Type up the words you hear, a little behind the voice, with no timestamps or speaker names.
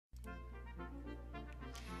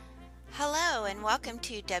Hello and welcome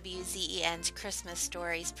to WZEN's Christmas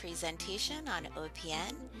Stories presentation on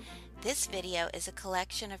OPN. This video is a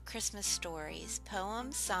collection of Christmas stories,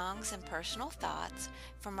 poems, songs, and personal thoughts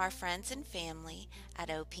from our friends and family at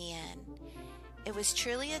OPN. It was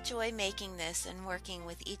truly a joy making this and working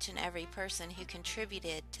with each and every person who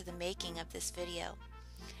contributed to the making of this video.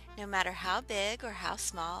 No matter how big or how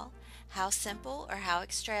small, how simple or how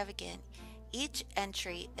extravagant, each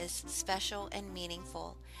entry is special and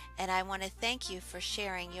meaningful, and I want to thank you for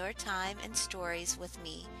sharing your time and stories with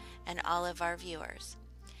me and all of our viewers.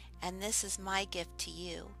 And this is my gift to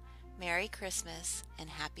you. Merry Christmas and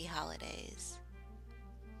Happy Holidays.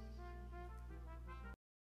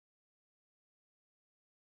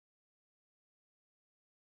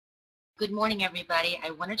 Good morning, everybody.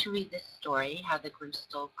 I wanted to read this story, How the Grinch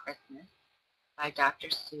Stole Christmas, by Dr.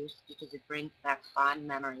 Seuss, because it brings back fond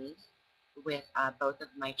memories with both of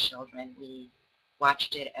my children. We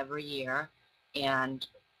watched it every year, and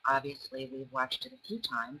obviously we've watched it a few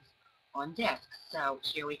times on disc. So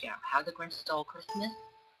here we go. How the Grinch Stole Christmas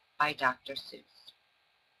by Dr. Seuss.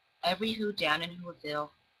 Every Who down in Whoville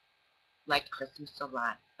liked Christmas a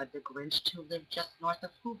lot, but the Grinch who lived just north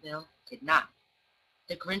of Whoville did not.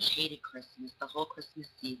 The Grinch hated Christmas, the whole Christmas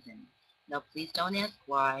season. Now please don't ask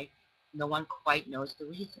why. No one quite knows the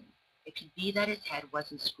reason. It could be that his head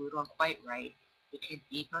wasn't screwed on quite right. It could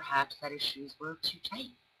be perhaps that his shoes were too tight.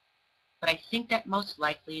 But I think that most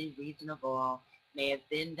likely the reason of all may have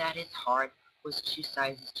been that his heart was 2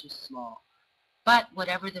 sizes too small. But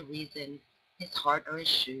whatever the reason, his heart or his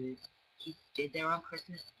shoes, he stood there on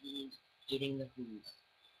Christmas Eve, hating the Who's,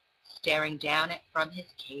 staring down from his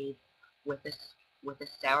cave with a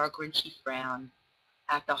sour, grinchy frown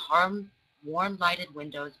at the warm lighted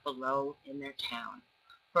windows below in their town.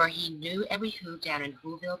 For he knew every Who down in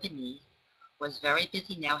Whoville beneath was very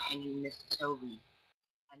busy now hanging mistletoe wreath.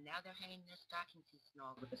 And now they're hanging their stockings, he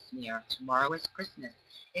snarled with a sneer. Tomorrow is Christmas.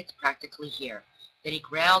 It's practically here. Then he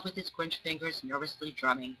growled with his Grinch fingers nervously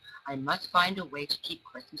drumming, I must find a way to keep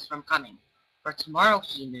Christmas from coming. For tomorrow,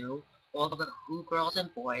 he knew, all the Who girls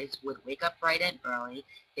and boys would wake up bright and early.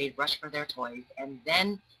 They'd rush for their toys. And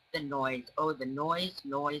then the noise. Oh, the noise,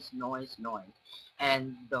 noise, noise, noise.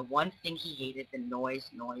 And the one thing he hated, the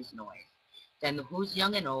noise, noise, noise. Then the Who's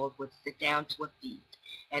young and old would sit down to a feast.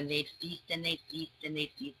 And they'd feast and they'd feast and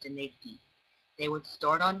they'd feast and they'd feast. They would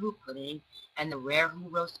start on Who pudding and the rare Who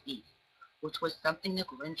roast beef, which was something the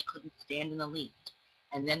Grinch couldn't stand in the least.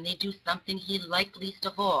 And then they'd do something he liked least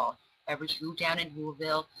of all. Every Who down in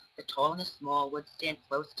Whoville, the tall and the small, would stand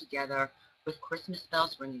close together with Christmas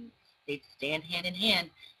bells ringing. They'd stand hand in hand,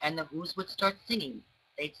 and the Who's would start singing.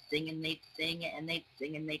 They'd sing and they'd sing and they'd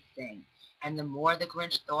sing and they'd sing. And the more the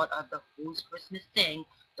Grinch thought of the Who's Christmas thing,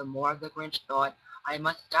 the more the Grinch thought, I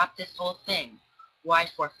must stop this whole thing. Why,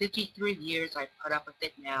 for 53 years I've put up with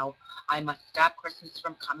it now. I must stop Christmas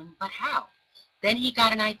from coming, but how? Then he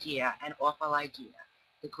got an idea, an awful idea.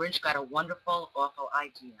 The Grinch got a wonderful, awful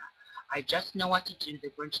idea. I just know what to do, the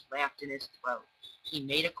Grinch laughed in his throat. He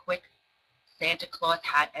made a quick Santa Claus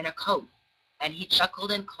hat and a coat, and he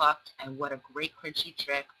chuckled and clucked, and what a great Grinchy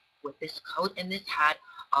trick. With this coat and this hat,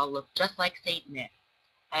 I'll look just like Saint Nick.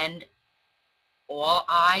 And all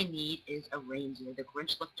I need is a reindeer. The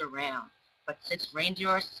Grinch looked around, but since reindeer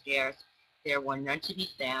are scarce, there were none to be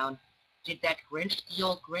found. Did that Grinch, the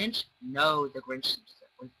old Grinch? No, the Grinch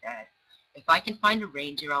was dead. If I can find a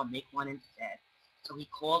reindeer, I'll make one instead. So he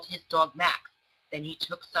called his dog Max. Then he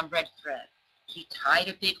took some red thread. He tied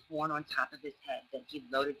a big horn on top of his head. Then he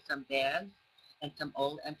loaded some bags and some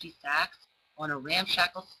old empty sacks on a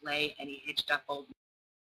ramshackle sleigh, and he hitched up old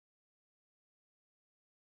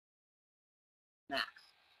Max.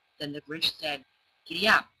 Then the Grinch said, Giddy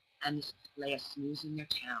up, and the sleigh snooze in their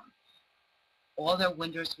town. All their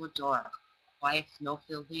windows were dark. Quiet snow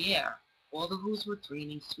filled the air. All the Who's were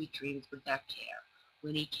dreaming sweet dreams without care.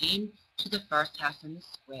 When he came to the first house in the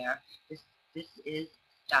square, this is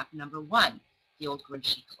stop number 1, the old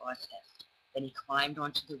Grinchy Claus hissed. Then he climbed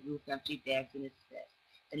onto the roof, empty bags in his fist.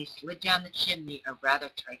 Then he slid down the chimney, a rather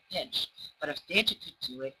tight pinch. But if Santa could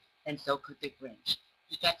do it, then so could the Grinch.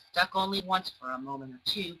 He got stuck only once for a moment or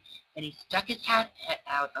two, and he stuck his head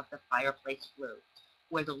out of the fireplace flue,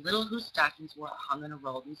 where the little Who's stockings were hung in a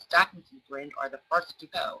roll. These stockings, he grinned, are the first to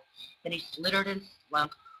go. Then he slittered and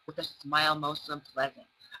slunk with a smile most unpleasant.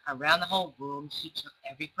 Around the whole room he took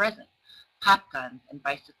every present. Pop guns and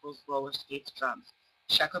bicycles, roller skates, drums,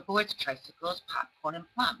 checkerboards, tricycles, popcorn, and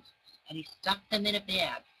plums. And he stuffed them in a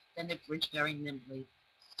bag. Then the Grinch very nimbly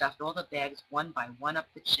stuffed all the bags one by one up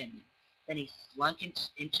the chimney. Then he slunk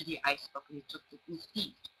into the ice box and he took the Who's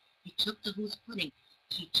feast. He took the Who's pudding.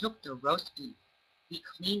 He took the roast beef. He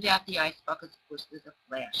cleaned out the ice buckets with a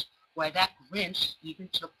flash. Why, that Grinch even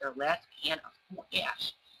took their last can of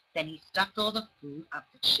ash. Then he stuffed all the food up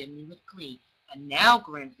the chimney with glee. And now,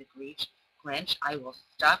 grinned the Grinch, I will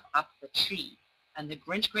stuff up the tree. And the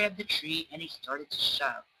Grinch grabbed the tree and he started to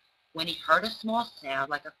shove. When he heard a small sound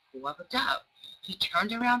like a coo of a dove, he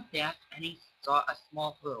turned around fast and he saw a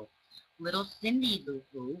small who. Little Cindy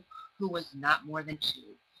Lou who was not more than 2.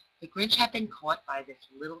 The Grinch had been caught by this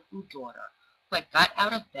little Who daughter, who had got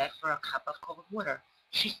out of bed for a cup of cold water.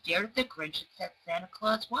 She stared at the Grinch and said, Santa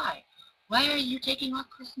Claus, why? Why are you taking our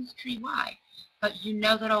Christmas tree? Why? But you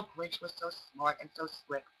know that old Grinch was so smart and so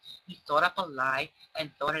slick. He thought up a lie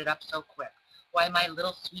and thought it up so quick. Why, my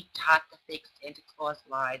little sweet tot, the fake Santa Claus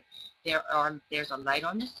lied. There's a light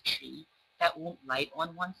on this tree that won't light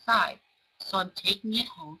on one side. So I'm taking it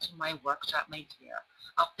home to my workshop, my dear.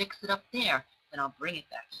 I'll fix it up there, then I'll bring it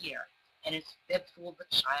back here. And his fib fooled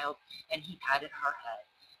the child, and he patted her head,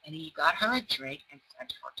 and he got her a drink and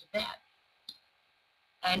sent her to bed.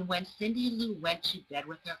 And when Cindy Lou went to bed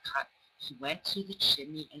with her cut, he went to the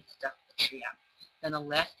chimney and stuffed the tree up. Then the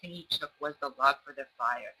last thing he took was the log for the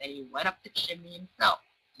fire. Then he went up the chimney himself,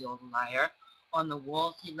 the old liar. On the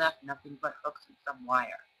walls he left nothing but hooks and some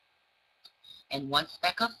wire. And one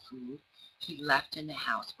speck of food he left in the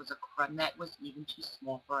house was a crumb that was even too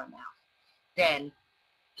small for a mouse. Then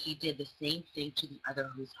he did the same thing to the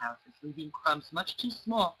other Who's houses, leaving crumbs much too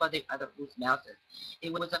small for the other Who's mouses.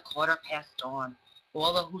 It was a quarter past dawn,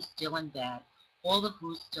 all the Who's still in bed, all the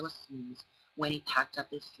Who's still asleep, when he packed up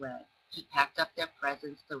his sled. He packed up their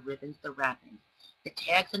presents, the ribbons, the wrappings, the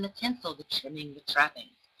tags and the tinsel, the trimming, the trappings.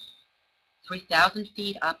 3,000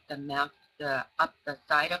 feet up the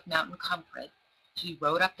side of Mountain Comfort, he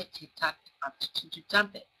rode up the tip-top up to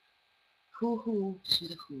dump it. Hoo-hoo to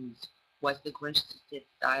the Who's, was the Grinch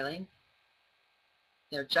styling.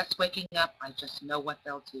 They're just waking up, I just know what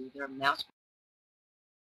they'll do. Their mouths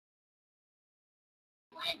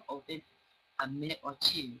will hang open a minute or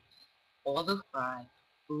two. All the cry,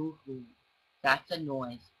 boo-hoo. That's a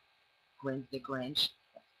noise, grinned the Grinch.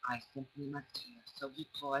 I simply must hear. So he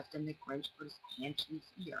paused, and the Grinch put his hand to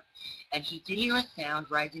his ear. And he did hear a sound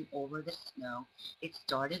rising over the snow. It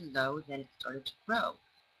started low, then it started to grow.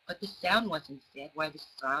 But the sound wasn't sad. Why, the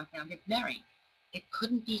sound sounded merry. It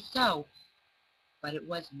couldn't be so, but it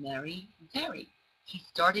was merry, very. He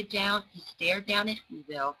stared down at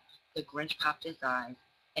Whoville. The Grinch popped his eyes,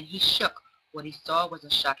 and he shook. What he saw was a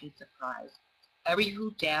shocking surprise. Every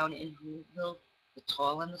Who down in Whoville, the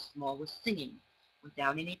tall and the small, was singing,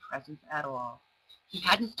 without any presents at all. He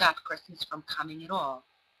hadn't stopped Christmas from coming at all.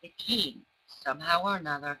 It came, somehow or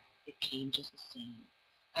another, it came just the same.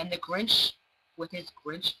 And the Grinch, with his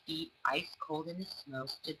Grinch feet ice cold in the snow,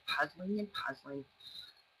 stood puzzling and puzzling.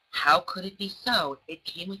 How could it be so? It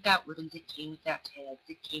came without ribbons, it came without tags,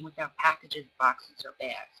 it came without packages, boxes, or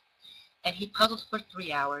bags. And he puzzled for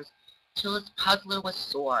 3 hours, till his puzzler was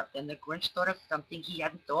sore. Then the Grinch thought of something he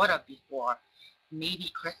hadn't thought of before.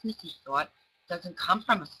 Maybe Christmas, he thought, doesn't come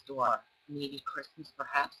from a store. Maybe Christmas,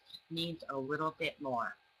 perhaps, means a little bit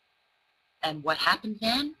more. And what happened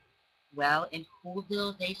then? Well, in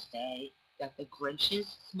Whoville they say that the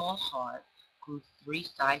Grinch's small heart grew 3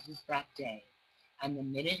 sizes that day. And the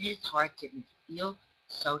minute his heart didn't feel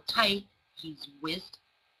so tight, he whizzed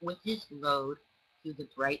with his load through the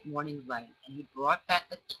bright morning light, and he brought back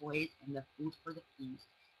the toys and the food for the feast,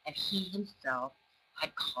 and he himself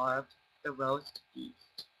had carved the roast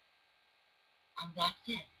feast. And that's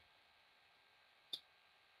it.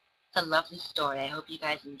 It's a lovely story. I hope you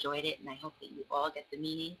guys enjoyed it, and I hope that you all get the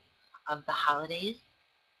meaning of the holidays,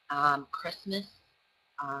 Christmas,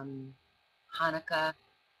 Hanukkah,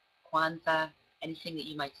 Kwanzaa, anything that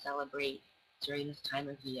you might celebrate during this time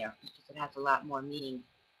of year, because it has a lot more meaning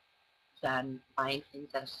than buying things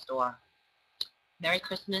at a store. Merry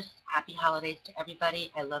Christmas, happy holidays to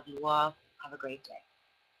everybody. I love you all. Have a great day.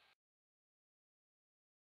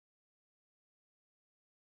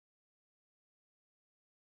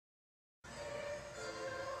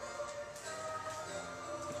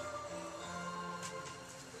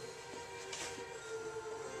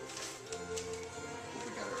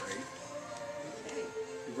 We got it right. Okay.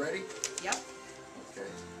 You ready? Yep. Okay.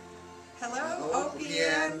 Hello,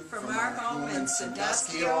 OPN from our home in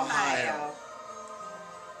Sandusky, Ohio.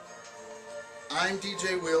 I'm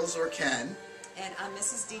DJ Wheels, or Ken. And I'm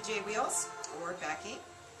Mrs. DJ Wheels, or Becky.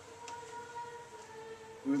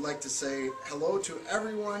 We would like to say hello to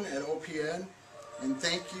everyone at OPN, and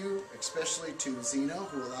thank you especially to Zena,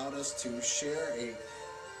 who allowed us to share a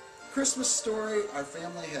Christmas story our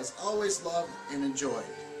family has always loved and enjoyed.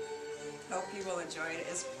 Hope you will enjoy it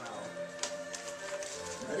as well.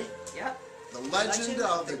 Ready? Yep. The The Legend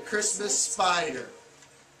of the Christmas Spider.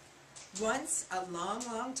 Once, a long,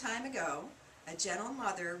 long time ago, a gentle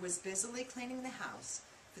mother was busily cleaning the house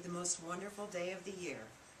for the most wonderful day of the year,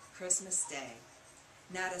 Christmas Day.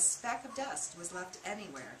 Not a speck of dust was left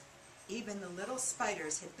anywhere. Even the little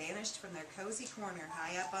spiders had vanished from their cozy corner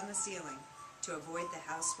high up on the ceiling to avoid the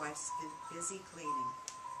housewife's busy cleaning.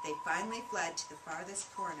 They finally fled to the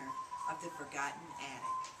farthest corner of the forgotten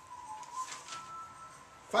attic.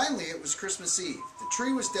 Finally, it was Christmas Eve. The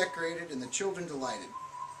tree was decorated and the children delighted.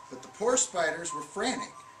 But the poor spiders were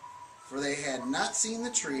frantic, for they had not seen the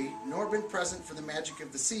tree nor been present for the magic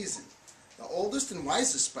of the season. The oldest and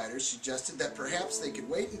wisest spiders suggested that perhaps they could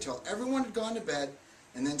wait until everyone had gone to bed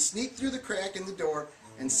and then sneak through the crack in the door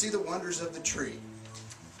and see the wonders of the tree.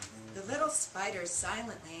 The little spiders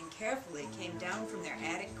silently and carefully came down from their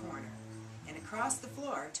attic corner and across the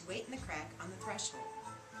floor to wait in the crack on the threshold.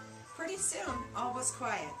 Pretty soon, all was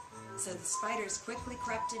quiet, so the spiders quickly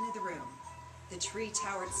crept into the room. The tree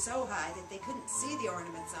towered so high that they couldn't see the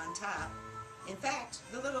ornaments on top. In fact,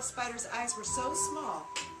 the little spiders' eyes were so small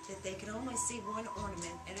that they could only see one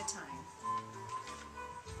ornament at a time.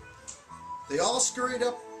 They all scurried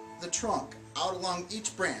up the trunk, out along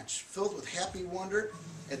each branch, filled with happy wonder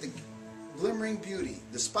at the glimmering beauty.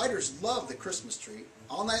 The spiders loved the Christmas tree.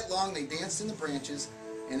 All night long they danced in the branches,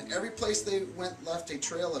 and every place they went left a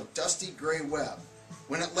trail of dusty gray web.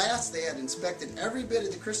 When at last they had inspected every bit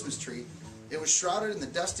of the Christmas tree, it was shrouded in the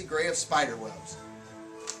dusty gray of spider webs.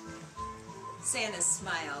 Santa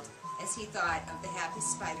smiled as he thought of the happy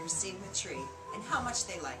spiders seeing the tree and how much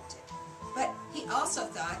they liked it. But he also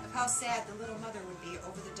thought of how sad the little mother would be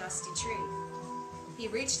over the dusty tree. He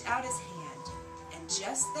reached out his hand, and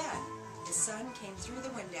just then the sun came through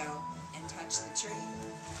the window and touched the tree.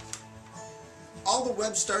 All the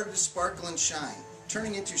webs started to sparkle and shine,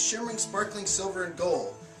 turning into shimmering, sparkling silver and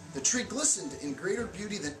gold. The tree glistened in greater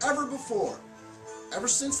beauty than ever before. Ever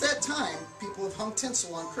since that time, people have hung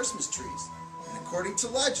tinsel on Christmas trees, and according to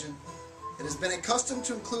legend, it has been a custom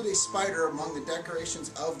to include a spider among the decorations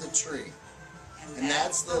of the tree. And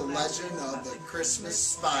that's the legend of the Christmas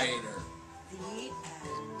spider. The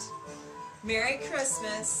end. Merry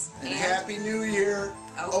Christmas And Happy New Year,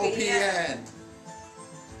 OPN.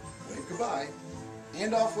 Wave goodbye.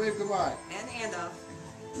 And off, wave goodbye. And off.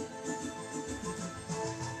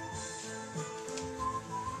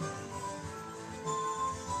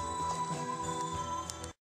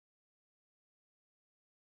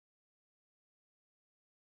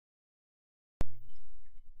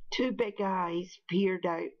 Two big eyes peered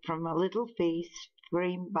out from a little face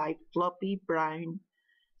framed by floppy brown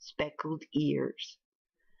speckled ears.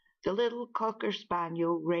 The little cocker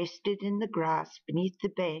spaniel rested in the grass beneath the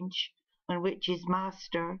bench on which his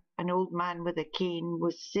master, an old man with a cane,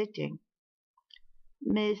 was sitting.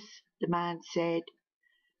 "Miss," the man said,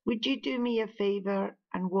 "would you do me a favour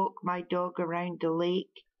and walk my dog around the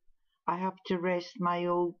lake? I have to rest my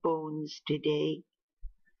old bones today."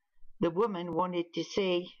 The woman wanted to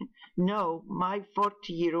say, "No, my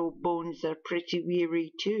 40-year-old bones are pretty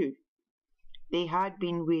weary too." They had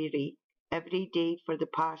been weary every day for the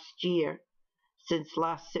past year, since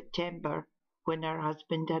last September, when her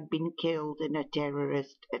husband had been killed in a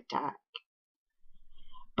terrorist attack.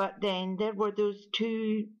 But then there were those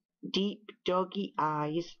two deep doggy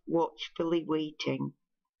eyes watchfully waiting.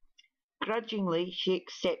 Grudgingly she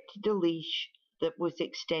accepted the leash that was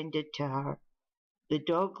extended to her. The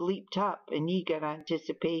dog leaped up in eager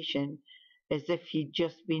anticipation, as if he'd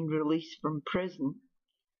just been released from prison.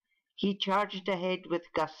 He charged ahead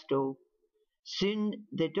with gusto. Soon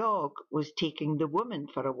the dog was taking the woman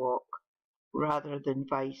for a walk, rather than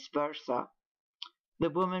vice versa. The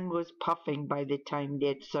woman was puffing by the time they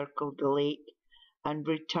had circled the lake and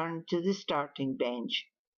returned to the starting bench.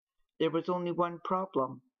 There was only one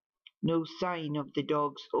problem: no sign of the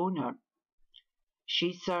dog's owner.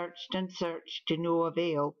 She searched and searched to no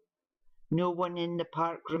avail. No one in the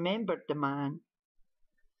park remembered the man.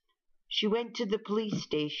 She went to the police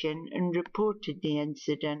station and reported the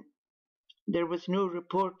incident. There was no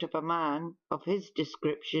report of a man of his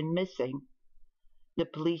description missing. The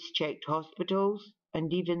police checked hospitals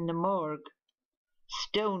and even the morgue.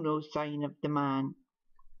 Still no sign of the man.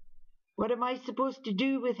 "What am I supposed to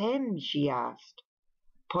do with him?" she asked,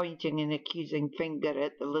 pointing an accusing finger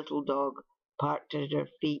at the little dog parked at her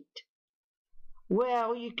feet.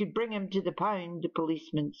 "Well, you could bring him to the pound," the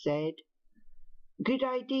policeman said. "Good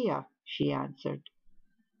idea," she answered.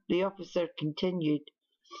 The officer continued,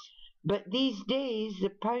 "But these days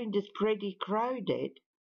the pound is pretty crowded."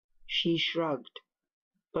 She shrugged,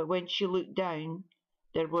 but when she looked down,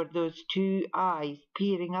 there were those two eyes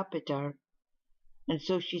peering up at her, and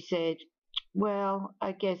so she said, Well,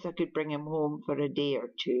 I guess I could bring him home for a day or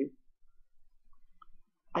two.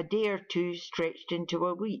 A day or two stretched into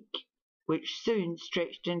a week, which soon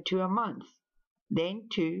stretched into a month, then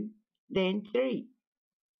two, then three.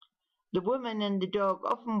 The woman and the dog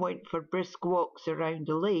often went for brisk walks around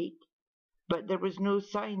the lake, but there was no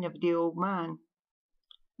sign of the old man.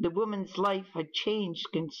 The woman's life had changed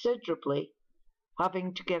considerably.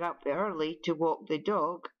 Having to get up early to walk the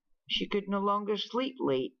dog, she could no longer sleep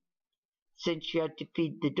late. Since she had to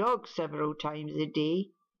feed the dog several times a day,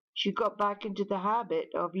 she got back into the habit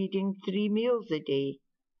of eating 3 meals a day,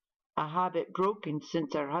 a habit broken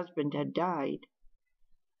since her husband had died.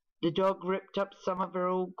 The dog ripped up some of her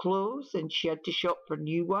old clothes and she had to shop for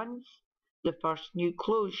new ones, the first new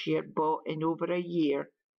clothes she had bought in over a year.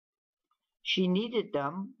 She needed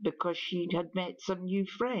them because she had met some new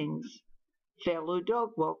friends, fellow dog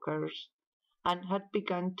walkers, and had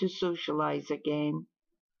begun to socialize again.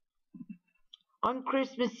 On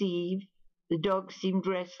Christmas Eve, the dog seemed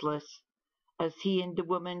restless. As he and the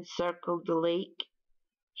woman circled the lake,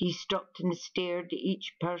 he stopped and stared at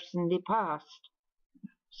each person they passed.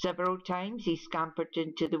 Several times he scampered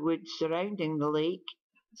into the woods surrounding the lake,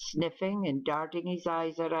 sniffing and darting his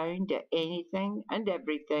eyes around at anything and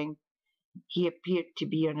everything. He appeared to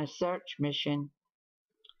be on a search mission.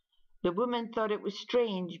 The woman thought it was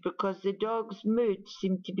strange because the dog's mood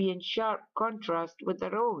seemed to be in sharp contrast with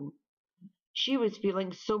her own. She was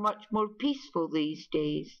feeling so much more peaceful these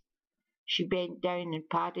days. She bent down and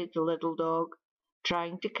patted the little dog,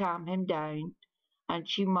 trying to calm him down, and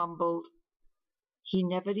she mumbled, "He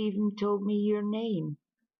never even told me your name."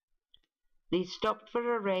 They stopped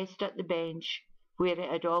for a rest at the bench where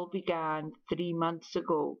it had all begun 3 months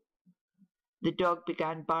ago. The dog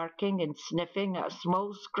began barking and sniffing at a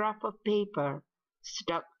small scrap of paper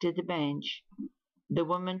stuck to the bench. The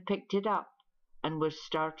woman picked it up and was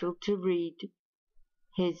startled to read,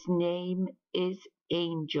 "His name is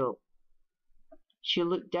Angel." She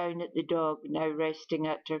looked down at the dog now resting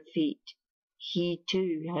at her feet. He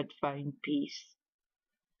too had found peace.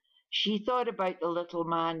 She thought about the little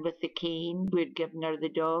man with the cane who had given her the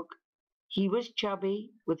dog. He was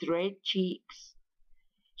chubby, with red cheeks.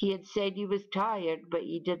 He had said he was tired, but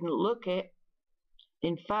he didn't look it.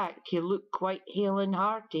 In fact, he looked quite hale and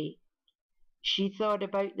hearty. She thought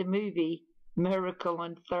about the movie Miracle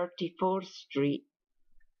on 34th Street.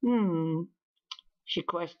 She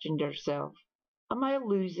questioned herself. Am I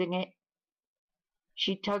losing it?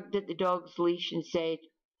 She tugged at the dog's leash and said,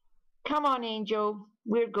 "Come on, Angel,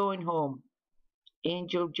 we're going home."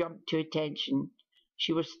 Angel jumped to attention.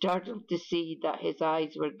 She was startled to see that his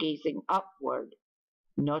eyes were gazing upward,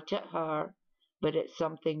 not at her, but at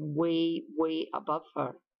something way, way above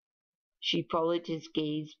her. She followed his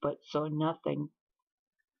gaze but saw nothing.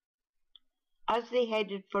 As they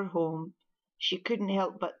headed for home, she couldn't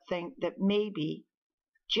help but think that maybe,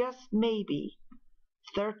 just maybe,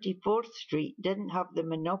 34th Street didn't have the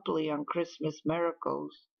monopoly on Christmas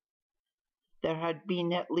miracles. There had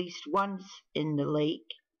been at least once in the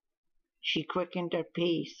lake. She quickened her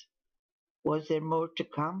pace. Was there more to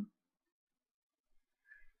come?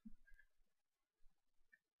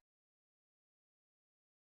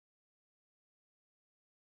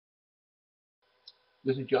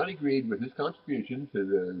 This is Johnny Green with his contribution to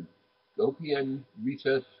the OPN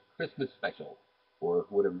Recess Christmas Special, or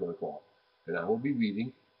whatever you want to call it. And I will be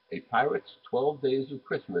reading A Pirate's 12 Days of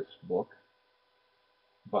Christmas book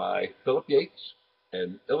by Philip Yates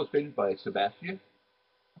and illustrated by Sebastian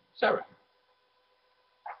Serra.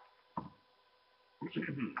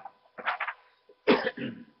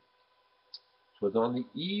 'Twas on the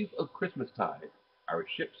eve of Christmastide, our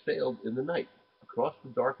ship sailed in the night, across the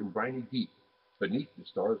dark and briny deep, beneath the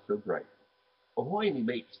stars so bright. "Ahoy, me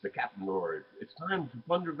mates!" the captain roared, "it's time to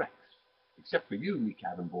plunder wrecks. Except for you, me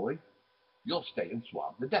cabin boy, you'll stay and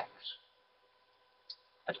swab the decks."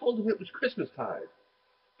 I told him it was Christmastide.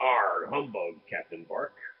 "Arr, humbug, Captain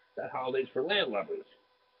Bark, that holiday's for landlubbers.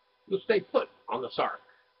 You'll stay put on the Sark."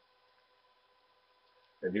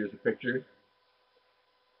 And here's a picture.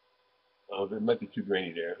 Oh, it might be too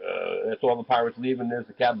grainy there. That's all the pirates leaving. There's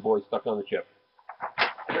the cabin boy stuck on the ship.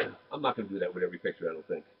 I'm not going to do that with every picture, I don't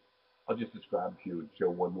think. I'll just describe a few and show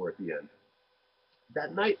one more at the end.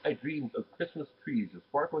 That night I dreamed of Christmas trees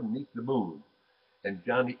sparkling beneath the moon, and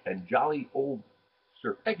jolly old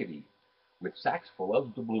Sir Peggotty with sacks full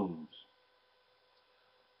of doubloons.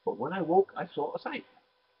 But when I woke I saw a sight.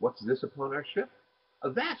 "What's this upon our ship?"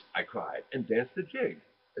 "Avast!" I cried, and danced a jig.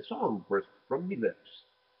 A song burst from me lips.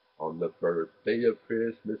 "On the first day of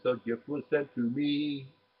Christmas a gift was sent to me,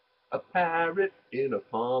 a parrot in a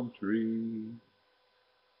palm tree."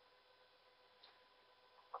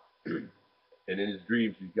 And in his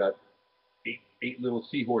dreams, he's got eight little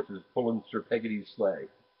seahorses pulling Sir Pegady's sleigh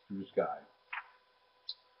through the sky.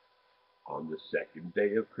 On the second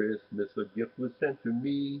day of Christmas, a gift was sent to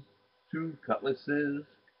me, 2 cutlasses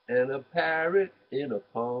and a parrot in a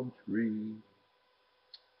palm tree.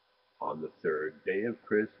 On the third day of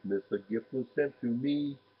Christmas, a gift was sent to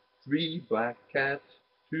me, 3 black cats,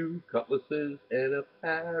 2 cutlasses, and a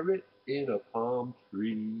parrot in a palm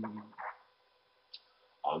tree.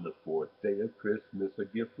 On the fourth day of Christmas, a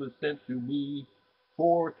gift was sent to me,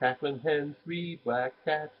 4 cackling hens, 3 black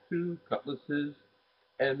cats, 2 cutlasses,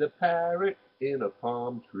 and a parrot in a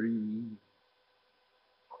palm tree.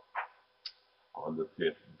 On the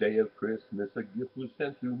fifth day of Christmas, a gift was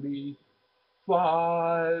sent to me,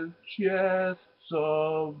 5 chests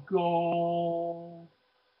of gold,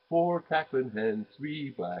 4 cackling hens,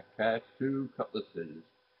 3 black cats, 2 cutlasses,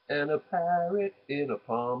 and a parrot in a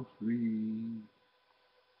palm tree.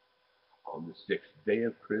 On the sixth day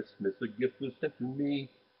of Christmas, a gift was sent to me,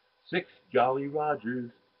 6 Jolly Rogers,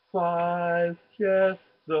 5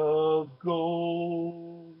 chests of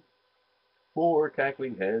gold, 4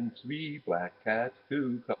 cackling hens, 3 black cats,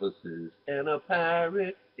 2 cutlasses, and a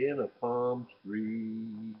parrot in a palm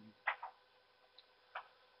tree.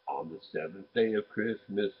 On the seventh day of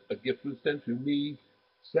Christmas, a gift was sent to me,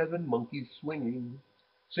 7 monkeys swinging,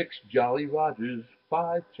 6 Jolly Rogers,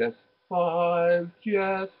 5 chests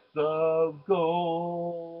of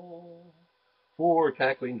gold, 4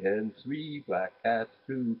 cackling hens, 3 black cats,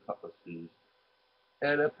 2 cutlasses,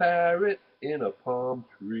 and a parrot in a palm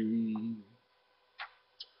tree.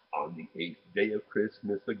 On the eighth day of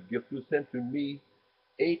Christmas, a gift was sent to me,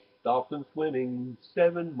 8 dolphins swimming,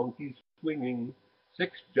 7 monkeys swinging,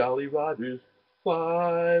 6 Jolly Rogers,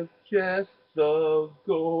 5 chests of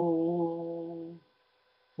gold,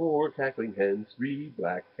 4 cackling hens, 3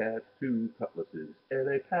 black cats, 2 cutlasses, and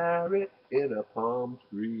a parrot in a palm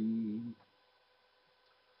tree.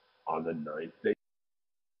 On the ninth day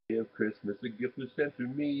of Christmas, a gift was sent to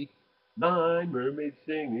me, 9 mermaids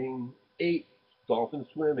singing, 8 dolphins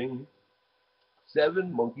swimming,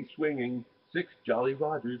 7 monkeys swinging, 6 Jolly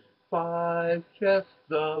Rogers, 5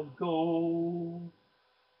 chests of gold,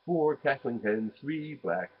 4 cackling hens, 3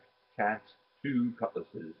 black cats, 2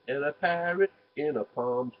 cutlasses, and a parrot in a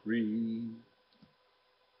palm tree.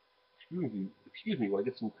 Excuse me while I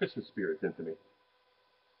get some Christmas spirits into me.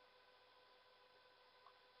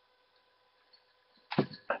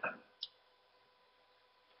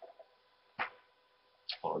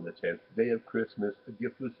 On the 10th day of Christmas, a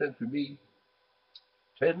gift was sent to me,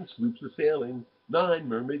 10 sloops a sailing, 9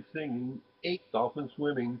 mermaids singing, 8 dolphins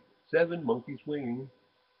swimming, 7 monkeys swinging,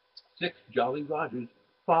 6 Jolly Rogers,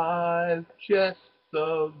 5 chests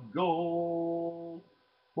of gold,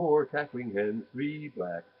 4 cackling hens, 3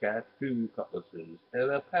 black cats, 2 cutlasses,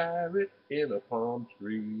 and a parrot in a palm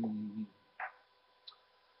tree.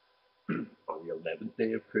 On the 11th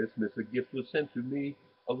day of Christmas, a gift was sent to me,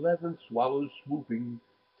 11 swallows swooping,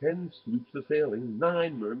 10 sloops a sailing,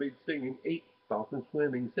 9 mermaids singing, 8 dolphins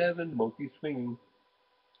swimming, 7 monkeys swinging,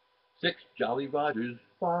 6 Jolly Rogers,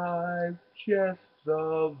 5 chests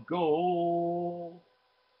of gold,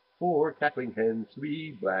 4 cackling hens,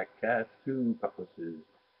 3 black cats, 2 cutlasses,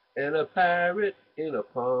 and a parrot in a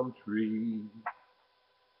palm tree.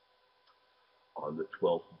 On the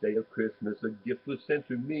 12th day of Christmas, a gift was sent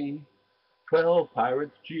to me, 12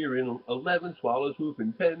 pirates cheering, 11 swallows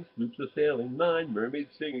whooping, 10 sloops a sailing, 9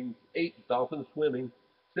 mermaids singing, 8 dolphins swimming,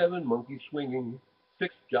 7 monkeys swinging,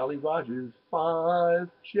 6 Jolly Rogers, 5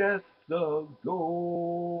 chests of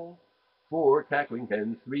gold, 4 cackling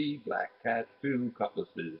hens, 3 black cats, 2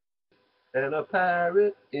 cutlasses, and a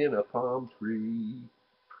parrot in a palm tree.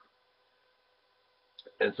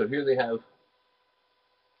 And so here they have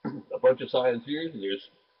a bunch of signs here. There's,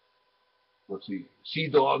 let's see, Sea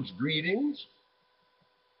Dog's Greetings,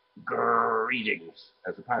 greetings,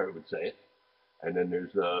 as a pirate would say it. And then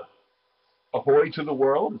there's Ahoy to the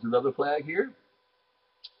World is another flag here.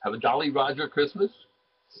 Have a Jolly Roger Christmas.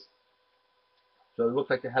 So it looks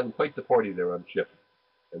like they're having quite the party there on the ship.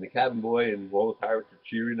 And the cabin boy and all the pirates are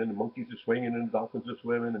cheering, and the monkeys are swinging, and the dolphins are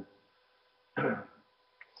swimming. And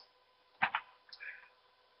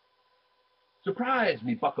surprise,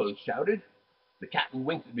 me buckos shouted. The captain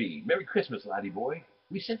winked at me. Merry Christmas, laddie boy.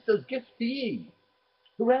 We sent those gifts to ye.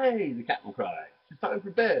 Hooray, the captain cried. It's time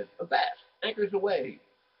for bed. Avast, anchors away.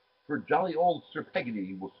 For jolly old Sir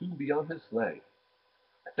Peggotty will soon be on his sleigh.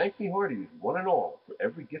 I thanked me hearty, one and all, for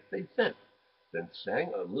every gift they'd sent, then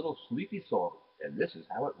sang a little sleepy song, and this is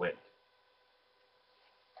how it went.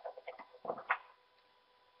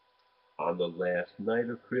 On the last night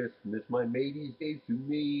of Christmas, my mateys gave to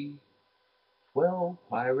me 12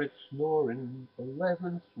 pirates snoring,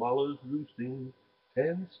 11 swallows roosting,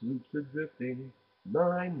 10 sloops a-drifting,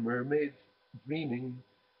 9 mermaids dreaming,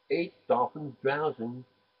 8 dolphins drowsing,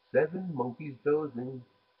 7 monkeys dozing,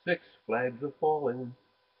 6 flags a-falling,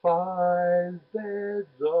 5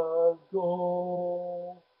 beds of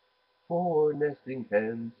gold, 4 nesting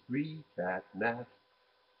hens, 3 cat naps,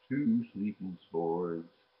 2 sleeping swords,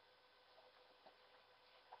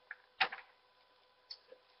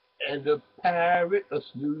 and a parrot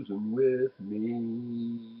a-snoozing with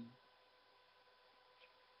me.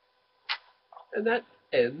 And that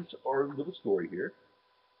ends our little story here.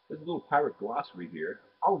 There's a little pirate glossary here.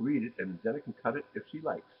 I'll read it and Zena can cut it if she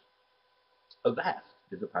likes. Avast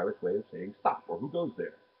is a pirate's way of saying stop or who goes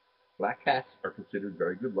there. Black cats are considered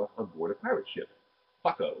very good luck on board a pirate ship.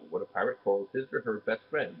 Bucko, what a pirate calls his or her best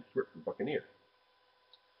friend, short for buccaneer.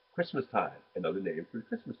 Christmastide, another name for the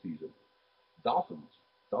Christmas season. Dolphins.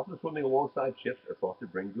 Dolphins swimming alongside ships are thought to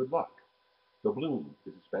bring good luck. Doubloon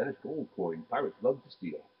is a Spanish gold coin pirates love to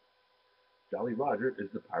steal. Jolly Roger is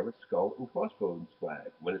the pirate's skull and crossbones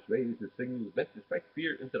flag. When it's raised, the signal is meant to strike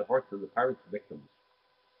fear into the hearts of the pirate's victims.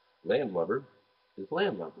 Landlubber is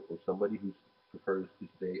landlubber, or somebody who prefers to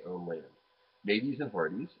stay on land. Maties and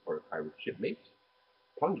hearties are pirate shipmates.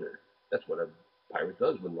 Plunger, that's what a pirate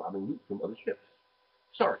does when robbing loot from other ships.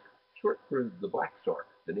 Sark, short for the Black Sark,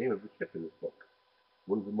 the name of the ship in this book.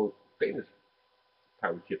 One of the most famous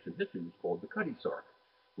pirate ships in history was called the Cutty Sark,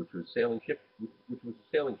 which was a sailing ship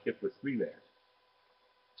with 3 masts.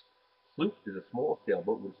 Sloop is a small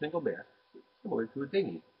sailboat with a single mast, similar to a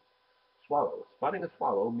dinghy. Swallow. Spotting a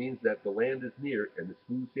swallow means that the land is near and the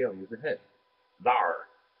smooth sailing is ahead. Thar.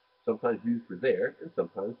 Sometimes used for there and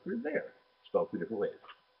sometimes for there. Spelled 2 different ways.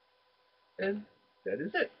 And that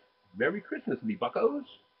is it. Merry Christmas, me buccos.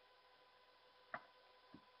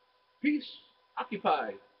 Peace,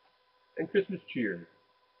 occupy, and Christmas cheer.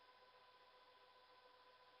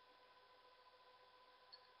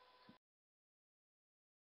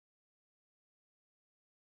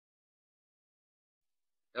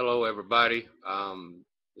 Hello, everybody.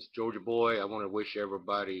 It's Georgia Boy. I want to wish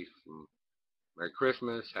everybody Merry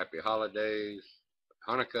Christmas, Happy Holidays,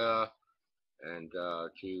 Hanukkah, and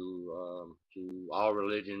to all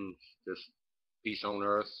religions, just peace on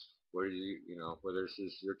earth. Whether whether this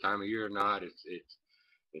is your time of year or not,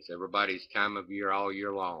 it's everybody's time of year all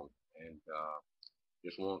year long. And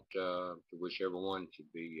just want to wish everyone to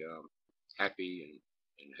be happy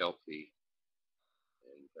and healthy,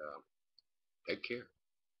 and take care.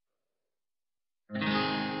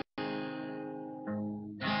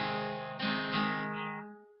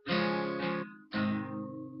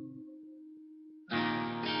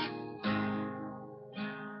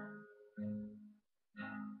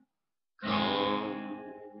 Come,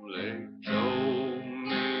 let show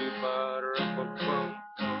me ba-da-ba-bum.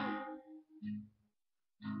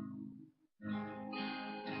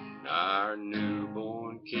 Our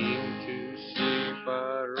newborn king to see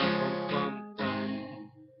ba-da-ba-bum-bum.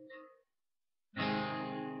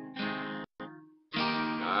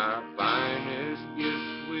 Our finest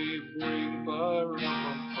gift we bring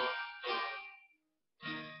ba-da-ba-bum-bum.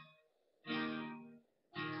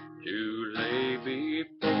 To lay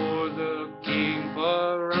before the king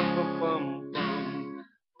ba-da-ba-bum-bum.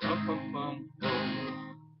 Rum-bum-bum-bum.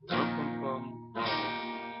 Rum-bum-bum-bum.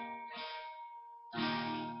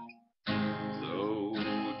 So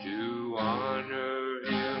to honor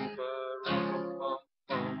him, ba-rum-bum-bum,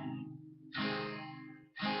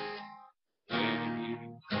 when you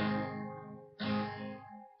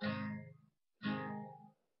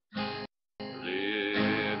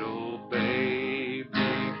little baby,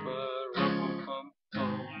 ba-rum-bum-bum,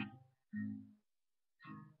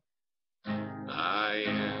 I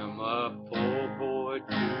am a poor boy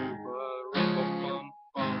too, ba-rum-bum-bum,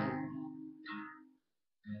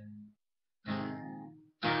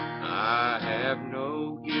 I have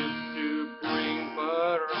no gift to bring,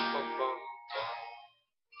 ba-rum-bum-bum,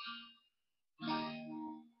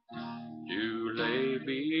 to lay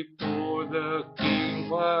before the king,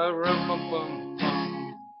 ba-rum-bum-bum,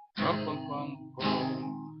 rum-bum-bum-bum,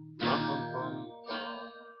 rum-bum-bum-bum.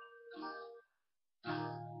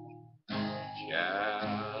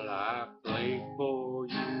 Shall I play for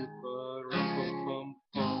you,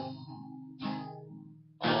 ba-rum-bum-bum-bum,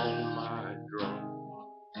 on my drum?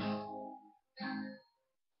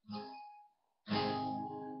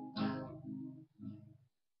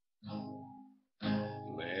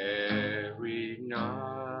 Mary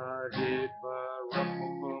nodded,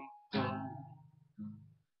 ba-rum-bum-bum,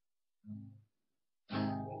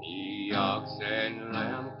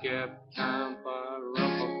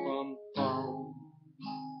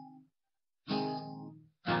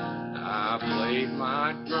 played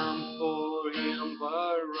my drum for him,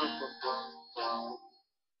 ba-rum-bum-bum.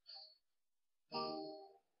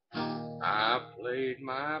 I played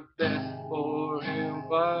my best for him,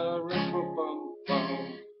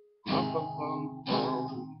 ba-rum-bum-bum-bum,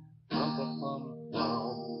 bum-bum-bum-bum,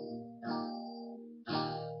 bum-bum-bum-bum.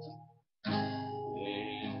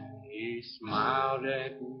 Then he smiled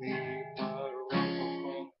at me,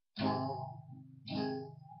 ba-rum-bum-bum-bum,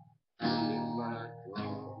 in my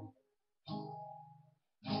drum.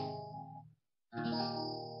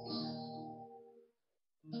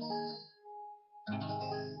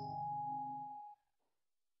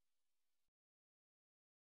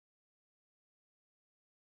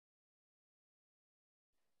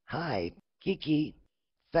 Hi, Kiki,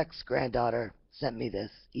 Feck's granddaughter, sent me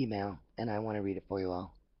this email, and I want to read it for you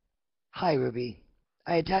all. Hi, Ruby.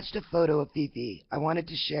 I attached a photo of Fifi I wanted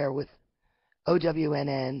to share with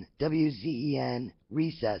OWNN, WZEN,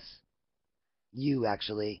 Recess, you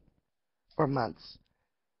actually, for months.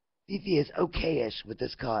 Fifi is okay-ish with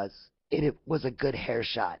this cause. It was a good hair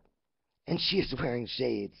shot, and she is wearing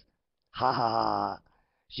shades. Ha ha ha.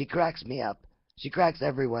 She cracks me up. She cracks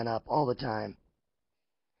everyone up all the time.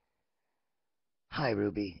 Hi,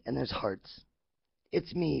 Ruby, and there's hearts.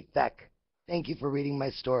 It's me, Feck. Thank you for reading my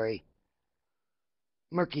story.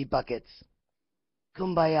 Murky buckets.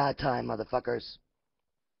 Kumbaya time, motherfuckers.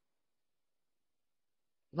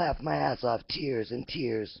 Laugh my ass off, tears and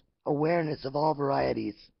tears. Awareness of all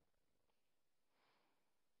varieties.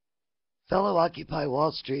 Fellow Occupy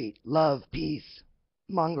Wall Street, love, peace.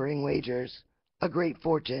 Mongering wagers. A great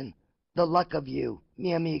fortune. The luck of you,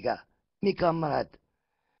 mi amiga, mi camarad.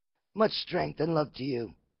 Much strength and love to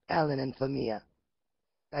you, Alan and Famia.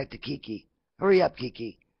 Back to Kiki. Hurry up,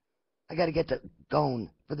 Kiki. I gotta get to going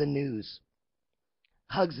for the news.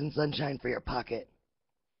 Hugs and sunshine for your pocket.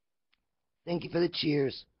 Thank you for the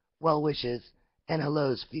cheers, well wishes, and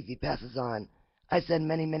hellos Fifi passes on. I send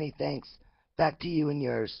many, many thanks back to you and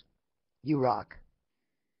yours. You rock.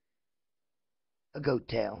 A goat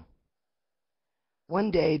tale.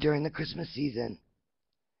 One day during the Christmas season,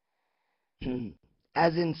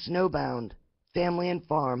 as in snowbound, family and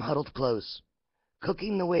farm huddled close,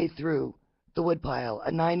 cooking the way through the woodpile,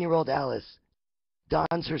 a 9-year-old Alice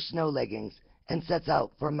dons her snow leggings and sets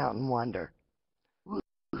out for a mountain wander.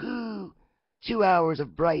 Woo-hoo! 2 hours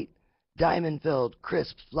of bright, diamond-filled,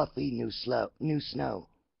 crisp, fluffy new snow.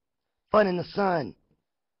 Fun in the sun.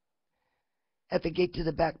 At the gate to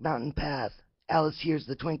the back mountain path, Alice hears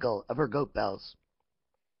the twinkle of her goat bells.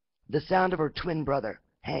 The sound of her twin brother,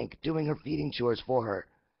 Hank, doing her feeding chores for her.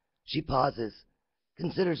 She pauses,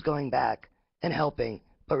 considers going back and helping,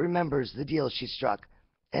 but remembers the deal she struck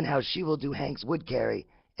and how she will do Hank's wood carry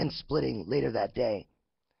and splitting later that day.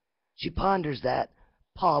 She ponders that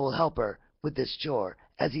Pa will help her with this chore,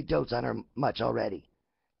 as he dotes on her much already.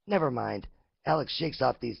 Never mind. Alex shakes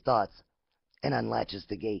off these thoughts and unlatches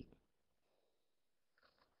the gate.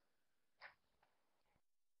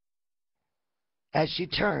 As she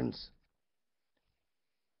turns,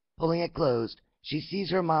 pulling it closed, she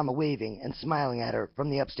sees her mama waving and smiling at her from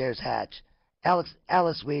the upstairs hatch.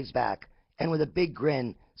 Alice waves back, and with a big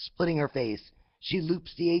grin splitting her face, she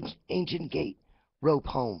loops the ancient gate rope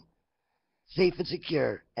home, safe and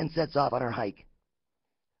secure, and sets off on her hike.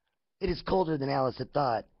 It is colder than Alice had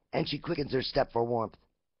thought, and she quickens her step for warmth.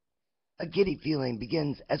 A giddy feeling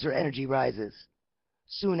begins as her energy rises.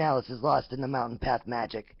 Soon Alice is lost in the mountain path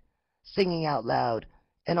magic, singing out loud,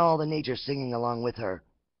 and all the nature singing along with her.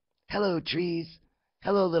 Hello, trees.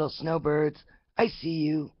 Hello, little snowbirds. I see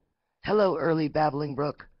you. Hello, early babbling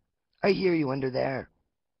brook. I hear you under there.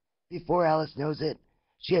 Before Alice knows it,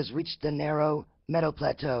 she has reached the narrow meadow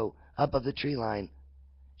plateau above the tree line.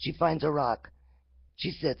 She finds a rock. She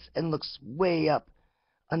sits and looks way up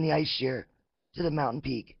on the ice sheer to the mountain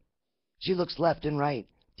peak. She looks left and right,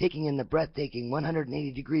 taking in the breathtaking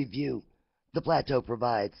 180-degree view the plateau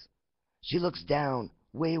provides. She looks down,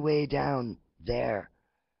 way, way down there.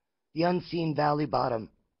 The unseen valley bottom,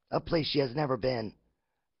 a place she has never been.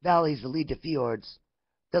 Valleys that lead to fjords,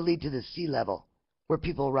 that lead to the sea level, where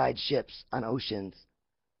people ride ships on oceans.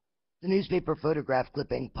 The newspaper photograph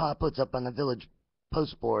clipping Pa puts up on the village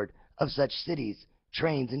postboard of such cities,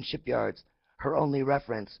 trains, and shipyards, her only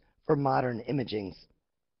reference for modern imagings.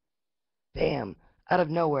 Bam! Out of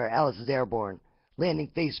nowhere, Alice is airborne, landing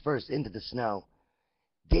face first into the snow.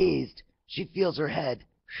 Dazed, she feels her head.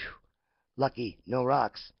 Whew. Lucky, no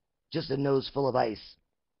rocks, just a nose full of ice.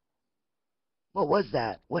 What was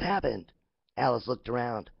that? What happened? Alice looked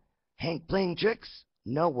around. Hank playing tricks?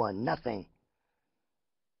 No one, nothing.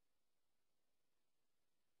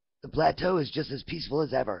 The plateau is just as peaceful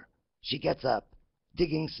as ever. She gets up,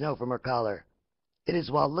 digging snow from her collar. It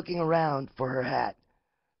is while looking around for her hat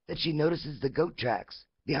that she notices the goat tracks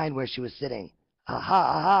behind where she was sitting.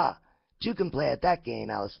 Aha, aha! Two can play at that game,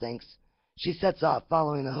 Alice thinks. She sets off,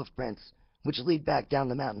 following the hoof prints, which lead back down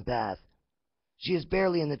the mountain path. She is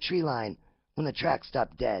barely in the tree line when the tracks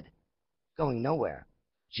stop dead, going nowhere.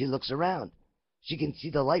 She looks around. She can see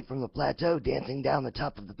the light from the plateau dancing down the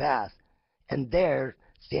top of the path, and there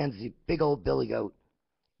stands the big old billy goat,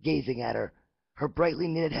 gazing at her, her brightly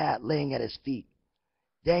knitted hat laying at his feet.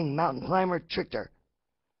 Dang mountain climber tricked her.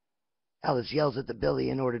 Alice yells at the billy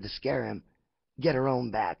in order to scare him, get her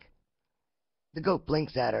own back. The goat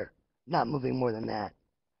blinks at her, not moving more than that.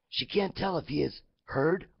 She can't tell if he is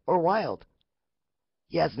herd or wild.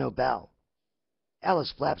 He has no bell.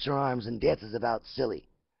 Alice flaps her arms and dances about silly.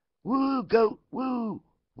 Woo, goat, woo!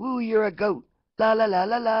 Woo, you're a goat! La la la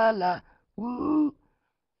la la la! Woo!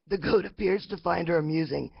 The goat appears to find her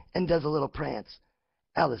amusing and does a little prance.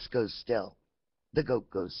 Alice goes still. The goat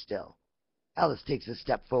goes still. Alice takes a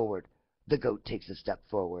step forward. The goat takes a step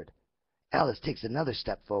forward. Alice takes another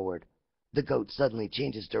step forward. The goat suddenly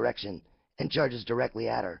changes direction and charges directly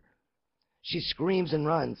at her. She screams and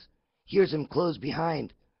runs, hears him close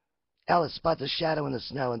behind. Alice spots a shadow in the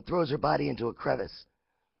snow and throws her body into a crevice.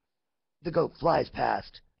 The goat flies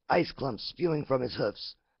past, ice clumps spewing from his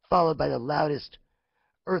hoofs, followed by the loudest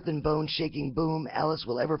earth and bone shaking boom Alice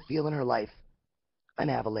will ever feel in her life. An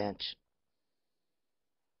avalanche.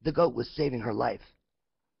 The goat was saving her life.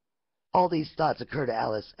 All these thoughts occur to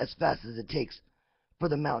Alice as fast as it takes for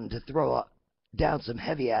the mountain to throw down some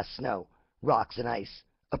heavy-ass snow, rocks, and ice,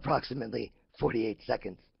 approximately 48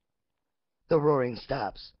 seconds. The roaring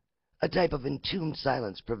stops. A type of entombed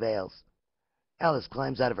silence prevails. Alice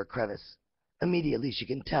climbs out of her crevice. Immediately she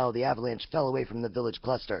can tell the avalanche fell away from the village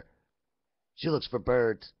cluster. She looks for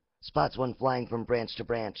birds, spots one flying from branch to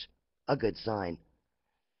branch. A good sign.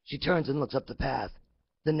 She turns and looks up the path.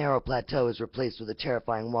 The narrow plateau is replaced with a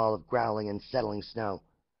terrifying wall of growling and settling snow.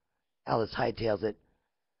 Alice hightails it,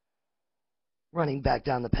 running back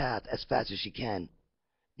down the path as fast as she can.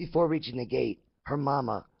 Before reaching the gate, her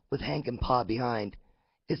mama, with Hank and Pa behind,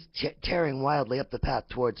 is tearing wildly up the path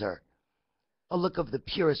towards her. A look of the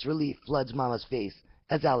purest relief floods Mama's face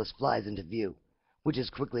as Alice flies into view, which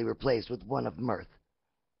is quickly replaced with one of mirth.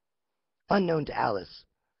 Unknown to Alice,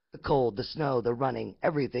 the cold, the snow, the running,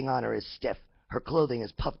 everything on her is stiff. Her clothing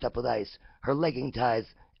is puffed up with ice, her legging ties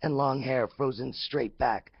and long hair frozen straight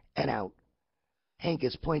back and out. Hank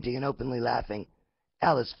is pointing and openly laughing.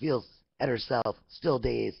 Alice feels at herself, still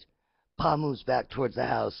dazed. Pa moves back towards the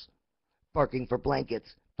house, barking for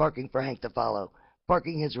blankets, barking for Hank to follow,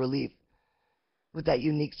 barking his relief with that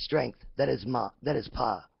unique strength that is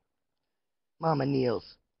Pa. Mama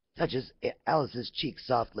kneels, touches Alice's cheek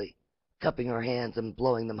softly, cupping her hands and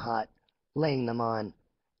blowing them hot, laying them on,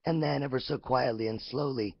 and then, ever so quietly and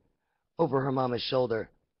slowly, over her mama's shoulder,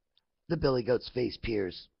 the billy goat's face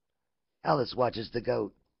peers. Alice watches the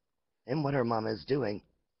goat and what her mama is doing.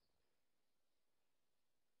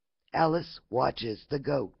 Alice watches the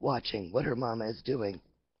goat watching what her mama is doing.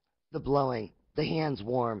 The blowing, the hands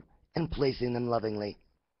warm, and placing them lovingly.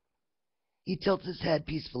 He tilts his head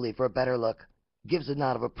peacefully for a better look, gives a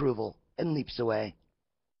nod of approval, and leaps away.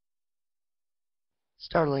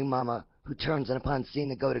 Startling Mama, who turns and upon seeing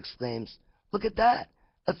the goat exclaims, "Look at that!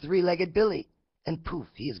 A three-legged billy!" And poof,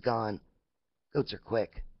 he is gone. Goats are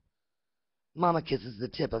quick. Mama kisses the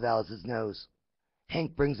tip of Alice's nose.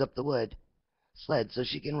 Hank brings up the wood sled so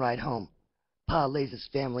she can ride home. Pa lays his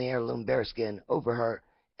family heirloom bearskin over her,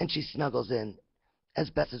 and she snuggles in as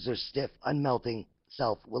best as her stiff, unmelting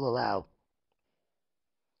self will allow.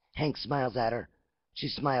 Hank smiles at her. She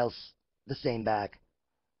smiles the same back.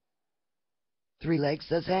 3 legs,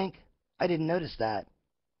 says Hank. I didn't notice that.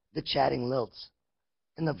 The chatting lilts,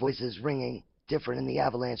 and the voices ringing different in the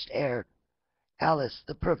avalanched air. Alice,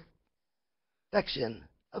 the perfection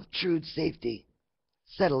of true safety,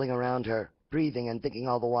 settling around her, breathing and thinking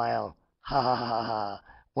all the while, ha ha ha ha,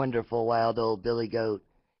 wonderful wild old Billy Goat,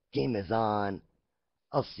 game is on.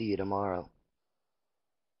 I'll see you tomorrow.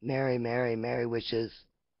 Merry, merry, merry wishes,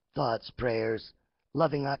 thoughts, prayers,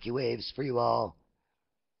 loving waves for you all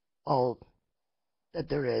that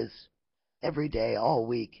there is, every day, all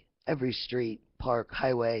week, every street, park,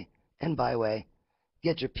 highway, and byway.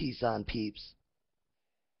 Get your peace on, peeps.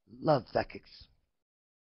 Love, Thekix.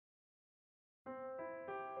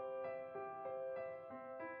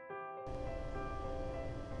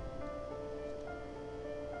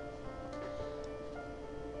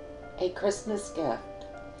 A Christmas gift.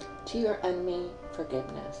 To your enemy,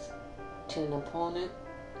 forgiveness. To an opponent,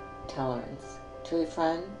 tolerance. To a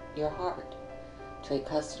friend, your heart. To a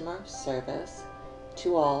customer, service.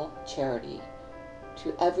 To all, charity.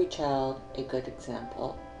 To every child, a good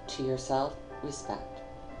example. To yourself, respect.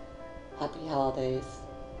 Happy holidays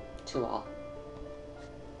to all.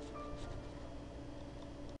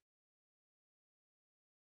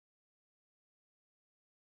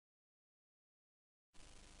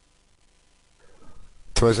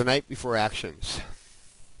 "'Twas a night before actions.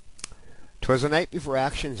 'Twas a night before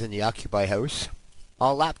actions in the Occupy house.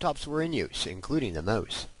 All laptops were in use, including the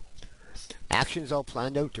mouse. Actions all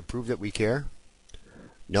planned out to prove that we care,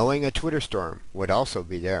 knowing a Twitter storm would also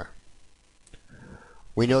be there.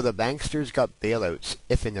 We know the banksters got bailouts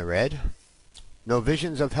if in the red, no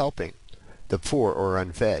visions of helping the poor or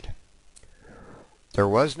unfed. There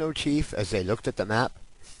was no chief as they looked at the map,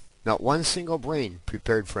 not one single brain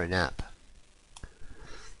prepared for a nap.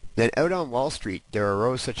 Then out on Wall Street there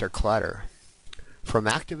arose such a clatter, from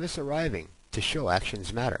activists arriving to show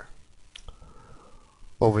actions matter.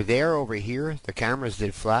 Over there, over here, the cameras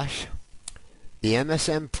did flash, the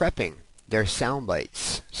MSM prepping their sound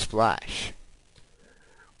bites splash.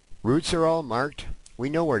 Routes are all marked, we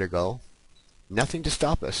know where to go, nothing to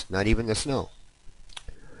stop us, not even the snow.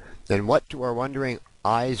 Then what to our wondering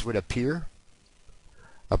eyes would appear?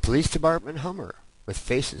 A police department Hummer with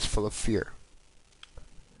faces full of fear.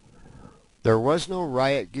 There was no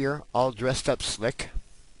riot gear, all dressed up slick.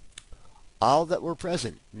 All that were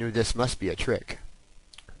present knew this must be a trick.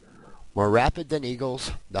 More rapid than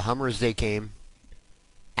eagles, the Hummers they came.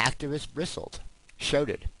 Activists bristled,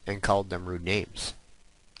 shouted, and called them rude names.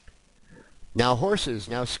 Now horses,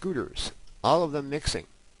 now scooters, all of them mixing.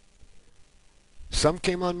 Some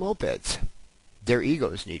came on mopeds, their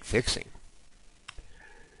egos need fixing.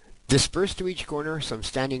 Dispersed to each corner, some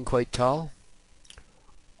standing quite tall,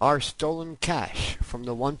 are stolen cash from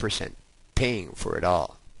the 1%, paying for it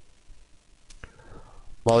all.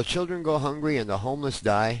 While children go hungry and the homeless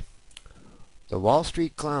die, the Wall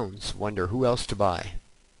Street clowns wonder who else to buy.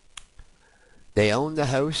 They own the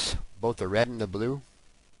house, both the red and the blue.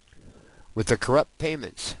 With the corrupt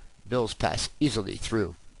payments, bills pass easily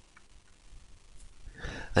through.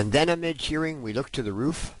 And then amid cheering we look to the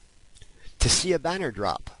roof to see a banner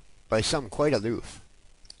drop by some quite aloof.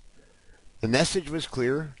 The message was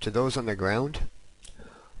clear to those on the ground.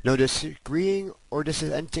 No disagreeing or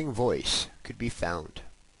dissenting voice could be found.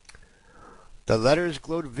 The letters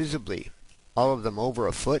glowed visibly, all of them over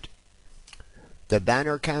a foot. The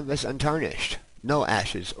banner canvas untarnished, no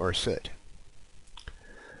ashes or soot.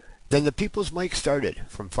 Then the people's mic started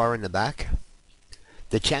from far in the back.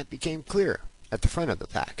 The chant became clear at the front of the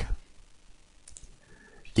pack.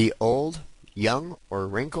 The old, young, or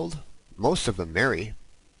wrinkled, most of them merry,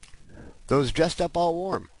 those dressed up all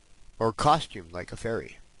warm, or costumed like a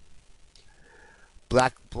fairy.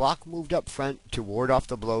 Black Bloc moved up front to ward off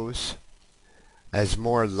the blows, as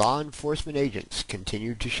more law enforcement agents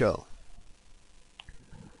continued to show.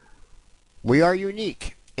 We are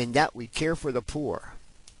unique in that we care for the poor,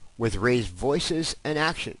 with raised voices and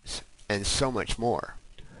actions, and so much more,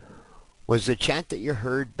 was the chant that you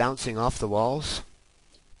heard bouncing off the walls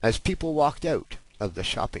as people walked out of the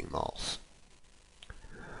shopping malls.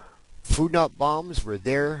 Food not bombs were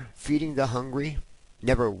there feeding the hungry.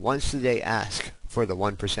 Never once did they ask for the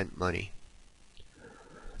 1% money.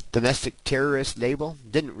 Domestic terrorist label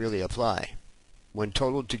didn't really apply when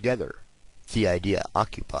totaled together the idea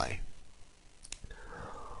Occupy.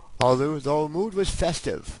 Although the mood was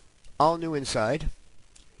festive, all knew inside,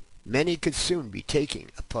 many could soon be taking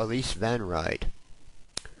a police van ride.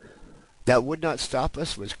 That would not stop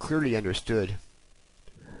us was clearly understood.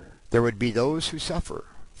 There would be those who suffer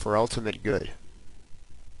for ultimate good.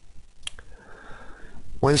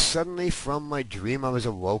 When suddenly from my dream I was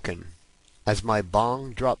awoken, as my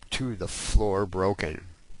bong dropped to the floor broken.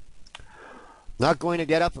 Not going to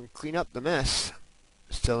get up and clean up the mess.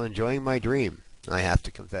 Still enjoying my dream, I have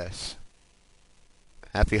to confess.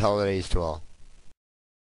 Happy holidays to all.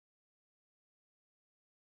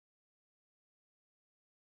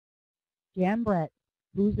 Jan Brett,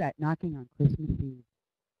 who's that knocking on Christmas Eve?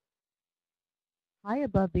 High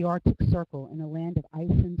above the Arctic Circle in a land of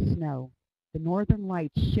ice and snow, the northern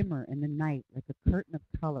lights shimmer in the night like a curtain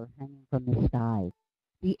of color hanging from the sky.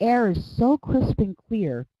 The air is so crisp and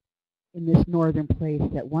clear in this northern place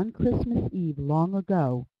that one Christmas Eve long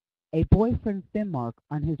ago, a boy from Finnmark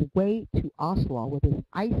on his way to Oslo with his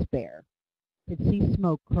ice bear could see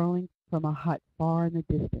smoke curling from a hut far in the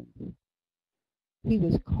distance. He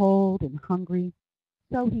was cold and hungry,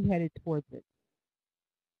 so he headed towards it.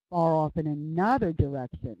 Far off in another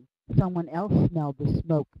direction, someone else smelled the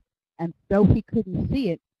smoke, and though he couldn't see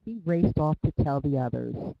it, he raced off to tell the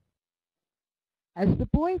others. As the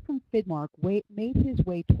boy from Finnmark made his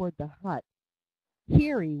way toward the hut,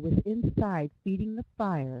 Kiri was inside feeding the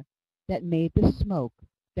fire that made the smoke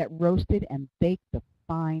that roasted and baked the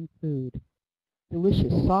fine food.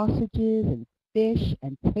 Delicious sausages and fish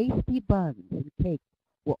and tasty buns and cake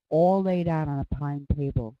were all laid out on a pine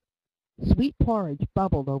table. Sweet porridge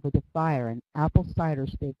bubbled over the fire and apple cider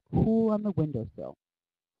stayed cool on the windowsill.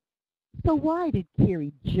 So why did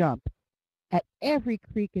Kiri jump at every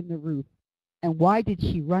creak in the roof, and why did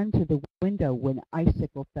she run to the window when an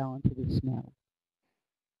icicle fell into the snow?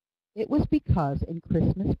 It was because in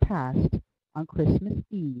Christmas past, on Christmas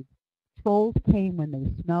Eve, trolls came when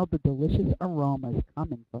they smelled the delicious aromas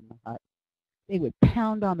coming from the hut. They would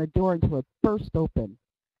pound on the door until it burst open.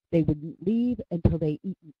 They wouldn't leave until they'd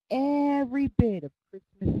eaten every bit of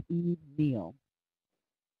Christmas Eve meal.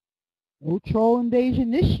 No troll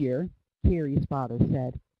invasion this year, Kiri's father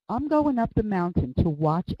said. I'm going up the mountain to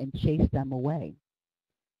watch and chase them away.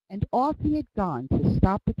 And off he had gone to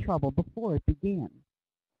stop the trouble before it began.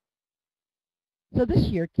 So this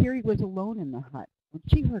year, Kiri was alone in the hut when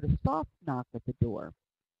she heard a soft knock at the door.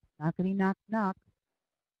 Knockety knock knock.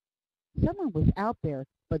 Someone was out there,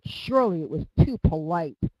 but surely it was too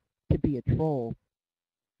polite to be a troll.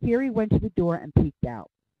 Kiri went to the door and peeked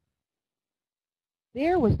out.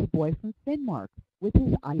 There was the boy from Finnmark with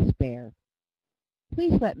his ice bear.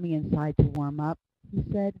 Please let me inside to warm up, he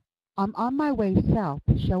said. I'm on my way south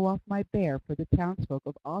to show off my bear for the townsfolk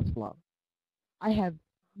of Oslo. I have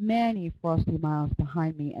many frosty miles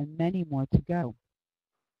behind me and many more to go.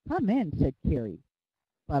 Come in, said Kiri,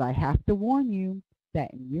 but I have to warn you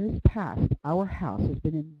that in years past our house has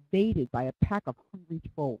been invaded by a pack of hungry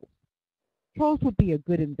trolls. Trolls would be a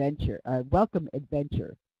welcome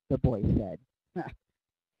adventure, the boy said.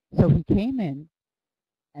 So he came in,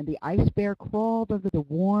 and the ice bear crawled under the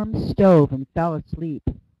warm stove and fell asleep.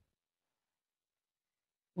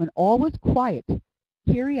 When all was quiet,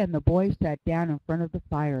 Kiri and the boy sat down in front of the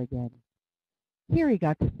fire again. Kiri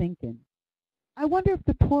got to thinking, I wonder if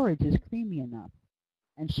the porridge is creamy enough,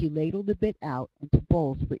 and she ladled a bit out into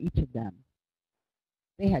bowls for each of them.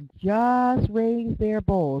 They had just raised their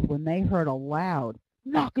bowls when they heard a loud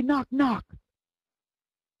knock, knock, knock.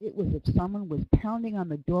 It was as if someone was pounding on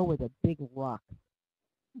the door with a big rock.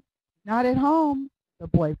 Not at home, the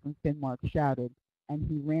boy from Finnmark shouted, and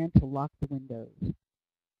he ran to lock the windows.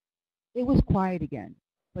 It was quiet again,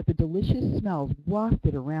 but the delicious smells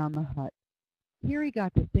wafted around the hut. Kiri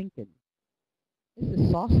got to thinking, is the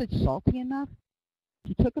sausage salty enough?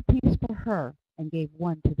 She took a piece for her and gave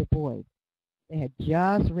one to the boy. They had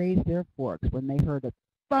just raised their forks when they heard a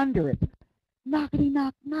thunderous knockety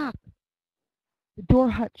knock knock. The door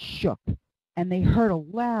hut shook, and they heard a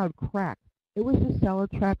loud crack. It was the cellar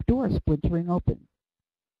trap door splintering open.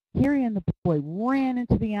 Kiri and the boy ran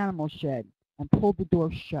into the animal shed and pulled the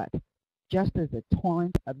door shut, just as a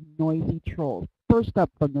torrent of noisy trolls burst up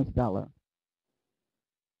from the cellar.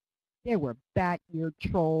 There were bat-eared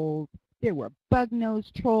trolls, there were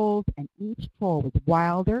bug-nosed trolls, and each troll was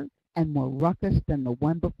wilder and more ruckus than the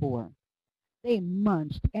one before. They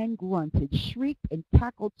munched and grunted, shrieked and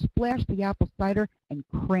cackled, splashed the apple cider, and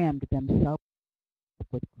crammed themselves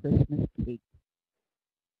with Christmas cake.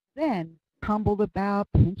 Then tumbled about,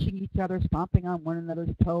 pinching each other, stomping on one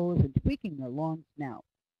another's toes, and tweaking their long snouts,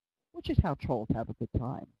 which is how trolls have a good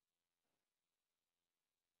time.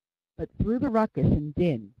 But through the ruckus and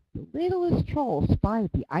din, the littlest troll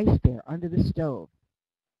spied the ice bear under the stove.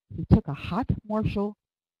 He took a hot morsel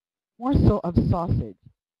of sausage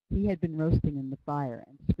he had been roasting in the fire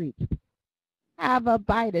and screeched, "Have a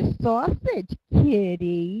bite of sausage,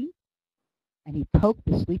 kitty!" And he poked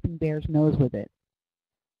the sleeping bear's nose with it.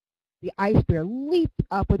 The ice bear leaped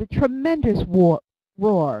up with a tremendous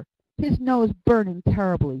roar, his nose burning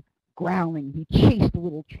terribly. Growling, he chased the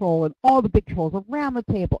little troll and all the big trolls around the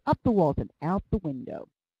table, up the walls, and out the window.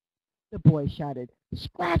 The boy shouted,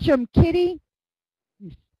 "Scratch 'em, kitty!"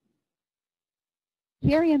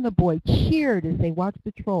 Kiri and the boy cheered as they watched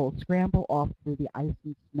the troll scramble off through the ice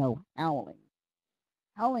and snow, howling.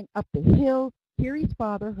 Howling up the hill, Kiri's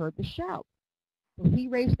father heard the shout, so he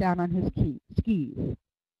raced down on his skis.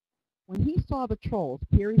 When he saw the trolls,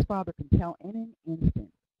 Kiri's father could tell in an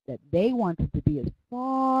instant that they wanted to be as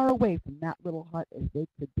far away from that little hut as they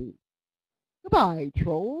could be. "Goodbye,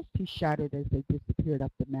 trolls," he shouted as they disappeared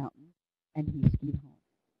up the mountain, and he skied home.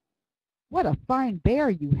 "What a fine bear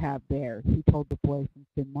you have there," he told the boy from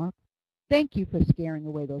Finnmark. "Thank you for scaring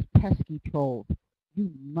away those pesky trolls.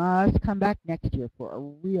 You must come back next year for a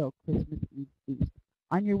real Christmas Eve feast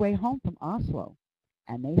on your way home from Oslo."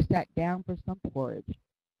 And they sat down for some porridge.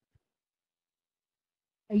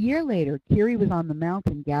 A year later, Kiri was on the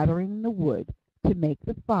mountain gathering the wood to make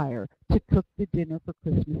the fire to cook the dinner for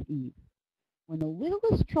Christmas Eve. when the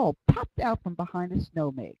littlest troll popped out from behind a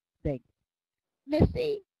snowbank.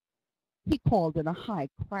 "Missy," he called in a high,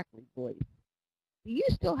 crackly voice, "do you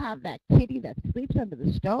still have that kitty that sleeps under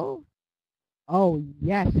the stove?" "Oh,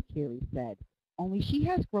 yes," Carrie said, "only she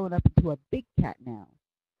has grown up into a big cat now,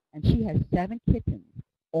 and she has 7 kittens,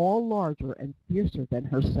 all larger and fiercer than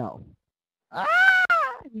herself."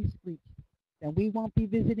 "Ah!" he screeched. "Then we won't be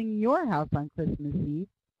visiting your house on Christmas Eve."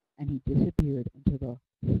 And he disappeared into the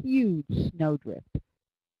huge snowdrift.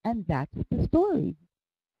 And that's the story.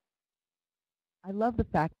 I love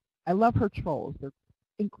her trolls. They're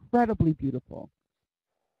incredibly beautiful.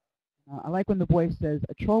 I like when the voice says,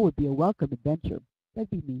 "A troll would be a welcome adventure."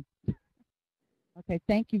 That'd be me. Okay,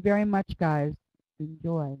 thank you very much, guys.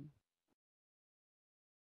 Enjoy.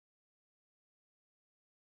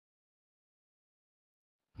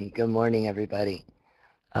 Good morning, everybody.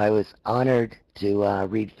 I was honored to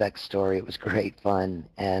read Feck's story. It was great fun,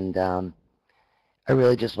 and I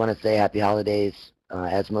really just want to say happy holidays.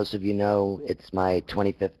 As most of you know, it's my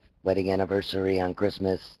 25th wedding anniversary on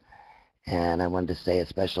Christmas, and I wanted to say a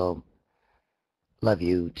special love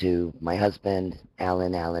you to my husband,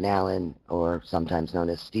 Alan, or sometimes known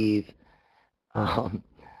as Steve.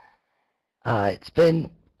 It's been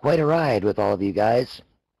quite a ride with all of you guys.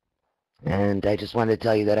 And I just wanted to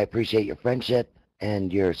tell you that I appreciate your friendship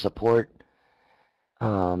and your support.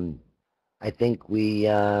 I think we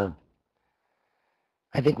do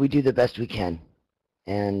the best we can.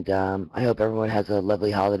 And I hope everyone has a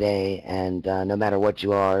lovely holiday. And no matter what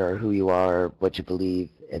you are or who you are or what you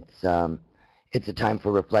believe, it's a time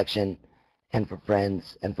for reflection and for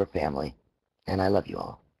friends and for family. And I love you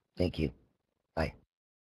all. Thank you. Bye.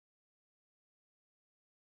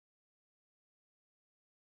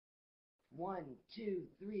 One, two,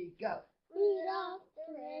 three, go. Rudolph the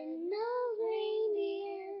red-nosed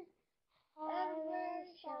reindeer had a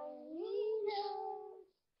shiny nose,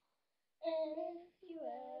 and if you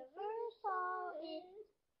ever saw it,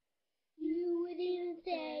 you would even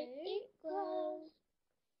say it glows.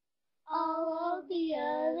 All of the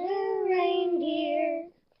other reindeer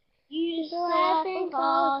used to laugh and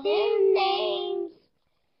call him names.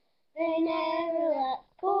 They never let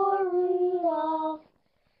poor Rudolph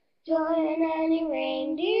join any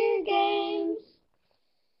reindeer games.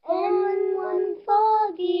 And when one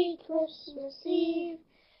foggy Christmas Eve,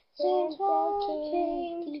 Santa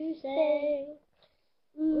came to say,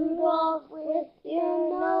 "Rudolph, with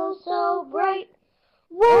your nose so bright,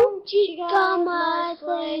 won't you guide my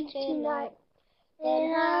sleigh tonight?"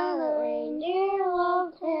 Then how the reindeer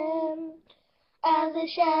loved him as they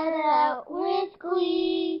shouted out with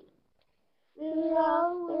glee,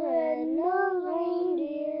 "Rudolph the red-nosed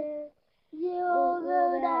reindeer, you'll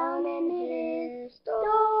go down in history."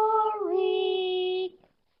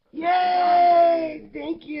 Yay!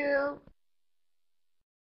 Thank you.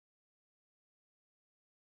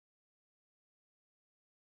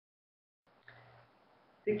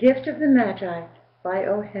 The Gift of the Magi by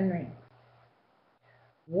O. Henry.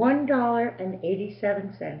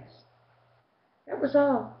 $1.87. That was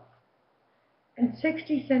all. And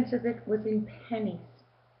 60 cents of it was in pennies.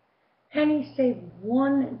 Pennies saved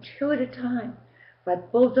 1 and 2 at a time by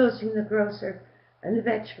bulldozing the grocer and the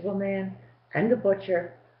vegetable man and the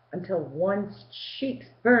butcher until one's cheeks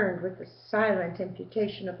burned with the silent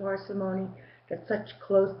imputation of parsimony that such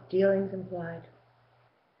close dealings implied.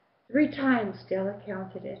 3 times Stella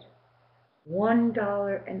counted it.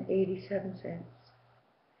 $1.87.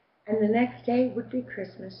 And the next day would be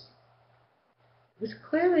Christmas. There was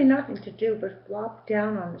clearly nothing to do but flop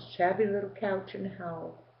down on the shabby little couch and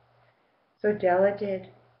howl. So Della did,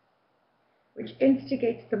 which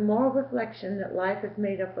instigates the moral reflection that life is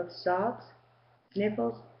made up of sobs,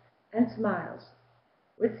 sniffles, and smiles,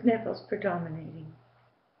 with sniffles predominating.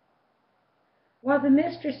 While the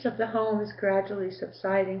mistress of the home is gradually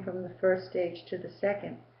subsiding from the first stage to the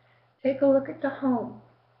second, take a look at the home.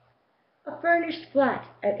 A furnished flat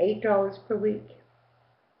at $8 per week.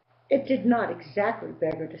 It did not exactly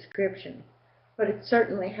beggar description, but it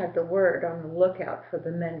certainly had the word on the lookout for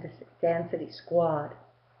the Mendicancy squad.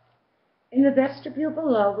 In the vestibule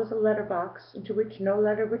below was a letterbox into which no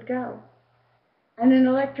letter would go, and an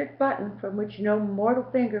electric button from which no mortal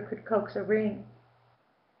finger could coax a ring.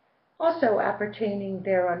 Also appertaining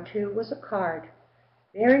thereunto was a card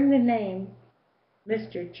bearing the name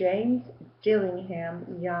Mr. James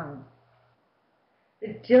Dillingham Young.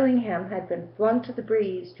 The Dillingham had been flung to the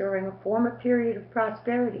breeze during a former period of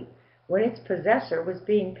prosperity when its possessor was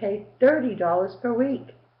being paid $30 per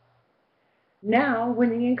week. Now, when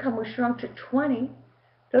the income was shrunk to $20,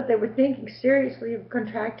 though they were thinking seriously of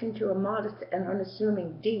contracting to a modest and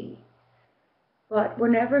unassuming D, But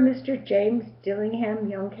whenever Mr. James Dillingham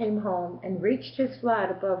Young came home and reached his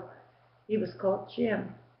flat above, he was called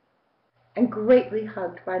Jim, and greatly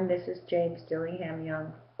hugged by Mrs. James Dillingham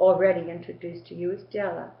Young, already introduced to you as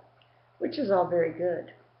Della, which is all very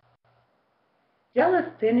good.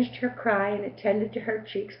 Della finished her cry and attended to her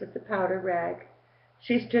cheeks with the powder rag.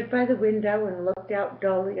 She stood by the window and looked out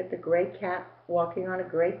dully at the gray cat walking on a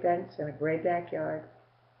gray fence in a gray backyard.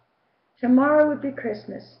 Tomorrow would be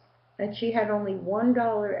Christmas, and she had only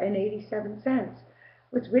 $1.87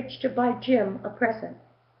 with which to buy Jim a present.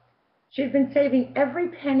 She had been saving every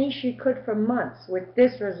penny she could for months with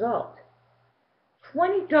this result.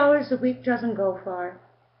 $20 a week doesn't go far.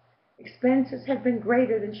 Expenses had been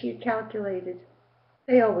greater than she had calculated.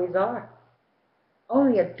 They always are.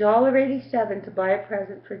 Only $1.87 to buy a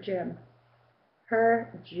present for Jim.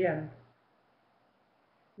 Her Jim.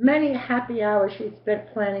 Many a happy hour she had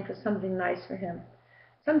spent planning for something nice for him.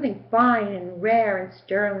 Something fine and rare and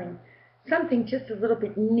sterling. Something just a little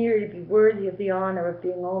bit near to be worthy of the honor of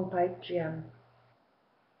being owned by Jim.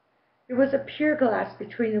 There was a pier glass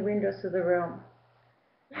between the windows of the room.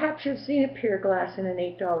 Perhaps you've seen a pier glass in an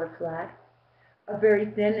 $8 flat. A very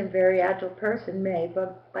thin and very agile person may,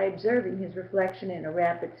 but by observing his reflection in a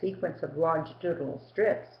rapid sequence of longitudinal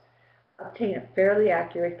strips, obtain a fairly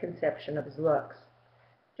accurate conception of his looks.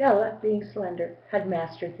 Della, being slender, had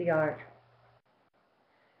mastered the art.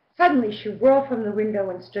 Suddenly she whirled from the window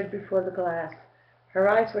and stood before the glass. Her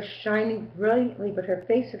eyes were shining brilliantly, but her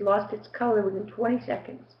face had lost its color within 20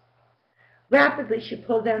 seconds. Rapidly she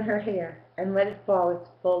pulled down her hair and let it fall its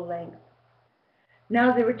full length.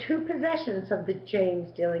 Now there were two possessions of the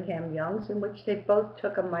James Dillingham Youngs in which they both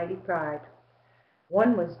took a mighty pride.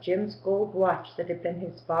 One was Jim's gold watch that had been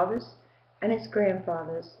his father's and his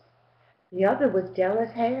grandfather's. The other was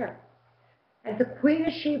Della's hair. As the Queen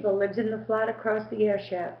of Sheba lived in the flat across the air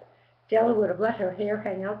shaft, Della would have let her hair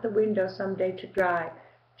hang out the window some day to dry,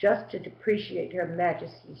 just to depreciate Her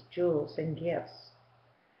Majesty's jewels and gifts.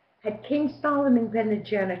 Had King Solomon been the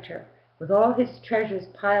janitor, with all his treasures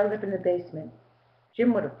piled up in the basement,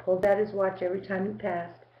 Jim would have pulled out his watch every time he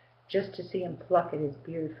passed, just to see him pluck at his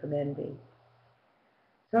beard from envy.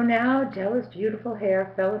 So now Della's beautiful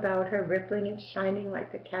hair fell about her, rippling and shining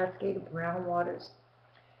like the cascade of brown waters.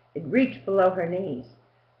 It reached below her knees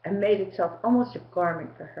and made itself almost a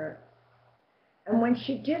garment for her. And when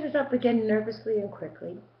she did it up again nervously and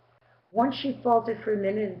quickly, once she faltered for a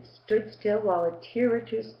minute and stood still while a tear or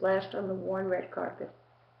two splashed on the worn red carpet.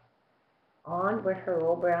 On went her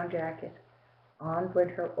old brown jacket. On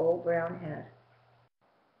went her old brown hat.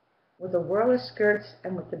 With a whirl of skirts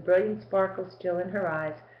and with the brilliant sparkle still in her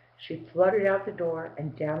eyes, she fluttered out the door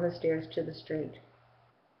and down the stairs to the street.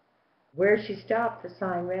 Where she stopped, the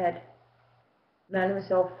sign read,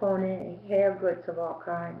 Mademoiselle Fournet, hair goods of all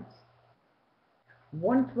kinds.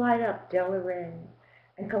 One flight up, Della ran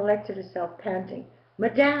and collected herself, panting.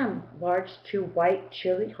 Madame, large, too white,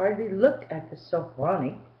 chilly, hardly looked at the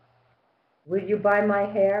Sofroni. Will you buy my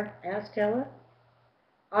hair? Asked Della.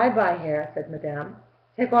 I buy hair, said Madame.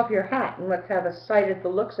 Take off your hat and let's have a sight at the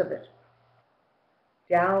looks of it.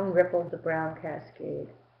 Down rippled the brown cascade.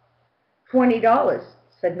 $20,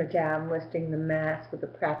 said Madame, lifting the mass with a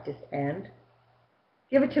practiced hand.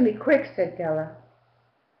 Give it to me quick, said Della.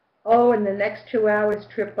 Oh, and the next 2 hours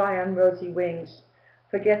trip by on rosy wings.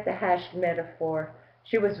 Forget the hashed metaphor.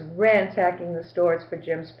 She was ransacking the stores for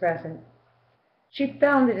Jim's present. She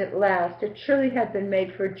found it at last. It surely had been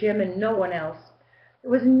made for Jim and no one else.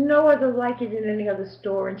 There was no other like it in any other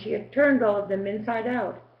store, and she had turned all of them inside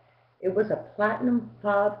out. It was a platinum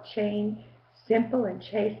fob chain, simple and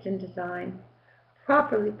chaste in design,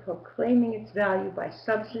 properly proclaiming its value by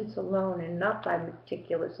substance alone and not by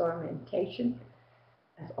meticulous ornamentation,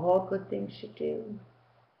 as all good things should do.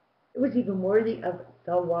 It was even worthy of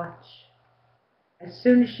the watch. As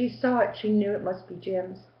soon as she saw it, she knew it must be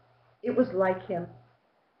Jim's. It was like him,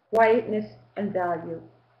 quietness and value.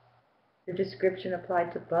 The description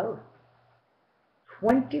applied to both.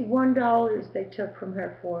 $21 they took from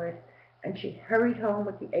her for it, and she hurried home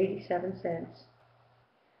with the 87 cents.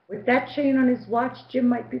 With that chain on his watch, Jim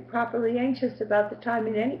might be properly anxious about the time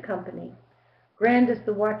in any company. Grand as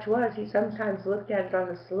the watch was, he sometimes looked at it on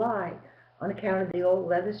the sly, on account of the old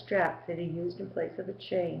leather strap that he used in place of a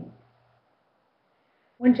chain.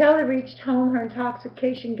 When Della reached home, her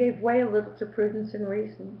intoxication gave way a little to prudence and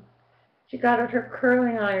reason. She got out her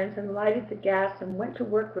curling irons and lighted the gas and went to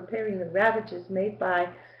work repairing the ravages made by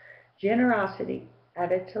generosity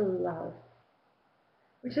added to love,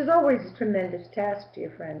 which is always a tremendous task,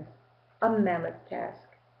 dear friends, a mammoth task.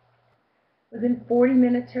 Within 40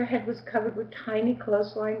 minutes, her head was covered with tiny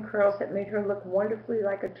close-lying curls that made her look wonderfully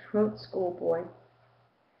like a truant schoolboy.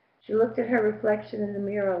 She looked at her reflection in the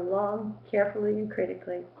mirror long, carefully, and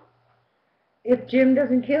critically. "If Jim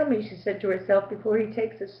doesn't kill me," she said to herself, "before he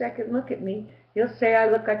takes a second look at me, he'll say I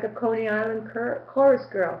look like a Coney Island chorus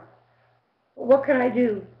girl. But what could I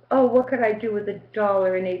do? Oh, what could I do with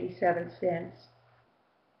 $1.87?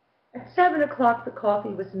 At 7 o'clock the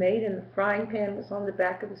coffee was made and the frying pan was on the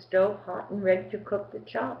back of the stove, hot and ready to cook the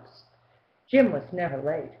chops. Jim was never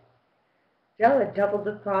late. Della doubled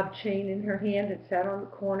the fob chain in her hand and sat on the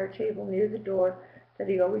corner table near the door that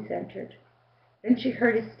he always entered. Then she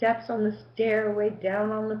heard his steps on the stairway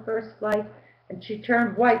down on the first flight, and she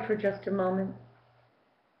turned white for just a moment.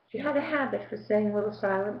 She had a habit for saying a little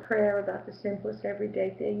silent prayer about the simplest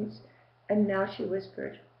everyday things, and now she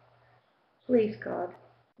whispered, "Please, God,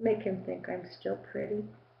 make him think I'm still pretty."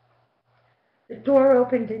 The door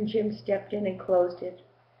opened and Jim stepped in and closed it.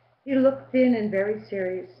 He looked thin and very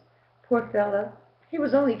serious. Poor fellow, he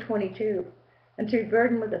was only 22, and to be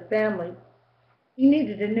burdened with a family. He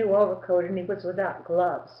needed a new overcoat and he was without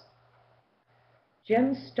gloves.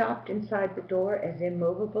 Jim stopped inside the door as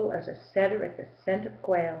immovable as a setter at the scent of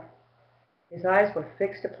quail. His eyes were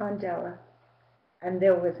fixed upon Della, and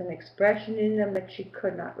there was an expression in them that she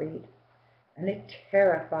could not read, and it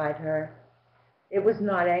terrified her. It was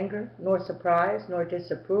not anger, nor surprise, nor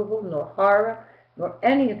disapproval, nor horror, nor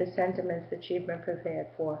any of the sentiments that she had been prepared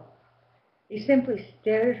for. He simply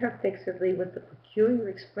stared at her fixedly with the peculiar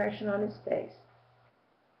expression on his face.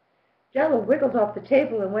 Della wiggled off the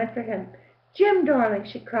table and went for him. "Jim, darling,"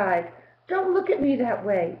 she cried, "don't look at me that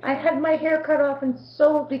way. I had my hair cut off and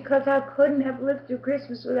sold because I couldn't have lived through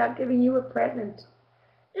Christmas without giving you a present.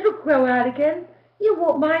 It'll grow out again. You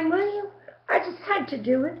won't mind, will you? I just had to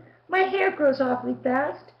do it. My hair grows awfully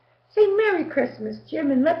fast. Say Merry Christmas,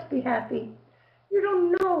 Jim, and let's be happy. You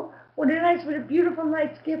don't know what a beautiful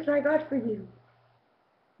night's gift I got for you."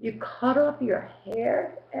 "You cut off your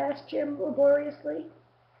hair?" asked Jim laboriously,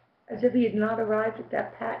 as if he had not arrived at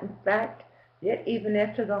that patent fact yet even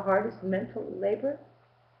after the hardest mental labor.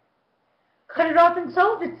 "Cut it off and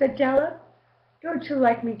sold it," said Della. "Don't you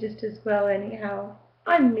like me just as well anyhow?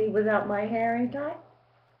 I'm me without my hair, ain't I?"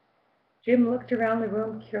 Jim looked around the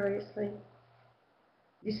room curiously.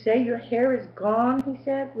 "You say your hair is gone?" he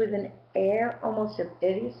said, with an air almost of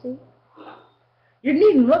idiocy. "You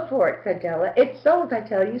needn't look for it," said Della. "It's sold, I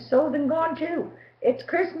tell you, sold and gone too. It's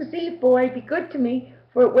Christmas Eve, boy. Be good to me,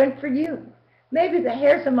 for it went for you. Maybe the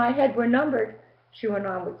hairs on my head were numbered," she went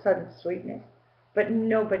on with sudden sweetness, "but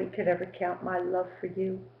nobody could ever count my love for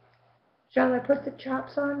you. Shall I put the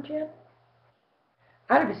chops on, Jim?"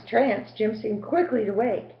 Out of his trance, Jim seemed quickly to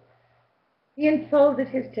wake. He enfolded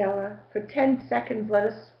his Della. For 10 seconds let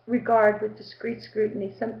us regard with discreet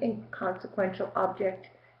scrutiny some inconsequential object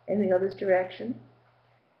in the other's direction.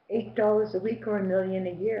 $8 a week or $1 million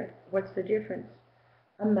a year. What's the difference?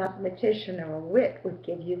 A mathematician or a wit would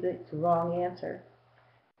give you the wrong answer.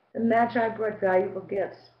 The Magi brought valuable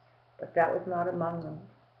gifts, but that was not among them.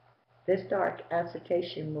 This dark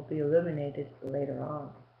assertion will be illuminated later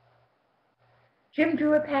on. Jim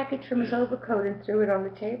drew a package from his overcoat and threw it on the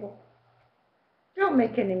table. "Don't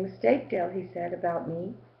make any mistake, Dell," he said, "about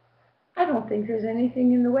me. I don't think there's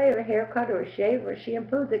anything in the way of a haircut or a shave or a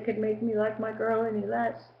shampoo that could make me like my girl any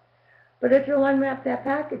less. But if you'll unwrap that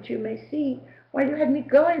package, you may see why you had me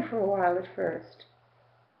going for a while at first."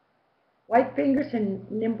 White fingers and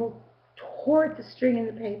nimble tore at the string in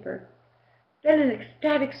the paper. Then an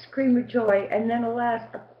ecstatic scream of joy, and then, alas,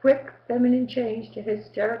 a quick feminine change to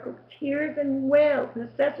hysterical tears and wails,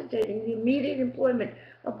 necessitating the immediate employment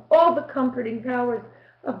of all the comforting powers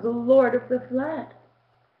of the lord of the flat.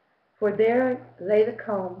 For there lay the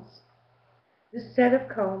combs, the set of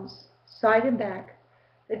combs, side and back,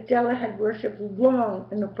 that Della had worshipped long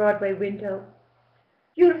in the Broadway window.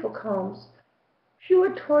 Beautiful combs,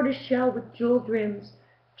 pure tortoiseshell with jeweled rims,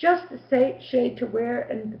 just the shade to wear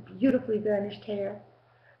in the beautifully varnished hair.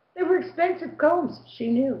 They were expensive combs,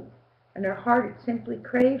 she knew, and her heart had simply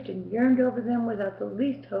craved and yearned over them without the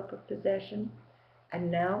least hope of possession. And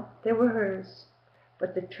now they were hers,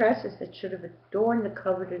 but the tresses that should have adorned the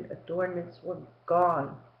coveted adornments were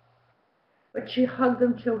gone. But she hugged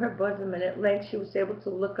them to her bosom, and at length she was able to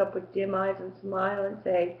look up with dim eyes and smile and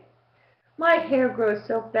say, "My hair grows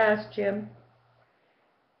so fast, Jim."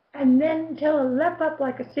 And then Della leapt up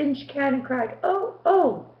like a singed cat and cried, "Oh,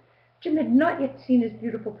 oh!" Jim had not yet seen his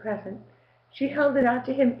beautiful present. She held it out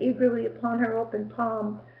to him eagerly upon her open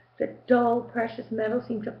palm. The dull, precious metal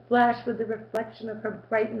seemed to flash with the reflection of her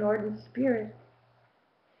bright and ardent spirit.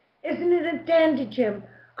 "Isn't it a dandy, Jim?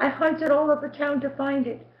 I hunted all over town to find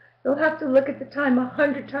it. You'll have to look at the time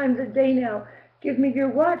 100 times a day now. Give me your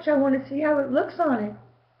watch. I want to see how it looks on it."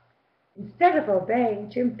 Instead of obeying,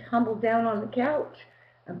 Jim tumbled down on the couch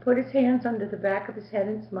and put his hands under the back of his head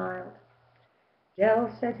and smiled.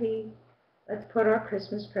 "Dell," said he, "let's put our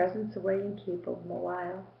Christmas presents away and keep 'em a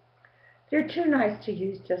while. They're too nice to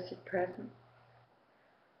use just at present.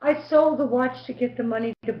 I sold the watch to get the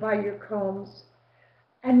money to buy your combs,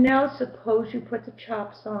 and now suppose you put the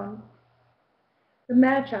chops on." The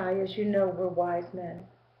Magi, as you know, were wise men,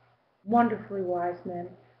 wonderfully wise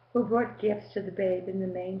men, who brought gifts to the babe in the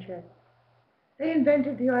manger. They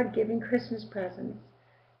invented the art of giving Christmas presents.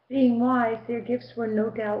 Being wise, their gifts were no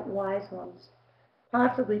doubt wise ones,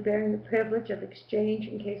 possibly bearing the privilege of exchange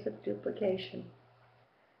in case of duplication.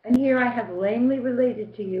 And here I have lamely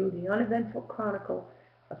related to you the uneventful chronicle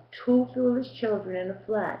of two foolish children in a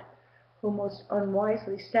flat who most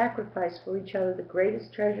unwisely sacrificed for each other the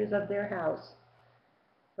greatest treasures of their house.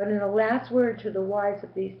 But in a last word to the wise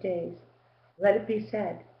of these days, let it be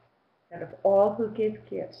said that of all who give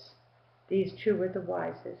gifts, these two are the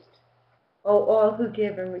wisest. O all who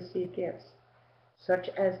give and receive gifts, such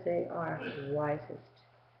as they are wisest.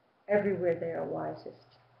 Everywhere they are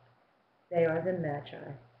wisest. They are the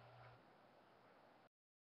Magi.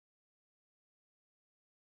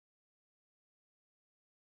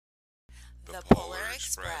 The Polar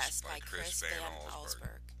Express by Chris Van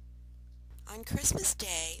Allsburg. On Christmas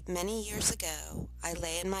Day, many years ago, I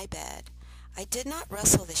lay in my bed. I did not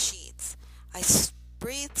rustle the sheets. I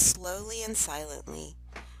breathed slowly and silently.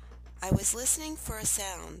 I was listening for a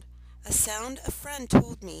sound a friend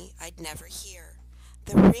told me I'd never hear.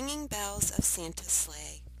 The ringing bells of Santa's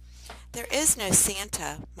sleigh. There is no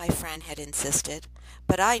Santa, my friend had insisted,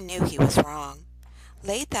 but I knew he was wrong.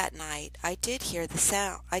 Late that night I did hear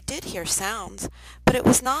sounds, but it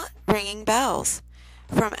was not ringing bells.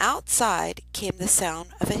 From outside came the sound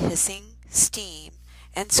of a hissing steam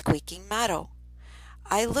and squeaking metal.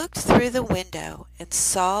 I looked through the window and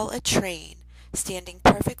saw a train standing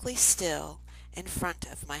perfectly still in front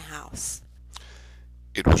of my house.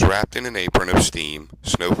 It was wrapped in an apron of steam.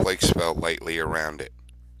 Snowflakes fell lightly around it.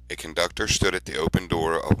 A conductor stood at the open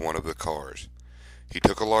door of one of the cars. He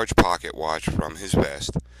took a large pocket watch from his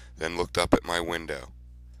vest, then looked up at my window.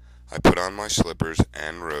 I put on my slippers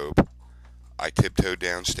and robe. I tiptoed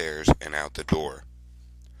downstairs and out the door.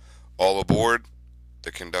 "All aboard!"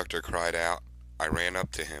 the conductor cried out. I ran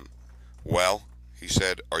up to him. "Well," he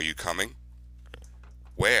said, "are you coming?"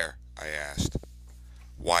 "Where?" I asked.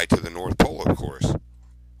 "Why, to the North Pole, of course,"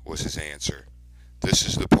 was his answer. "This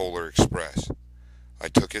is the Polar Express." I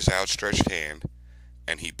took his outstretched hand,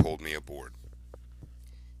 and he pulled me aboard.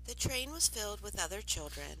 The train was filled with other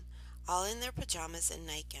children, all in their pajamas and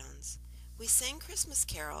nightgowns. We sang Christmas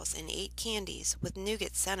carols and ate candies with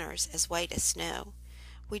nougat centers as white as snow.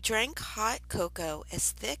 We drank hot cocoa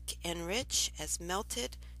as thick and rich as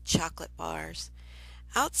melted chocolate bars.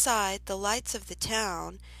 Outside, the lights of the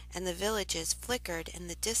town and the villages flickered in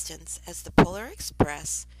the distance as the Polar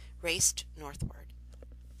Express raced northward.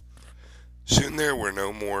 Soon there were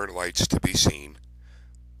no more lights to be seen.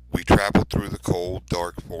 We traveled through the cold,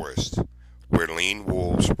 dark forest, where lean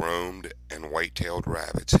wolves roamed and white-tailed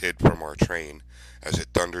rabbits hid from our train as it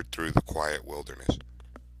thundered through the quiet wilderness.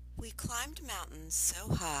 We climbed mountains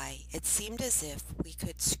so high it seemed as if we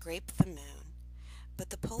could scrape the moon. But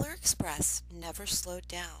the Polar Express never slowed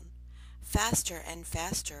down. Faster and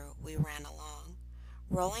faster we ran along,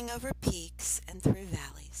 rolling over peaks and through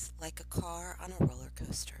valleys like a car on a roller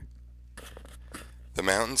coaster. The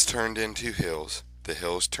mountains turned into hills. The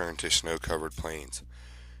hills turned to snow-covered plains.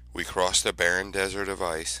 We crossed a barren desert of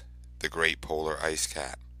ice, the great polar ice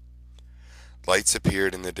cap. Lights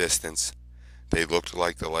appeared in the distance. They looked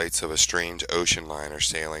like the lights of a strange ocean liner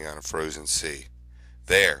sailing on a frozen sea.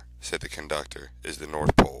 "There," said the conductor, "is the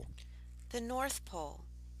North Pole." The North Pole.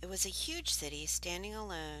 It was a huge city standing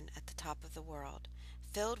alone at the top of the world,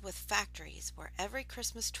 filled with factories where every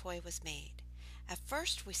Christmas toy was made. At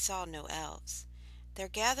first we saw no elves. "They're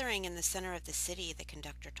gathering in the center of the city," the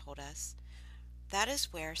conductor told us. "That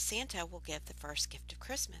is where Santa will give the first gift of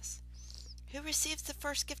Christmas." "Who receives the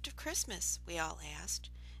first gift of Christmas?" we all asked.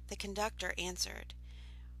 The conductor answered,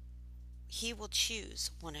 "He will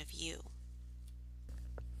choose one of you."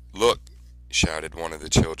 "Look," shouted one of the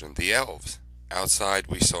children, "the elves!" Outside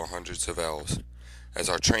we saw hundreds of elves. As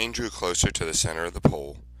our train drew closer to the center of the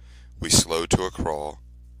pole, we slowed to a crawl.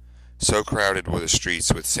 So crowded were the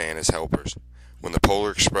streets with Santa's helpers. When the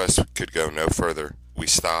Polar Express could go no further, we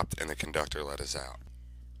stopped and the conductor let us out.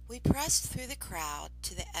 We pressed through the crowd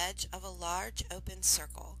to the edge of a large open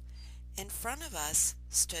circle. In front of us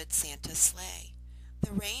stood Santa's sleigh.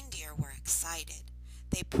 The reindeer were excited.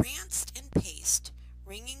 They pranced and paced,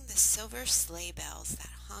 ringing the silver sleigh bells that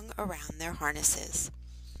hung around their harnesses.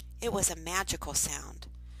 It was a magical sound,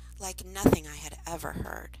 like nothing I had ever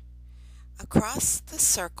heard. Across the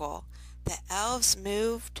circle, the elves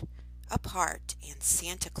moved apart and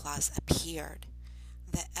Santa Claus appeared.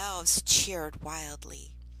 The elves cheered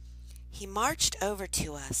wildly. He marched over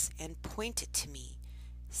to us and pointed to me,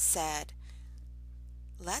 said,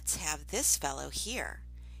 "Let's have this fellow here."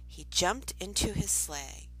 He jumped into his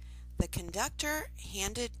sleigh. The conductor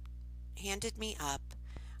handed me up.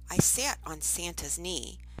 I sat on Santa's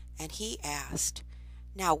knee, and he asked,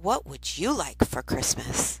 "Now what would you like for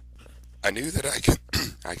Christmas?" I knew that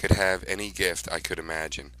I could have any gift I could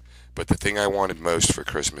imagine, but the thing I wanted most for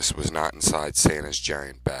Christmas was not inside Santa's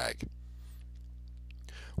giant bag.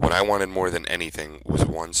 What I wanted more than anything was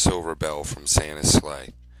one silver bell from Santa's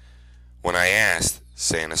sleigh. When I asked,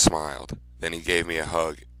 Santa smiled. Then he gave me a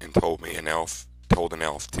hug and told an elf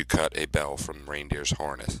to cut a bell from reindeer's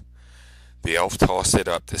harness. The elf tossed it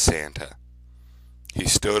up to Santa. He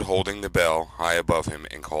stood holding the bell high above him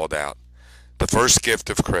and called out, "The first gift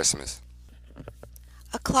of Christmas."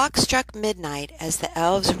 A clock struck midnight as the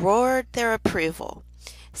elves roared their approval.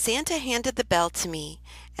 Santa handed the bell to me,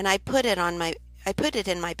 and I put it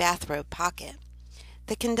in my bathrobe pocket.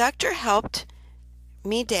 The conductor helped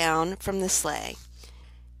me down from the sleigh.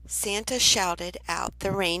 Santa shouted out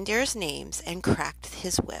the reindeers' names and cracked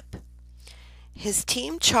his whip. His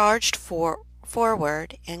team charged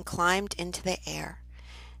forward and climbed into the air.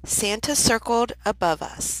 Santa circled above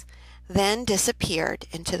us, then disappeared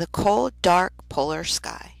into the cold, dark polar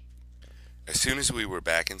sky. As soon as we were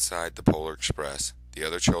back inside the Polar Express, the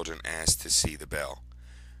other children asked to see the bell.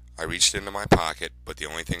 I reached into my pocket, but the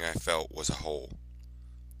only thing I felt was a hole.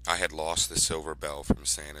 I had lost the silver bell from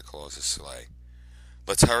Santa Claus's sleigh.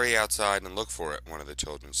 "Let's hurry outside and look for it," one of the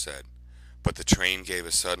children said. But the train gave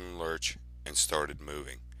a sudden lurch and started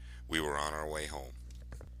moving. We were on our way home.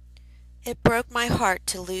 It broke my heart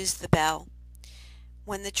to lose the bell.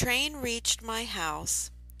 When the train reached my house,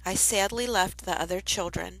 I sadly left the other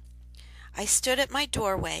children. I stood at my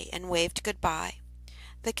doorway and waved goodbye.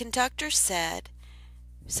 The conductor said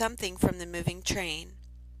something from the moving train,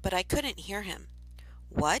 but I couldn't hear him.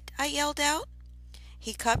 "What?" I yelled out.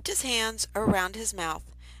 He cupped his hands around his mouth.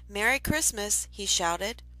 "Merry Christmas," he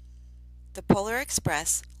shouted. The Polar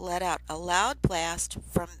Express let out a loud blast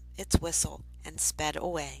from its whistle and sped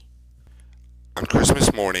away. On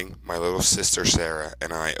Christmas morning, my little sister Sarah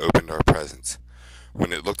and I opened our presents.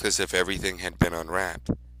 When it looked as if everything had been unwrapped,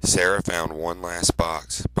 Sarah found one last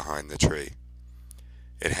box behind the tree.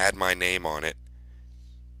 It had my name on it.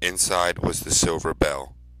 Inside was the silver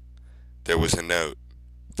bell. There was a note.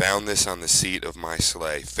 "Found this on the seat of my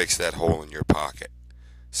sleigh. Fix that hole in your pocket.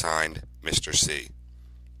 Signed, Mr. C."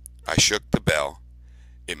 I shook the bell.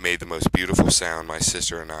 It made the most beautiful sound my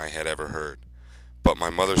sister and I had ever heard. But my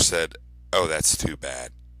mother said, "Oh, that's too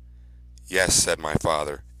bad." "Yes," said my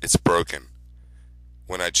father, "it's broken."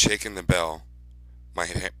 When I'd shaken the bell, my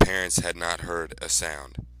parents had not heard a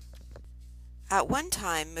sound. At one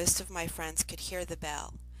time, most of my friends could hear the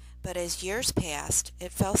bell, but as years passed,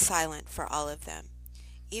 it fell silent for all of them.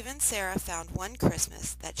 Even Sarah found one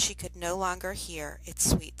Christmas that she could no longer hear its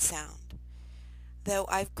sweet sound. Though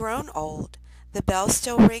I've grown old, the bell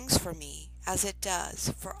still rings for me, as it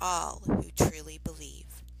does for all who truly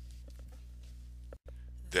believe.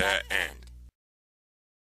 The end.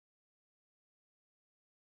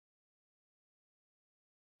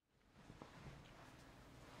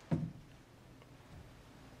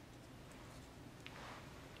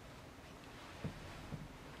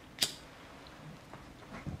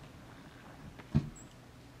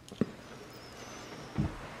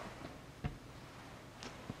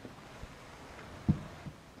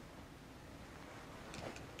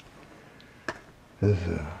 This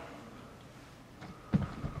is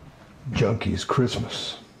Junkie's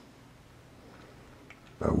Christmas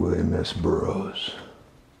by William S. Burroughs.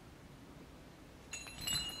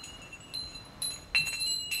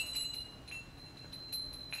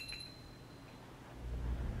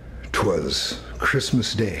 "'Twas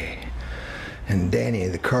Christmas Day, and Danny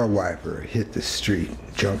the car wiper hit the street,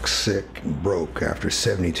 junk sick and broke after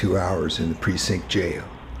 72 hours in the precinct jail.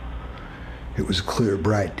 It was a clear,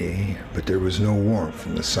 bright day, but there was no warmth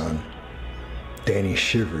in the sun. Danny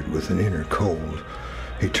shivered with an inner cold.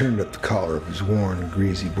 He turned up the collar of his worn,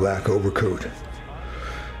 greasy black overcoat.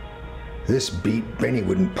 This beat Benny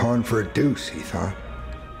wouldn't pawn for a deuce, he thought.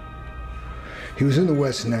 He was in the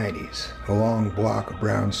West 90s, a long block of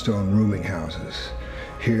brownstone rooming houses.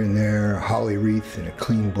 Here and there, a holly wreath in a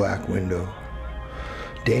clean black window.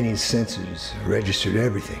 Danny's senses registered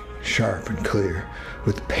everything, sharp and clear,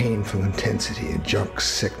 with the painful intensity of junk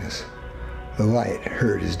sickness. The light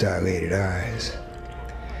hurt his dilated eyes.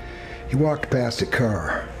 He walked past a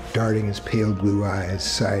car, darting his pale blue eyes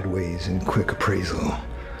sideways in quick appraisal.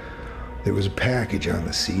 There was a package on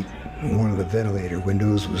the seat, and one of the ventilator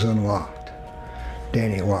windows was unlocked.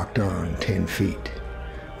 Danny walked on 10 feet.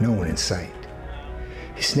 No one in sight.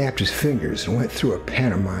 He snapped his fingers and went through a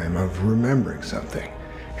pantomime of remembering something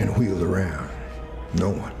and wheeled around. No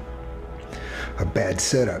one. A bad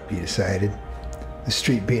setup, he decided. The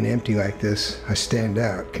street being empty like this, I stand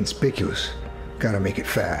out, conspicuous. Gotta make it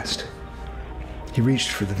fast. He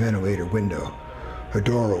reached for the ventilator window. A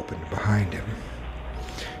door opened behind him.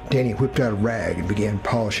 Danny whipped out a rag and began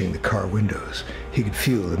polishing the car windows. He could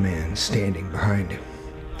feel the man standing behind him.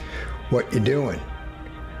 "What you doing?"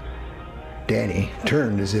 Danny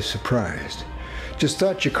turned as if surprised. "Just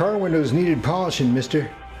thought your car windows needed polishing, mister."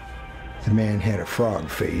 The man had a frog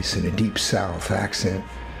face and a deep South accent.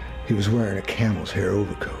 He was wearing a camel's hair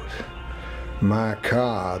overcoat. "My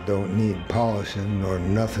car don't need polishing nor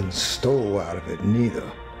nothing stole out of it neither."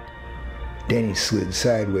 Danny slid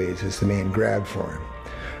sideways as the man grabbed for him.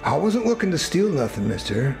 "I wasn't looking to steal nothing,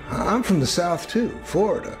 mister. I'm from the South too,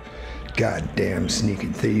 Florida. Goddamn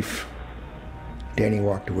sneaking thief." Danny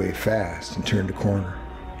walked away fast and turned a corner.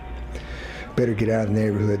 "Better get out of the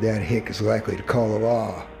neighborhood. That hick is likely to call the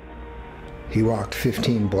law." He walked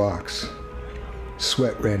 15 blocks.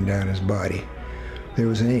 Sweat ran down his body. There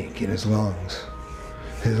was an ache in his lungs.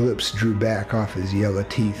 His lips drew back off his yellow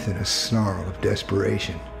teeth in a snarl of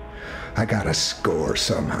desperation. "I gotta score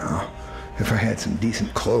somehow. If I had some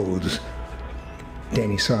decent clothes."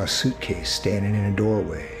 Danny saw a suitcase standing in a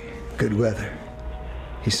doorway. Good weather.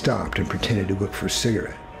 He stopped and pretended to look for a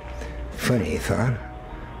cigarette. Funny, he thought.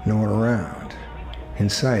 No one around.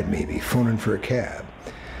 Inside, maybe, phoning for a cab.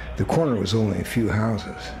 The corner was only a few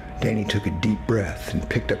houses. Danny took a deep breath and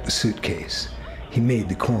picked up the suitcase. He made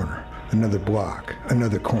the corner. Another block.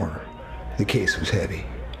 Another corner. The case was heavy.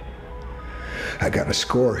 "I got a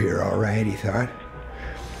score here, all right," he thought.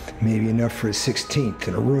 Maybe enough for a 16th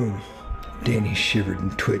in a room. Danny shivered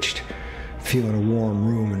and twitched, feeling a warm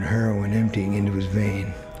room and heroin emptying into his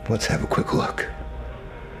vein. Let's have a quick look.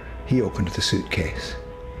 He opened the suitcase.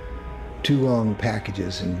 2 long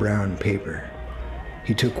packages in brown paper.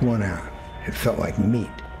 He took one out. It felt like meat.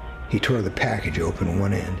 He tore the package open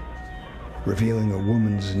one end, revealing a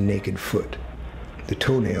woman's naked foot. The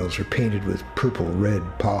toenails were painted with purple-red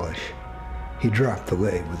polish. He dropped the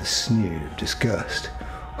leg with a sneer of disgust.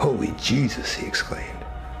 "Holy Jesus," he exclaimed.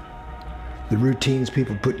 The routines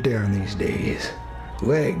people put down these days.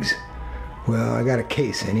 Legs. Well, I got a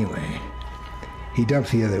case anyway. He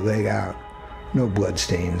dumped the other leg out. No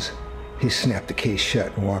bloodstains. He snapped the case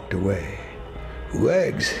shut and walked away.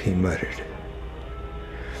 "Legs," he muttered.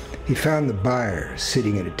 He found the buyer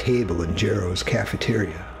sitting at a table in Jarrow's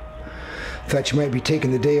cafeteria. "Thought you might be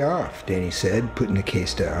taking the day off," Danny said, putting the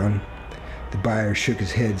case down. The buyer shook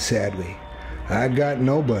his head sadly. "I got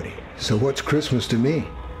nobody, so what's Christmas to me?"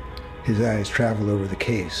 His eyes traveled over the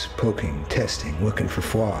case, poking, testing, looking for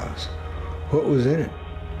flaws. "What was in it?"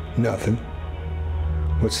 "Nothing."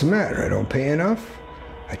 "What's the matter? I don't pay enough?"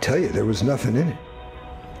 "I tell you, there was nothing in it."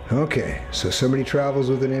 "Okay, so somebody travels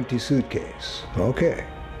with an empty suitcase. Okay."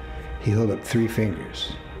 He held up 3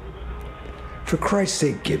 fingers. "For Christ's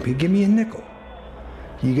sake, Gimpy, give me a nickel."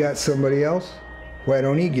 "You got somebody else? Why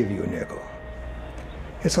don't he give you a nickel?"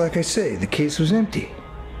 "It's like I say, the case was empty."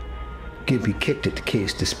 Gimpy kicked at the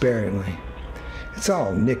case despairingly. "It's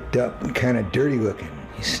all nicked up and kind of dirty looking,"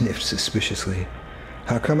 he sniffed suspiciously.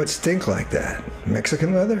 "How come it stink like that?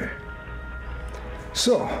 Mexican leather?"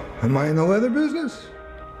 "So, am I in the leather business?"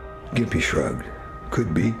 Gimpy shrugged.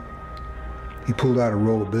 "Could be." He pulled out a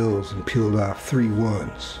roll of bills and peeled off 3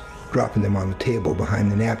 ones, dropping them on the table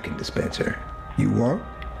behind the napkin dispenser. "You want?"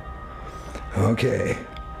 "Okay."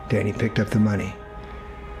 Danny picked up the money.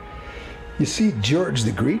 "You see George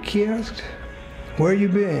the Greek?" he asked. "Where you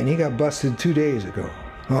been? He got busted 2 days ago."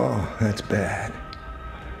 "Oh, that's bad."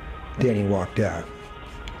 Danny walked out.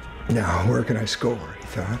 "Now, where can I score?" he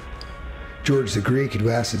thought. George the Greek had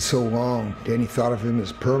lasted so long, Danny thought of him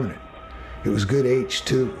as permanent. It was good H,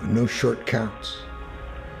 too, no short counts.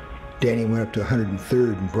 Danny went up to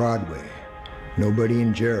 103rd and Broadway. Nobody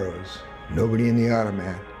in Jarrow's, nobody in the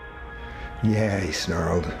automat. "Yeah," he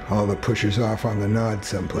snarled, "all the pushers off on the nod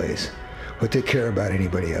someplace. What they care about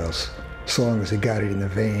anybody else? So long as they got it in the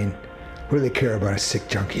vein. What do they care about a sick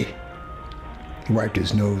junkie?" He wiped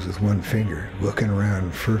his nose with one finger, looking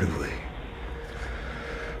around furtively.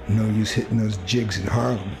 "No use hitting those jigs in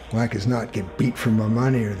Harlem. Like as not get beat for my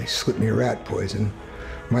money or they slip me rat poison.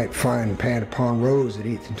 Might find Pantapon Rose at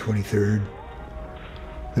 8th and 23rd.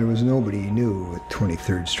 There was nobody he knew at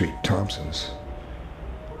 23rd Street Thompson's.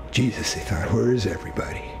 Jesus, he thought, where is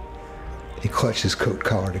everybody? He clutched his coat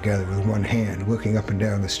collar together with one hand, looking up and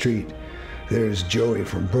down the street. There's Joey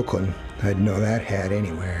from Brooklyn. I'd know that hat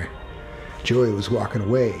anywhere. Joey was walking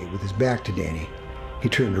away with his back to Danny. He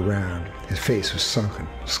turned around. His face was sunken,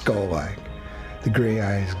 skull-like. The gray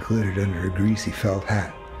eyes glittered under a greasy felt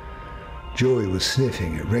hat. Joey was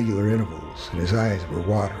sniffing at regular intervals, and his eyes were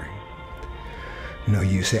watering. No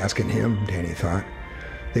use asking him, Danny thought.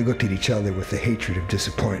 They looked at each other with the hatred of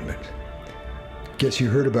disappointment. Guess you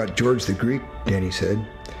heard about George the Greek, Danny said.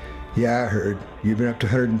 Yeah, I heard. You been up to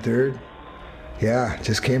 103rd? Yeah,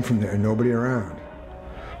 just came from there. Nobody around.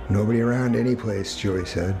 Nobody around any place, Joey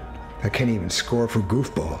said. I can't even score for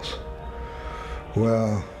goofballs.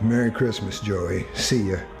 Well, Merry Christmas, Joey.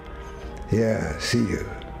 See ya. Yeah, see you.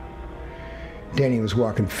 Danny was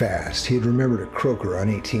walking fast. He had remembered a croaker on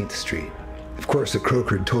 18th Street. Of course, the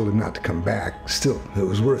croaker had told him not to come back. Still, it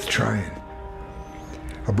was worth trying.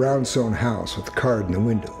 A brownstone house with a card in the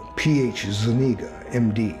window. P.H. Zuniga,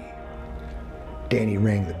 M.D. Danny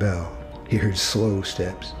rang the bell. He heard slow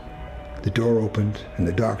steps. The door opened, and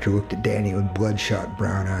the doctor looked at Danny with bloodshot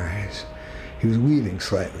brown eyes. He was weaving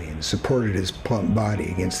slightly and supported his plump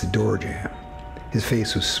body against the door jamb. His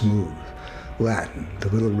face was smooth, Latin, the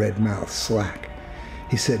little red mouth slack.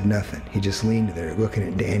 He said nothing. He just leaned there, looking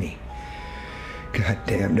at Danny.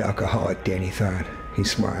 Goddamned alcoholic, Danny thought. He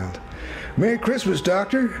smiled. Merry Christmas,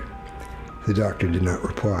 Doctor. The doctor did not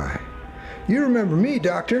reply. You remember me,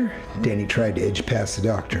 Doctor? Danny tried to edge past the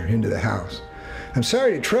doctor into the house. I'm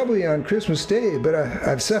sorry to trouble you on Christmas Day, but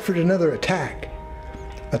I've suffered another attack.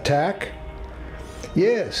 Attack?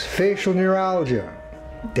 Yes, facial neuralgia.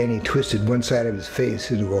 Danny twisted one side of his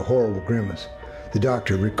face into a horrible grimace. The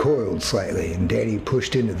doctor recoiled slightly, and Danny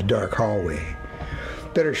pushed into the dark hallway.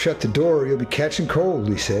 Better shut the door or you'll be catching cold,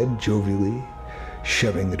 he said jovially,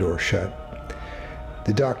 shoving the door shut.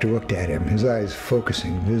 The doctor looked at him, his eyes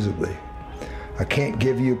focusing visibly. I can't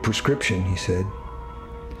give you a prescription, he said.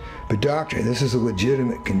 But doctor, this is a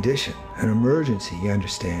legitimate condition, an emergency, you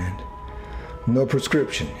understand. No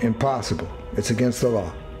prescription, impossible. It's against the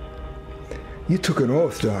law. You took an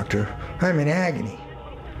oath, doctor. I'm in agony.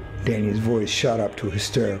 Danny's voice shot up to a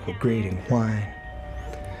hysterical, grating whine.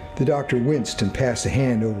 The doctor winced and passed a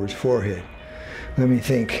hand over his forehead. Let me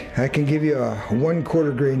think. I can give you a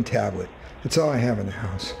 1/4 grain tablet. That's all I have in the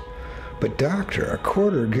house. But doctor, a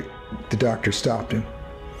quarter... The doctor stopped him.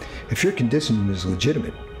 If your condition is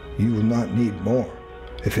legitimate, you will not need more.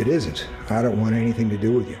 If it isn't, I don't want anything to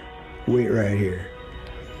do with you. Wait right here.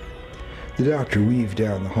 The doctor weaved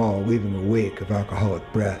down the hall, leaving a wake of alcoholic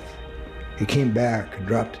breath. He came back and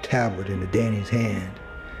dropped a tablet into Danny's hand.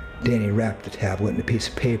 Danny wrapped the tablet in a piece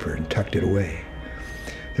of paper and tucked it away.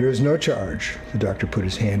 There is no charge. The doctor put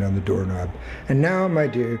his hand on the doorknob. And now, my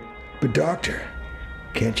dear... But doctor,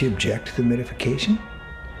 can't you object to the medication?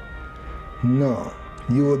 No.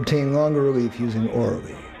 You will obtain longer relief using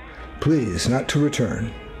orally. Please, not to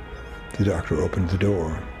return. The doctor opened the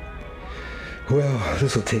door. Well,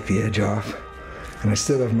 this will take the edge off. And I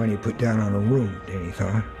still have money put down on a room, Danny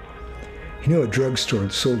thought. He knew a drugstore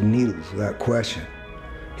that sold needles without question.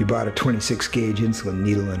 He bought a 26-gauge insulin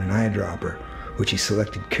needle and an eyedropper, which he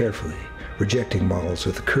selected carefully, rejecting models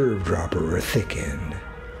with a curved dropper or a thick end.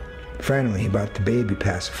 Finally, he bought the baby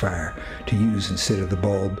pacifier to use instead of the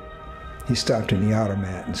bulb. He stopped in the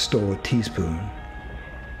automat and stole a teaspoon.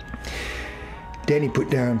 Danny put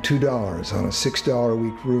down $2 on a $6 a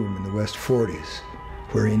week room in the West 40s,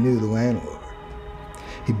 where he knew the landlord.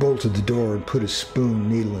 He bolted the door and put his spoon,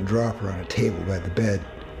 needle, and dropper on a table by the bed.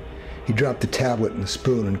 He dropped the tablet and the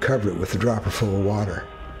spoon and covered it with a dropper full of water.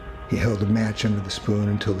 He held a match under the spoon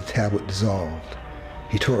until the tablet dissolved.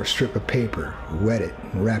 He tore a strip of paper, wet it,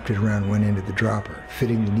 and wrapped it around one end of the dropper,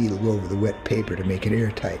 fitting the needle over the wet paper to make an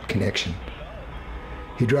airtight connection.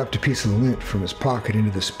 He dropped a piece of lint from his pocket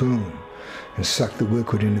into the spoon and sucked the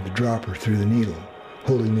liquid into the dropper through the needle,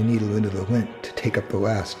 holding the needle into the lint to take up the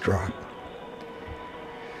last drop.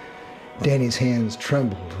 Danny's hands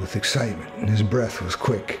trembled with excitement and his breath was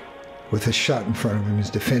quick. With the shot in front of him, his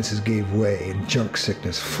defenses gave way and junk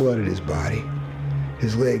sickness flooded his body.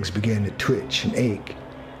 His legs began to twitch and ache.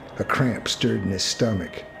 A cramp stirred in his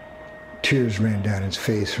stomach. Tears ran down his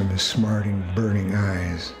face from his smarting, burning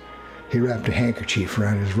eyes. He wrapped a handkerchief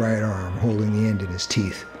around his right arm, holding the end in his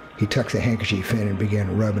teeth. He tucked the handkerchief in and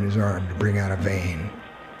began rubbing his arm to bring out a vein.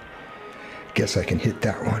 Guess I can hit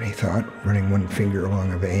that one, he thought, running one finger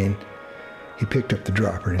along a vein. He picked up the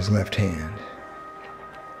dropper in his left hand.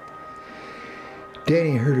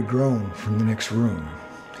 Danny heard a groan from the next room.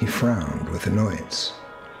 He frowned with annoyance.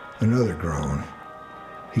 Another groan.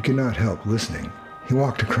 He could not help listening. He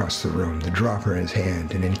walked across the room, the dropper in his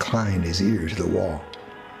hand, and inclined his ear to the wall.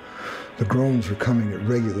 The groans were coming at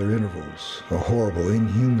regular intervals, a horrible,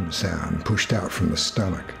 inhuman sound pushed out from the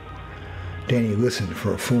stomach. Danny listened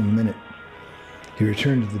for a full minute. He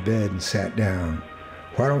returned to the bed and sat down.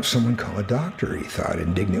 Why don't someone call a doctor, he thought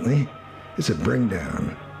indignantly. It's a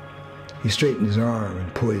bring-down. He straightened his arm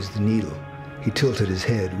and poised the needle. He tilted his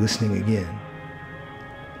head, listening again.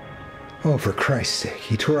 Oh, for Christ's sake.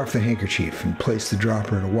 He tore off the handkerchief and placed the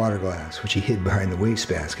dropper in a water glass, which he hid behind the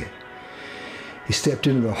wastebasket. He stepped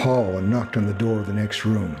into the hall and knocked on the door of the next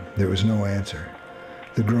room. There was no answer.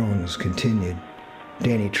 The groans continued.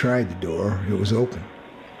 Danny tried the door. It was open.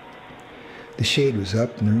 The shade was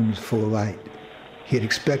up and the room was full of light. He had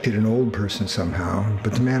expected an old person somehow,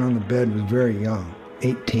 but the man on the bed was very young,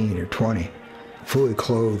 18 or 20, fully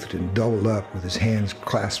clothed and doubled up with his hands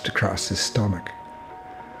clasped across his stomach.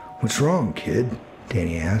 What's wrong, kid?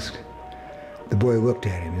 Danny asked. The boy looked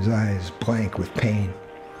at him, his eyes blank with pain.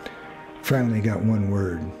 Finally got one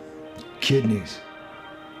word. Kidneys.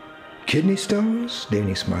 Kidney stones?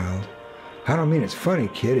 Danny smiled. I don't mean it's funny,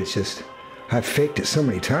 kid. It's just I've faked it so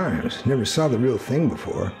many times. Never saw the real thing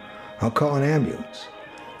before. I'll call an ambulance.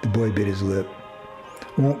 The boy bit his lip.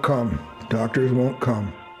 Won't come. Doctors won't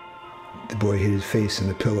come. The boy hid his face in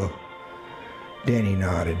the pillow. Danny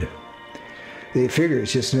nodded. They figure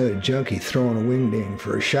it's just another junkie throwing a wingding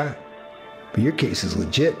for a shot. But your case is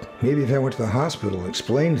legit. Maybe if I went to the hospital and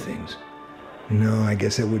explained things. No, I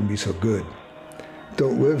guess that wouldn't be so good.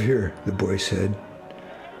 Don't live here, the boy said.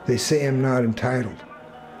 They say I'm not entitled.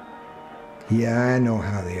 Yeah, I know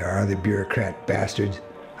how they are, the bureaucrat bastards.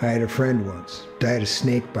 I had a friend once, died of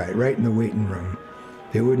snake bite right in the waiting room.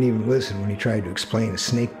 They wouldn't even listen when he tried to explain a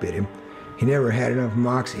snake bit him. He never had enough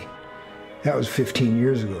moxie. That was 15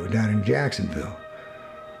 years ago, down in Jacksonville.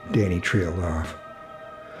 Danny trailed off.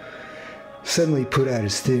 Suddenly he put out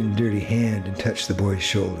his thin, dirty hand and touched the boy's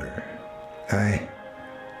shoulder.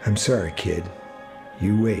 I'm sorry, kid.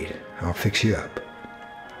 You wait. I'll fix you up.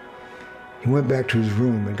 He went back to his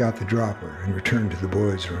room and got the dropper and returned to the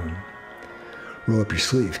boy's room. Roll up your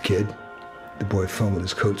sleeve, kid. The boy fumbled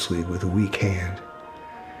his coat sleeve with a weak hand.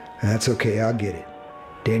 That's okay, I'll get it.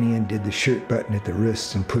 Danny undid the shirt button at the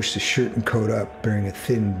wrist and pushed the shirt and coat up, bearing a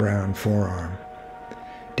thin brown forearm.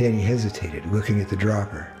 Danny hesitated, looking at the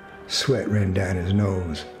dropper. Sweat ran down his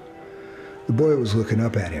nose. The boy was looking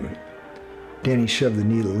up at him. Danny shoved the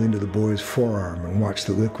needle into the boy's forearm and watched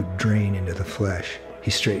the liquid drain into the flesh.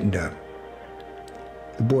 He straightened up.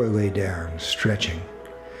 The boy lay down, stretching.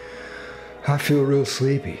 I feel real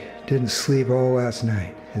sleepy. Didn't sleep all last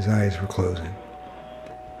night. His eyes were closing.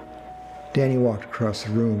 Danny walked across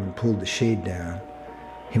the room and pulled the shade down.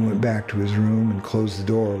 He went back to his room and closed the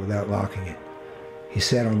door without locking it. He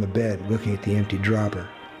sat on the bed looking at the empty dropper.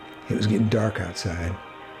 It was getting dark outside.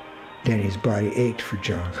 Danny's body ached for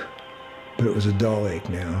junk, but it was a dull ache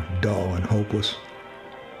now, dull and hopeless.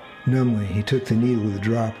 Numbly, he took the needle of the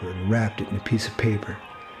dropper and wrapped it in a piece of paper.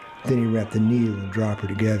 Then he wrapped the needle and dropper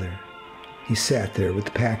together. He sat there with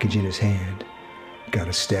the package in his hand.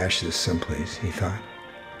 Gotta stash this someplace, he thought.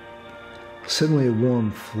 Suddenly a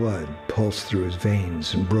warm flood pulsed through his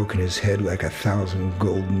veins and broke in his head like 1,000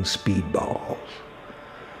 golden speedballs.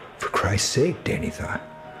 For Christ's sake, Danny thought,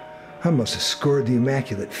 I must have scored the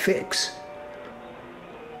immaculate fix.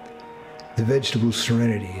 The vegetable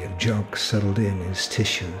serenity of junk settled in his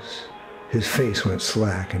tissues. His face went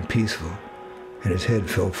slack and peaceful, and his head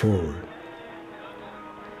fell forward.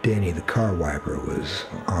 Danny the car wiper was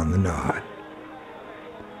on the nod.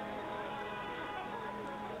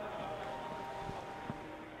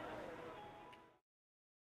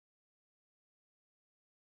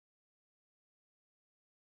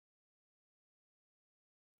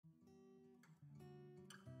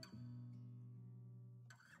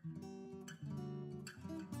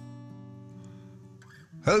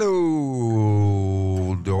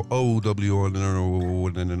 Hello, the OWNers,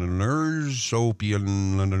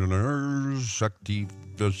 Opianers,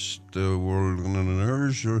 activist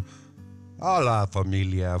worldners, hola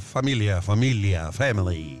familia,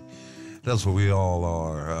 family. That's what we all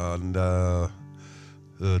are. And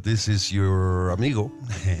this is your amigo.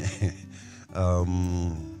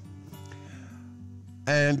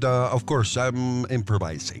 And of course, I'm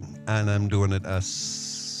improvising, and I'm doing it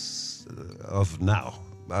as of now.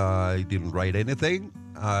 I didn't write anything.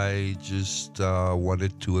 I just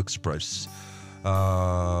wanted to express,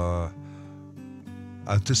 to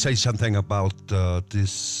say something about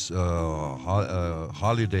this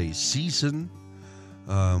holiday season,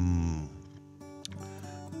 and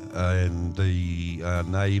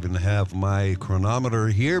I even have my chronometer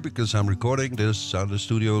here because I'm recording this on the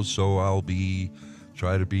studio, so I'll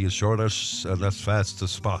try to be as short and as fast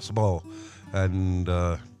as possible, and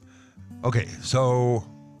Okay, so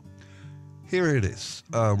here it is.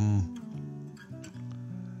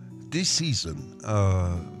 This season,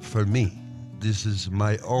 for me, this is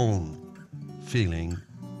my own feelings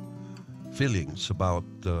about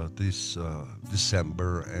this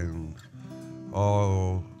December and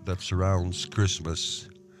all that surrounds Christmas,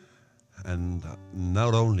 and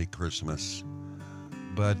not only Christmas,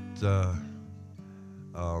 but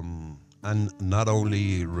and not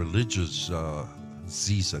only religious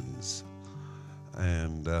seasons,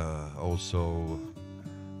 and also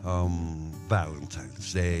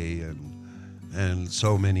Valentine's Day and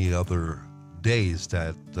so many other days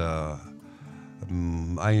that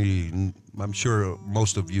I'm sure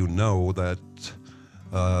most of you know that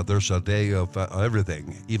there's a day of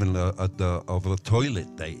everything, even of the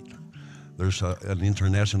toilet day. There's an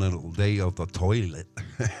international day of the toilet,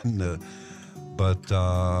 and, but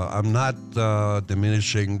I'm not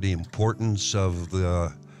diminishing the importance of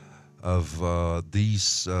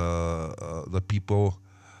these the people,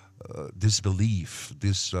 this belief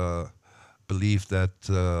that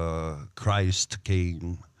Christ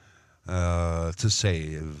came to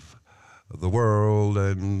save the world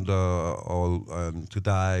and to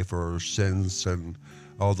die for our sins, and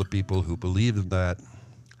all the people who believe in that.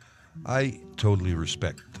 I totally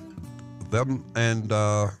respect them, and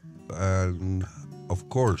of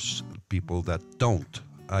course people that don't,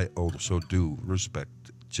 I also do respect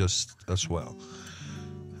just as well.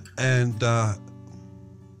 And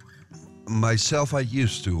myself, I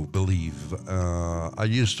used to believe, I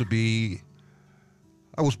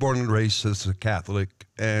was born and raised as a Catholic,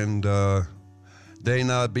 and then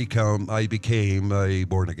I became a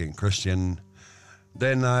born-again Christian.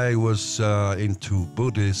 Then I was into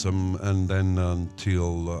Buddhism, and then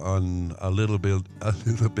until on a little bit of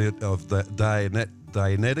the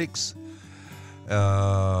Dianetics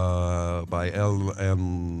by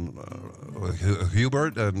L.M.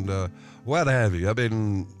 Hubert, and what have you. I've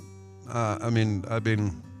been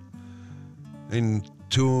in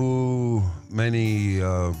too many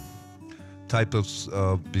types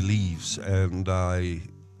of beliefs, and I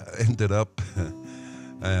ended up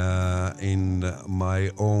in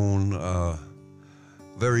my own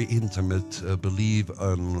very intimate belief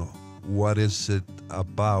on what is it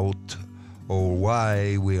about, or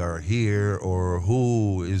why we are here, or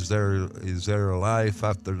who is there a life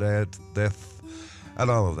after death,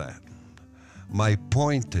 and all of that. My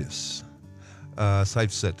point is, as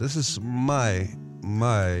I've said, this is my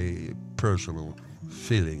personal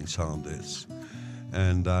feelings on this,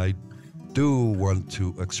 and I do want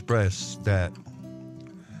to express that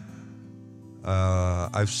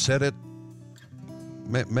I've said it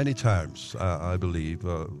many times, I believe.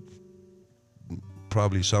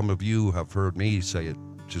 Probably some of you have heard me say it,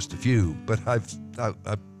 just a few, but I've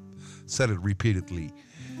said it repeatedly,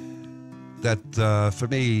 that for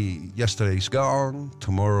me, yesterday's gone,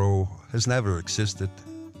 tomorrow has never existed.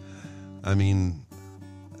 I mean,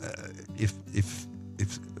 if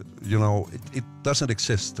you know, it doesn't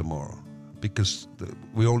exist tomorrow, because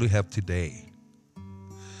we only have today.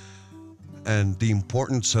 And the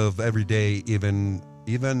importance of every day, even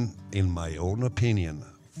in my own opinion,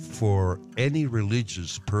 for any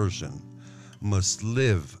religious person, must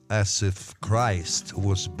live as if Christ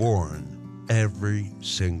was born every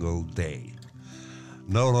single day.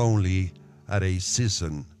 Not only at a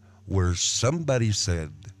season where somebody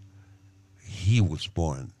said he was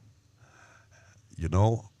born, you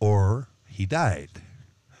know, or he died,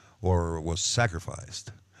 or was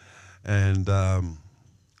sacrificed. And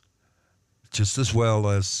just as well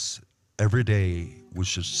as every day we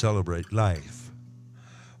should celebrate life,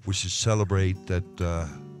 we should celebrate that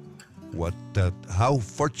how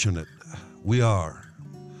fortunate we are,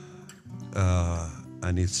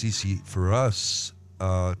 and it's easy for us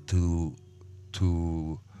to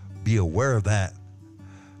be aware of that,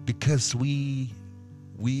 because we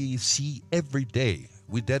see every day,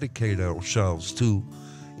 we dedicate ourselves to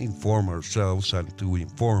inform ourselves and to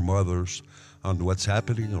inform others on what's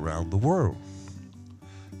happening around the world.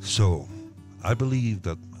 So I believe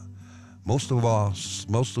that most of us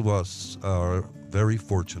are very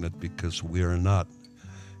fortunate, because we are not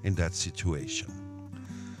in that situation.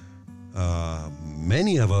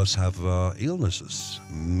 Many of us have illnesses.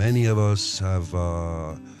 Many of us have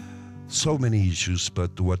so many issues,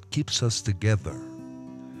 but what keeps us together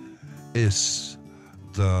is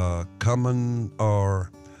the common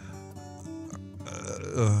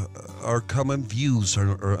our common views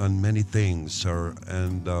on many things,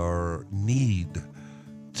 and our need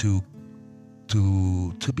to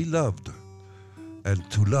be loved,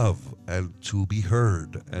 and to love, and to be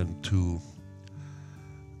heard, and to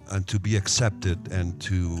be accepted, and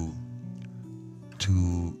to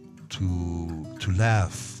to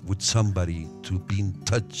laugh with somebody, to be in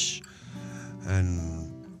touch,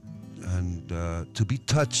 and to be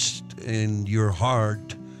touched in your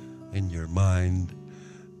heart, in your mind,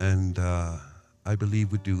 and I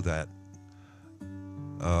believe we do that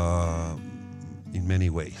in many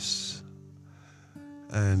ways.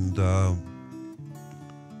 And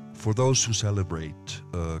for those who celebrate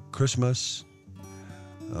Christmas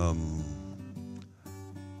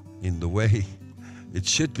in the way it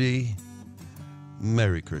should be,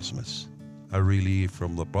 Merry Christmas. I really,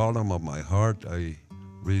 from the bottom of my heart, I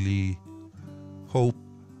really hope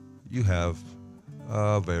you have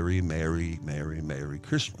a very merry, merry, merry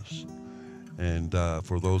Christmas. And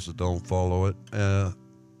for those that don't follow it,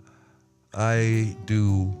 I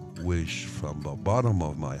do wish from the bottom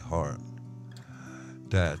of my heart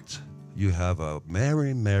that you have a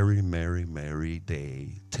merry, merry, merry, merry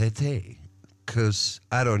day today. Because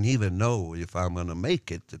I don't even know if I'm going to make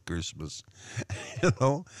it to Christmas,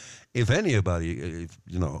 if anybody,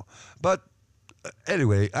 But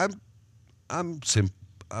anyway, I'm simple.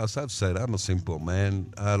 As I've said, I'm a simple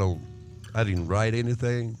man. I didn't write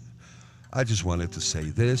anything. I just wanted to say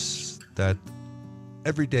this, that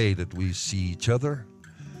every day that we see each other,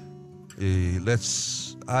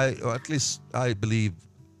 at least I believe,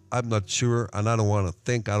 I'm not sure, and I don't want to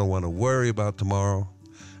think, I don't want to worry about tomorrow.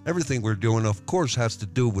 Everything we're doing, of course, has to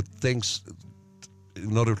do with things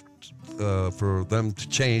in order for them to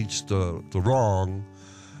change the wrong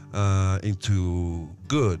into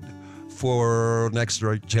good for next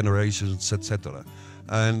generations, etc.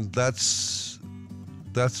 And that's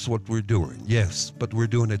what we're doing. Yes, but we're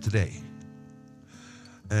doing it today.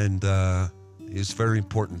 And it's very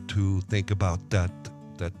important to think about that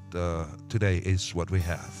today is what we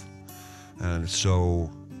have. And so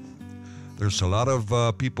there's a lot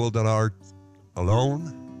of people that are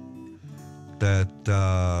alone,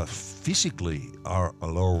 that physically are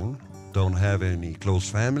alone, don't have any close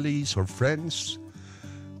families or friends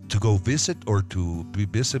to go visit or to be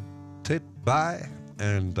visited by.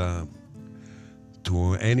 And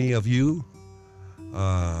to any of you,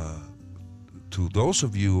 to those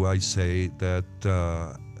of you, I say that,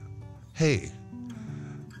 hey,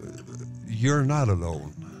 you're not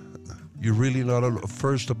alone. You're really not alone.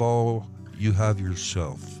 First of all, you have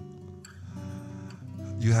yourself.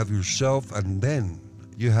 You have yourself, and then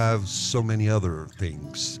you have so many other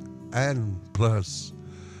things. And plus,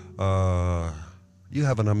 you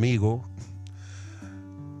have an amigo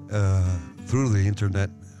through the internet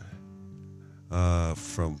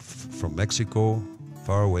from Mexico,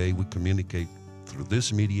 far away. We communicate through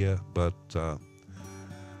this media, but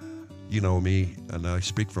you know me, and I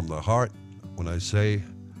speak from the heart when I say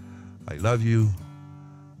I love you,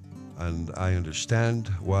 and I understand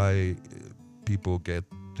why people get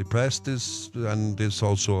depressed, and there's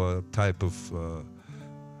also a type of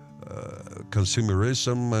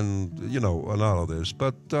consumerism and and all of this,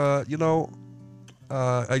 but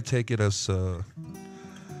I take it as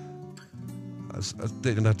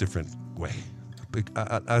in a different way,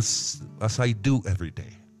 as I do every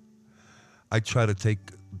day. I try to take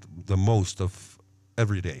the most of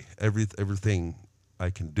every day, everything I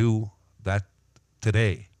can do. That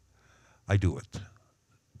today I do it.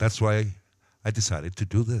 That's why I decided to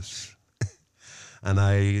do this. And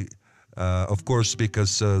I, of course,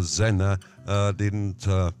 because Zena didn't,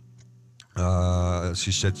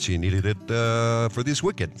 she said she needed it for this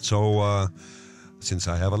weekend. So since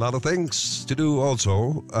I have a lot of things to do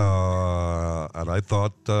also, and I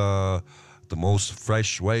thought the most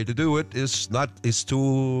fresh way to do it is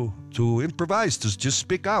to improvise, to just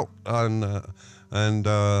speak out and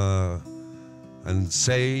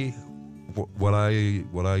say what I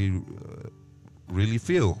really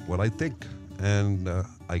feel, what I think, and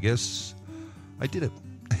I guess I did it.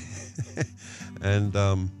 And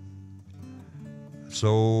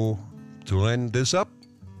so to end this up,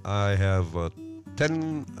 I have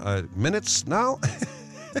 10 minutes now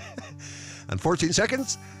and 14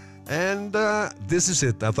 seconds. And this is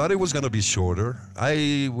it. I thought it was going to be shorter.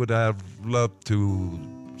 I would have loved to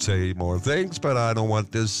say more things, but I don't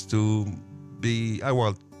want this to be, I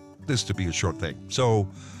want this to be a short thing. So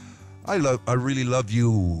I really love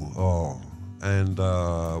you all. And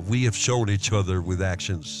we have shown each other with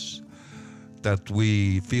actions that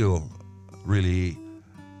we feel really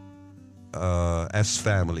as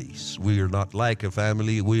families. We are not like a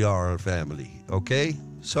family, we are a family, okay?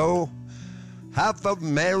 So have a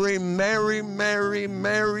merry, merry, merry,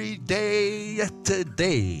 merry day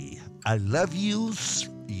today. I love you,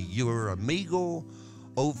 your amigo,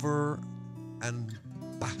 over and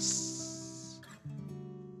paz.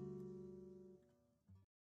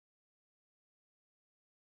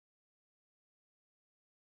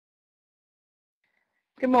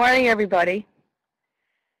 Good morning, everybody.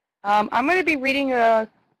 I'm going to be reading a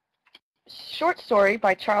short story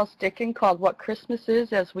by Charles Dickens called What Christmas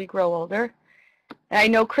Is as We Grow Older. And I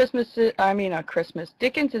know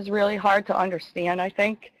Dickens is really hard to understand, I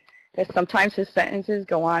think, because sometimes his sentences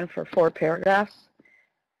go on for 4 paragraphs.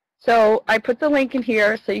 So I put the link in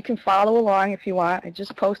here so you can follow along if you want. I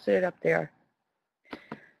just posted it up there.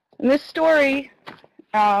 And this story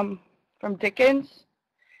from Dickens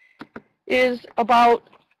is about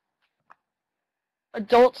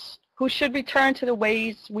adults who should return to the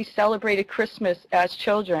ways we celebrated Christmas as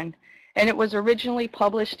children, and it was originally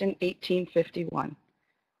published in 1851.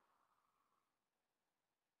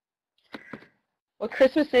 What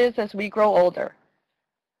Christmas is as we grow older.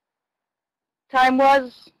 Time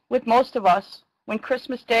was, with most of us, when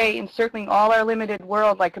Christmas Day, encircling all our limited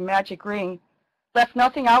world like a magic ring, left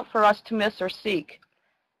nothing out for us to miss or seek,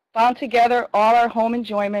 bound together all our home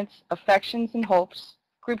enjoyments, affections, and hopes,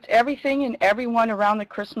 grouped everything and everyone around the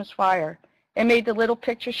Christmas fire, and made the little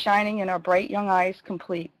picture shining in our bright young eyes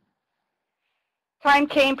complete. Time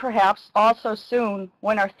came, perhaps, all so soon,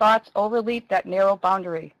 when our thoughts overleaped that narrow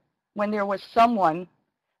boundary, when there was someone,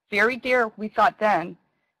 very dear we thought then,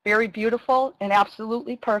 very beautiful and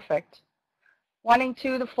absolutely perfect, wanting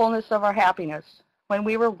to the fullness of our happiness, when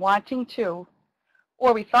we were wanting to,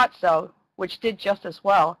 or we thought so, which did just as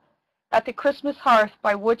well, at the Christmas hearth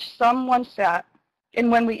by which someone sat, and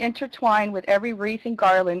when we intertwined with every wreath and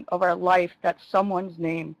garland of our life that someone's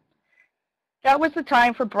name. That was the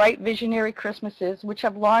time for bright visionary Christmases which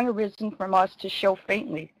have long arisen from us to show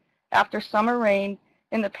faintly, after summer rain,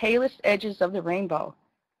 in the palest edges of the rainbow.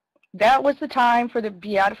 That was the time for the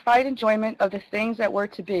beatified enjoyment of the things that were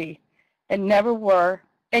to be, and never were,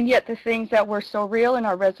 and yet the things that were so real in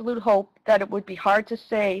our resolute hope that it would be hard to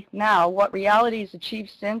say now what realities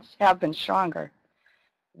achieved since have been stronger.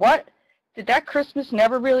 What? Did that Christmas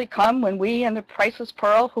never really come when we and the priceless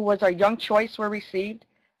pearl, who was our young choice, were received,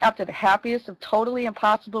 after the happiest of totally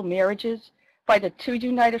impossible marriages, by the 2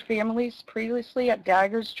 united families previously at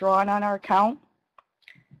daggers drawn on our account?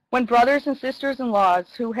 When brothers and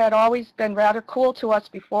sisters-in-laws, who had always been rather cool to us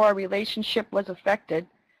before our relationship was affected,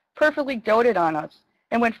 perfectly doted on us,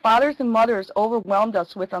 and when fathers and mothers overwhelmed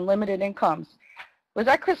us with unlimited incomes, was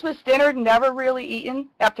that Christmas dinner never really eaten,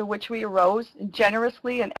 after which we arose and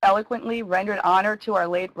generously and eloquently rendered honor to our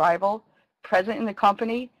late rival, present in the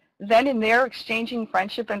company, then and there exchanging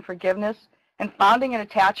friendship and forgiveness, and founding an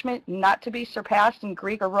attachment not to be surpassed in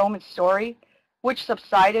Greek or Roman story, which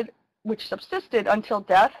subsisted until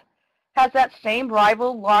death? Has that same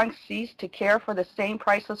rival long ceased to care for the same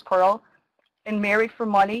priceless pearl, and married for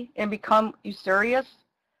money, and become usurious?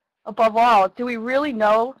 Above all, do we really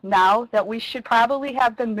know now that we should probably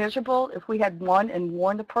have been miserable if we had won and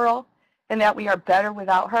worn the pearl, and that we are better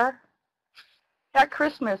without her? That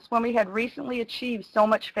Christmas, when we had recently achieved so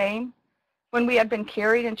much fame, when we had been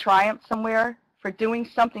carried in triumph somewhere for doing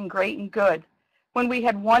something great and good, when we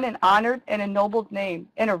had won an honored and ennobled name,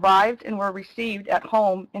 and arrived and were received at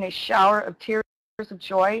home in a shower of tears of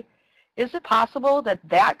joy, is it possible that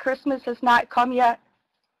that Christmas has not come yet?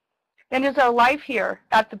 And is our life here,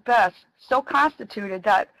 at the best, so constituted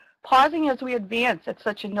that, pausing as we advance at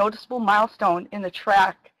such a noticeable milestone in the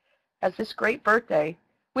track as this great birthday,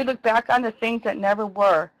 we look back on the things that never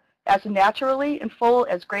were, as naturally and full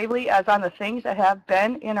as gravely as on the things that have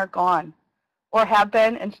been and are gone, or have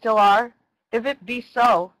been and still are? If it be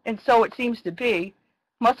so, and so it seems to be,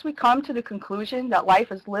 must we come to the conclusion that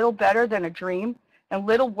life is little better than a dream, and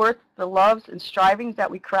little worth the loves and strivings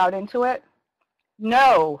that we crowd into it?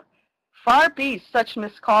 No! Far be such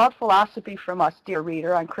miscalled philosophy from us, dear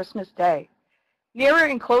reader, on Christmas Day. Nearer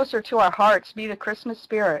and closer to our hearts be the Christmas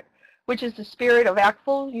spirit, which is the spirit of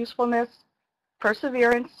actful usefulness,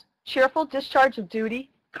 perseverance, cheerful discharge of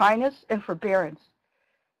duty, kindness, and forbearance.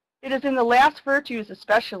 It is in the last virtues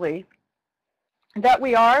especially that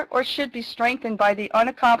we are or should be strengthened by the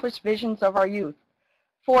unaccomplished visions of our youth.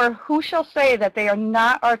 For who shall say that they are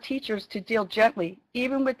not our teachers to deal gently,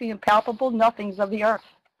 even with the impalpable nothings of the earth?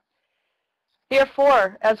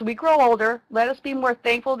 Therefore, as we grow older, let us be more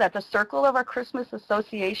thankful that the circle of our Christmas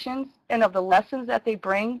associations and of the lessons that they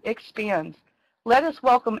bring expands. Let us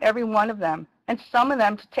welcome every one of them, and summon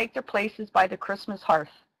them to take their places by the Christmas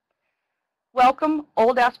hearth. Welcome,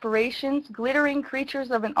 old aspirations, glittering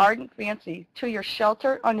creatures of an ardent fancy, to your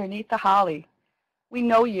shelter underneath the holly. We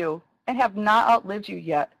know you, and have not outlived you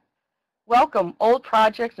yet. Welcome, old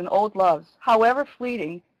projects and old loves, however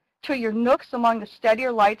fleeting, to your nooks among the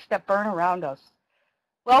steadier lights that burn around us.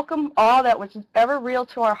 Welcome all that was ever real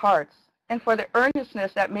to our hearts, and for the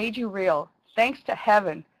earnestness that made you real, thanks to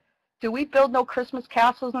heaven. Do we build no Christmas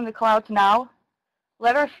castles in the clouds now?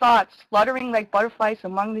 Let our thoughts, fluttering like butterflies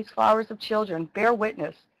among these flowers of children, bear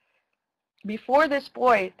witness. Before this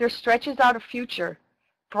boy, there stretches out a future,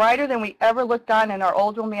 brighter than we ever looked on in our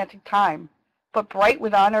old romantic time, but bright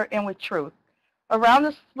with honor and with truth. Around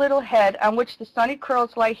this little head on which the sunny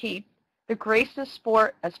curls lie heaped, the graces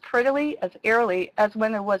sport as prettily, as airily as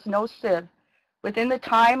when there was no sieve, within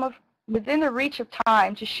the reach of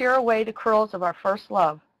time to shear away the curls of our first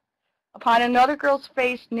love. Upon another girl's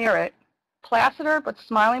face near it, placider but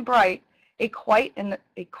smiling bright, a quiet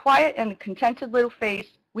and contented little face,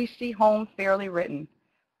 we see home fairly written.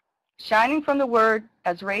 Shining from the word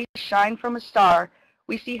as rays shine from a star,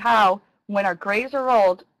 we see how, when our graves are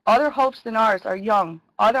old, other hopes than ours are young,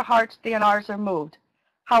 other hearts than ours are moved,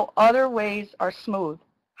 how other ways are smooth,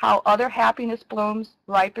 how other happiness blooms,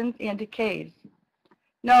 ripens, and decays.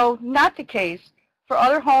 No, not decays, for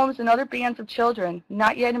other homes and other bands of children,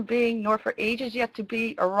 not yet in being, nor for ages yet to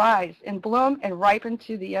be, arise and bloom and ripen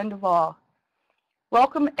to the end of all.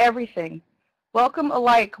 Welcome everything. Welcome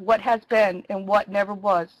alike what has been and what never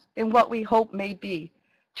was, and what we hope may be.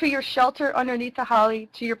 To your shelter underneath the holly,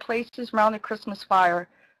 to your places round the Christmas fire,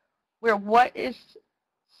 where what is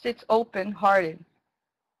sits open-hearted.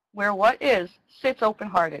 Where what is sits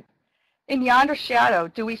open-hearted. In yonder shadow,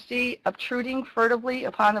 do we see obtruding furtively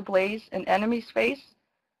upon the blaze an enemy's face?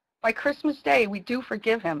 By Christmas Day we do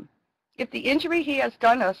forgive him. If the injury he has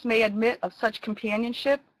done us may admit of such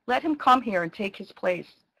companionship, let him come here and take his place.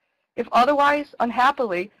 If otherwise,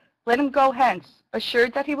 unhappily, let him go hence,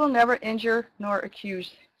 assured that he will never injure nor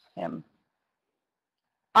accuse him.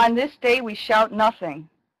 On this day we shout nothing.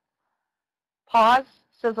 Pause,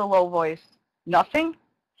 says a low voice. Nothing?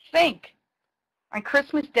 Think. On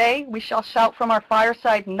Christmas Day we shall shout from our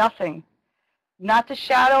fireside nothing. Not the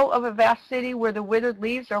shadow of a vast city where the withered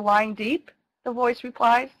leaves are lying deep, the voice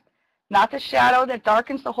replies. Not the shadow that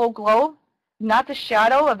darkens the whole globe. Not the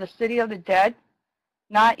shadow of the city of the dead.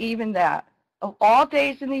 Not even that. Of all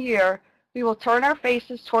days in the year, we will turn our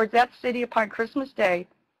faces towards that city upon Christmas Day,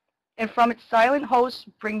 and from its silent hosts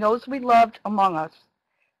bring those we loved among us.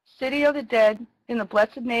 City of the dead, in the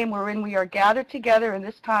blessed name wherein we are gathered together in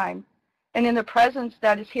this time, and in the presence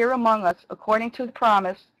that is here among us, according to the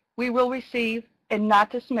promise, we will receive and not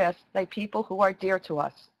dismiss thy people who are dear to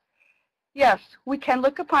us. Yes, we can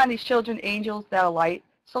look upon these children angels that alight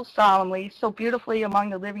so solemnly, so beautifully among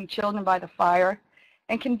the living children by the fire,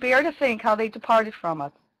 and can bear to think how they departed from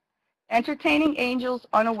us. Entertaining angels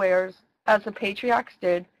unawares, as the patriarchs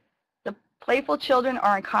did, the playful children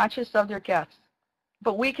are unconscious of their guests.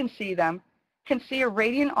 But we can see them, can see a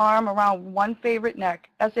radiant arm around one favorite neck,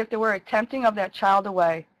 as if they were attempting of that child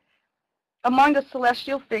away. Among the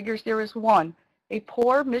celestial figures there is one, a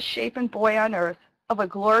poor, misshapen boy on earth, of a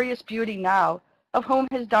glorious beauty now, of whom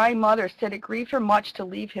his dying mother said it grieved her much to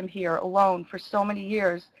leave him here alone for so many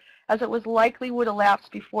years, as it was likely would elapse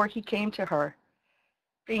before he came to her,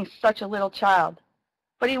 being such a little child.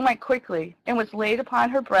 But he went quickly, and was laid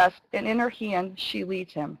upon her breast, and in her hand she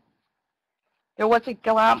leads him. There was a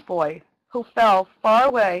gallant boy, who fell far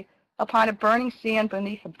away upon a burning sand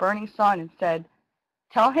beneath a burning sun, and said,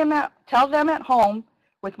 Tell them at home,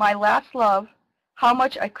 with my last love, how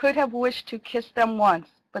much I could have wished to kiss them once,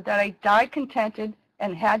 but that I died contented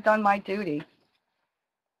and had done my duty.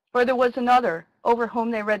 For there was another, over whom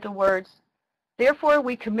they read the words, Therefore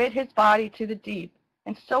we commit his body to the deep,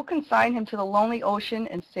 and so consigned him to the lonely ocean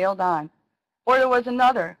and sailed on. Or there was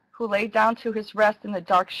another, who lay down to his rest in the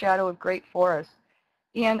dark shadow of great forests,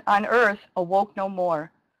 and on earth awoke no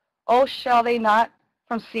more. Oh, shall they not,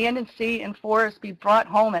 from sand and sea and forest, be brought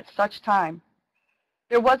home at such time?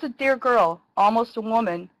 There was a dear girl, almost a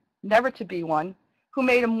woman, never to be one, who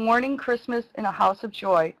made a mourning Christmas in a house of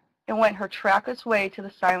joy, and went her trackless way to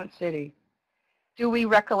the silent city. Do we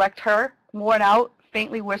recollect her, worn out,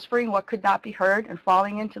 faintly whispering what could not be heard, and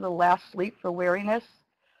falling into the last sleep for weariness?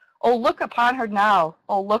 Oh, look upon her now!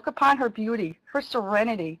 Oh, look upon her beauty, her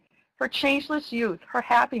serenity, her changeless youth, her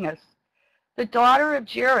happiness. The daughter of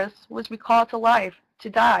Jairus was recalled to life, to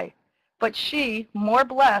die, but she, more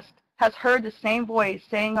blessed, has heard the same voice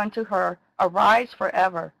saying unto her, Arise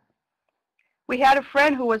forever. We had a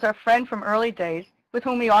friend who was our friend from early days, with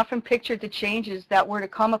whom we often pictured the changes that were to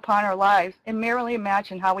come upon our lives, and merrily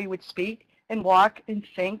imagined how we would speak and walk and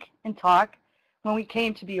think and talk when we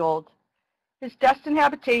came to be old. His destined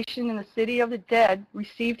habitation in the city of the dead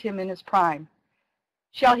received him in his prime.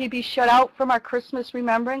 Shall he be shut out from our Christmas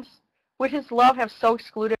remembrance? Would his love have so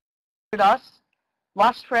excluded us?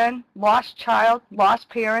 Lost friend, lost child, lost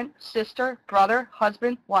parent, sister, brother,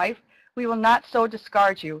 husband, wife, we will not so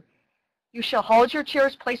discard you. You shall hold your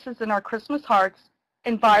cherished places in our Christmas hearts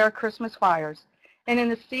and by our Christmas fires, And in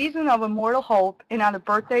the season of immortal hope and on the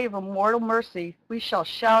birthday of immortal mercy, we shall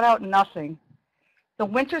shout out nothing. The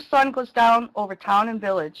winter sun goes down over town and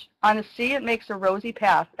village. On the sea it makes a rosy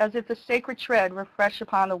path, as if the sacred tread were fresh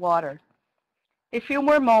upon the water. A few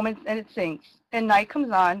more moments and it sinks, and night comes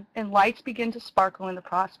on, and lights begin to sparkle in the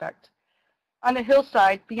prospect. On the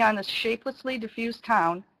hillside, beyond the shapelessly diffused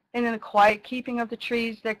town, and in the quiet keeping of the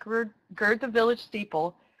trees that gird the village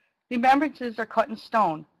steeple, remembrances are cut in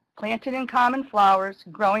stone, planted in common flowers,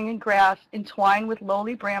 growing in grass, entwined with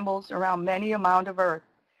lowly brambles around many a mound of earth.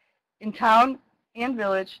 In town and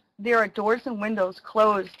village, there are doors and windows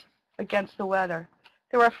closed against the weather.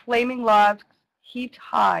 There are flaming logs heaped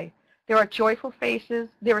high. There are joyful faces.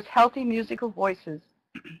 There is healthy musical voices.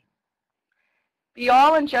 Be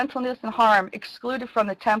all ungentleness and harm excluded from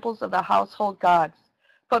the temples of the household gods,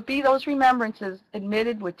 but be those remembrances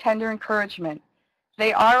admitted with tender encouragement.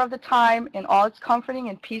 They are of the time in all its comforting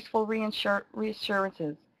and peaceful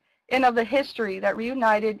reassurances, and of the history that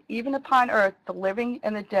reunited even upon earth the living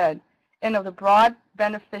and the dead, and of the broad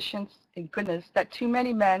beneficence and goodness that too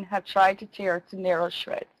many men have tried to tear to narrow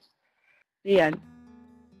shreds. The end.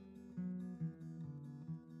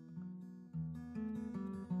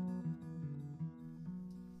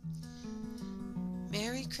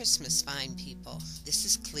 Merry Christmas, fine people. This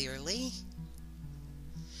is Clearly,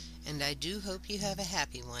 and I do hope you have a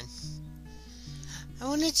happy one. I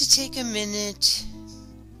wanted to take a minute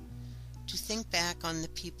to think back on the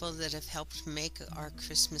people that have helped make our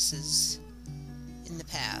Christmases in the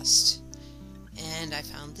past. And I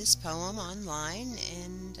found this poem online,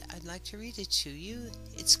 and I'd like to read it to you.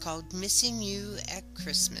 It's called Missing You at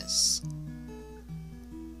Christmas.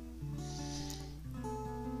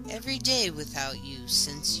 Every day without you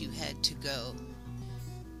since you had to go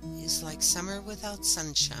is like summer without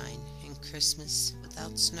sunshine and Christmas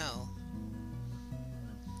without snow.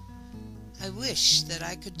 I wish that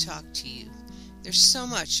I could talk to you. There's so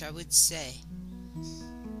much I would say.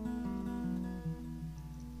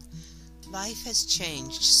 Life has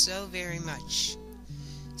changed so very much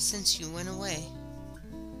since you went away.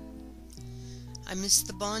 I miss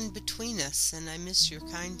the bond between us, and I miss your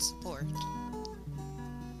kind support.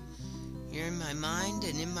 You're in my mind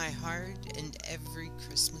and in my heart and every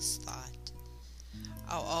Christmas thought.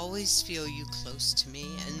 I'll always feel you close to me,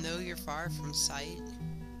 and though you're far from sight,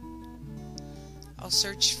 I'll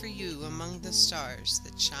search for you among the stars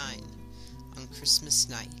that shine on Christmas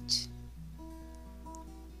night.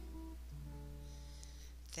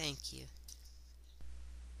 Thank you.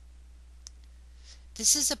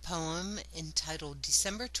 This is a poem entitled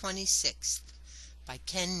December 26th by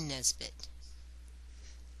Ken Nesbitt.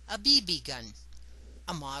 A BB gun,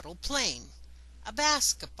 a model plane, a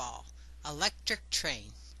basketball, electric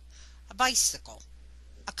train, a bicycle,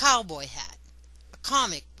 a cowboy hat, a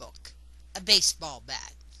comic book, a baseball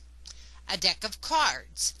bat, a deck of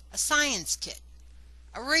cards, a science kit,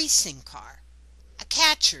 a racing car, a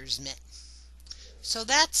catcher's mitt. So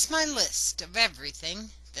that's my list of everything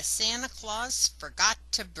the Santa Claus forgot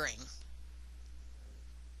to bring.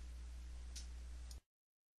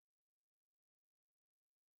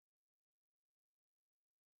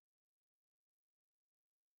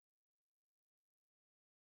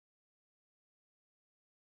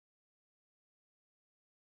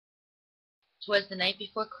 "'Twas the night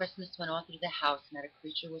before Christmas when all through the house not a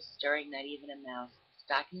creature was stirring, not even a mouse.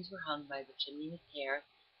 Stockings were hung by the chimney with care,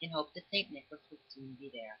 in hope that St. Nicholas would soon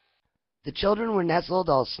be there. The children were nestled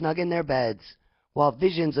all snug in their beds, while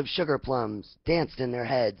visions of sugar plums danced in their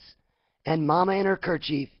heads, and Mamma in her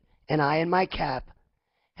kerchief, and I in my cap,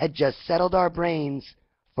 had just settled our brains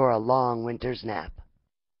for a long winter's nap.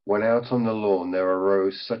 When out on the lawn there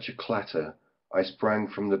arose such a clatter, I sprang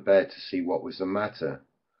from the bed to see what was the matter.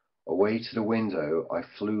 Away to the window I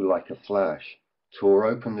flew like a flash, tore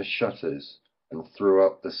open the shutters, and threw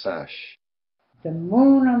up the sash. The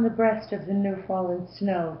moon on the breast of the new-fallen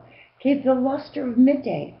snow gave the luster of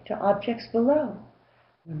midday to objects below,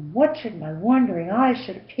 when what should my wondering eyes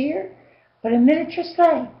should appear but a miniature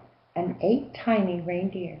sleigh and 8 tiny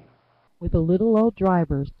reindeer. With a little old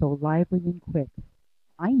driver so lively and quick,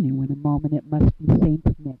 I knew in a moment it must be Saint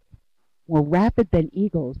Nick. More rapid than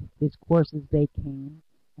eagles, his coursers they came,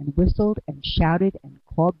 and whistled and shouted and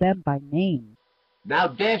called them by name. Now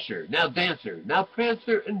Dasher, now Dancer, now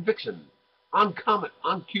Prancer and Vixen, on Comet,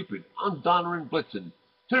 on Cupid, on Donner and Blitzen,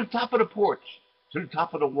 to the top of the porch, to the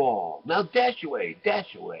top of the wall. Now dash away,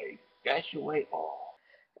 dash away, dash away all.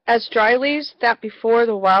 As dry leaves that before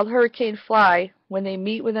the wild hurricane fly, when they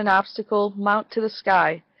meet with an obstacle, mount to the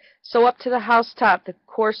sky, so up to the housetop the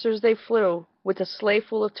coursers they flew, with a sleigh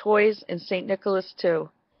full of toys and St. Nicholas too.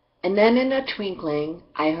 And then in a twinkling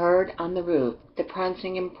I heard on the roof the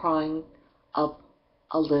prancing and pawing of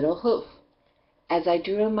a little hoof. As I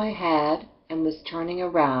drew my head and was turning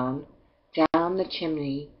around, down the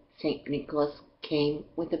chimney St. Nicholas came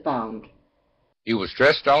with a bound. He was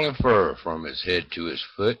dressed all in fur from his head to his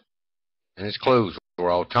foot, and his clothes were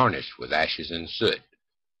all tarnished with ashes and soot.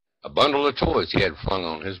 A bundle of toys he had flung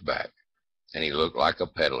on his back, and he looked like a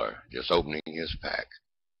peddler just opening his pack.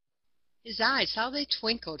 His eyes, how they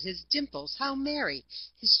twinkled, his dimples, how merry.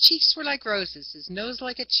 His cheeks were like roses, his nose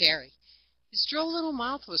like a cherry. His droll little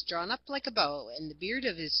mouth was drawn up like a bow, and the beard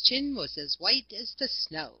of his chin was as white as the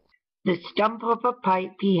snow. The stump of a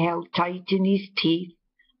pipe he held tight in his teeth,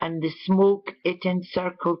 and the smoke it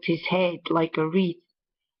encircled his head like a wreath.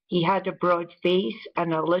 He had a broad face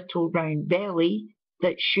and a little round belly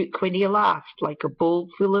that shook when he laughed like a bowl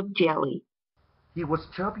full of jelly. He was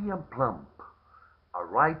chubby and plump, a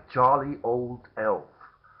right jolly old elf,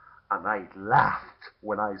 and I laughed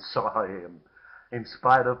when I saw him, in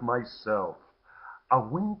spite of myself. A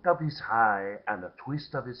wink of his eye and a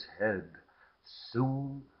twist of his head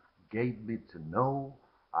soon gave me to know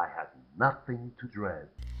I had nothing to dread.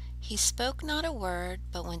 He spoke not a word,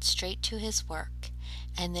 but went straight to his work,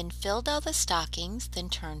 and then filled all the stockings, then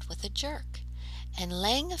turned with a jerk, and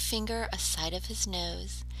laying a finger aside of his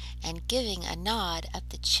nose, and giving a nod up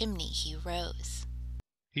the chimney he rose.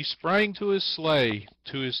 He sprang to his sleigh,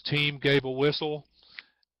 to his team gave a whistle,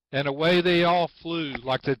 and away they all flew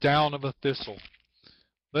like the down of a thistle.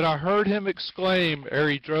 But I heard him exclaim ere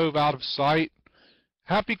he drove out of sight,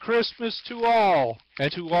 "Happy Christmas to all,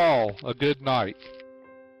 and to all a good night."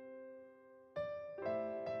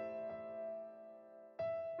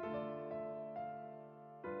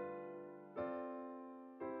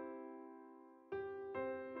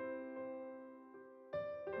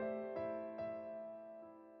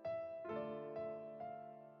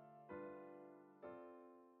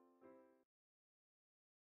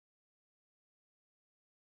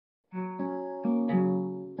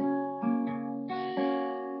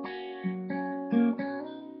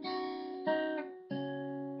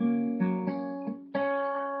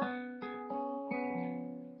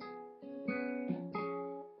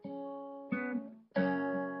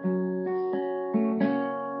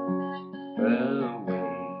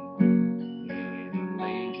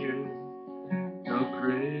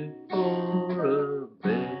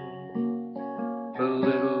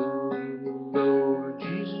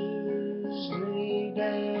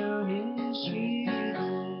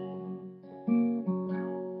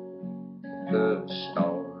 The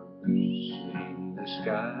stars in the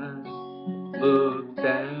sky looked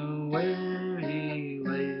down where he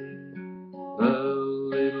lay. The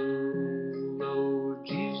little Lord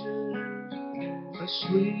Jesus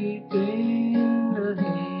asleep in the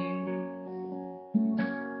hay.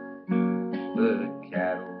 The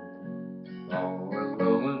cattle are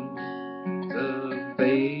lowing, the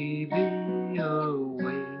baby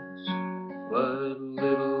awakes, but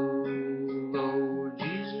little Lord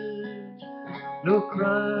Jesus no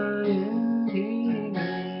crying he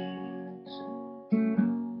makes.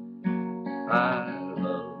 I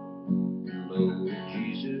love you, Lord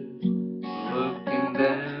Jesus, looking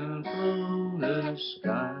down from the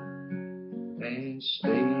sky, and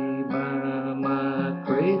stay by my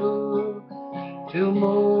cradle till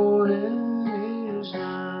morning is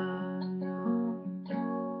nigh.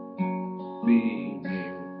 Be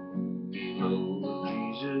near me,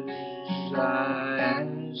 Lord Jesus, I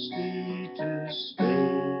ask thee to stay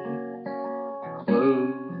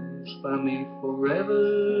close by me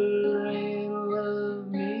forever and love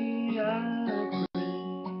me, I pray.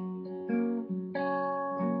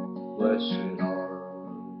 Blessed are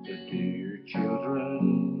the dear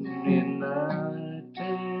children in thy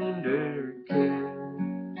tender care,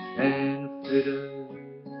 and fit us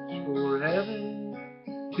for heaven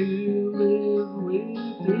to live with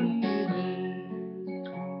thee there.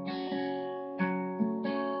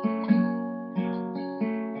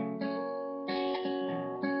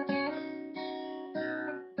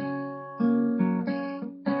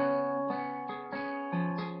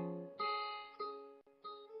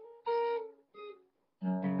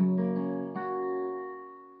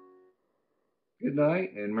 Good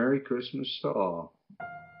night and Merry Christmas to all.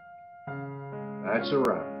 That's a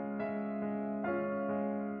wrap.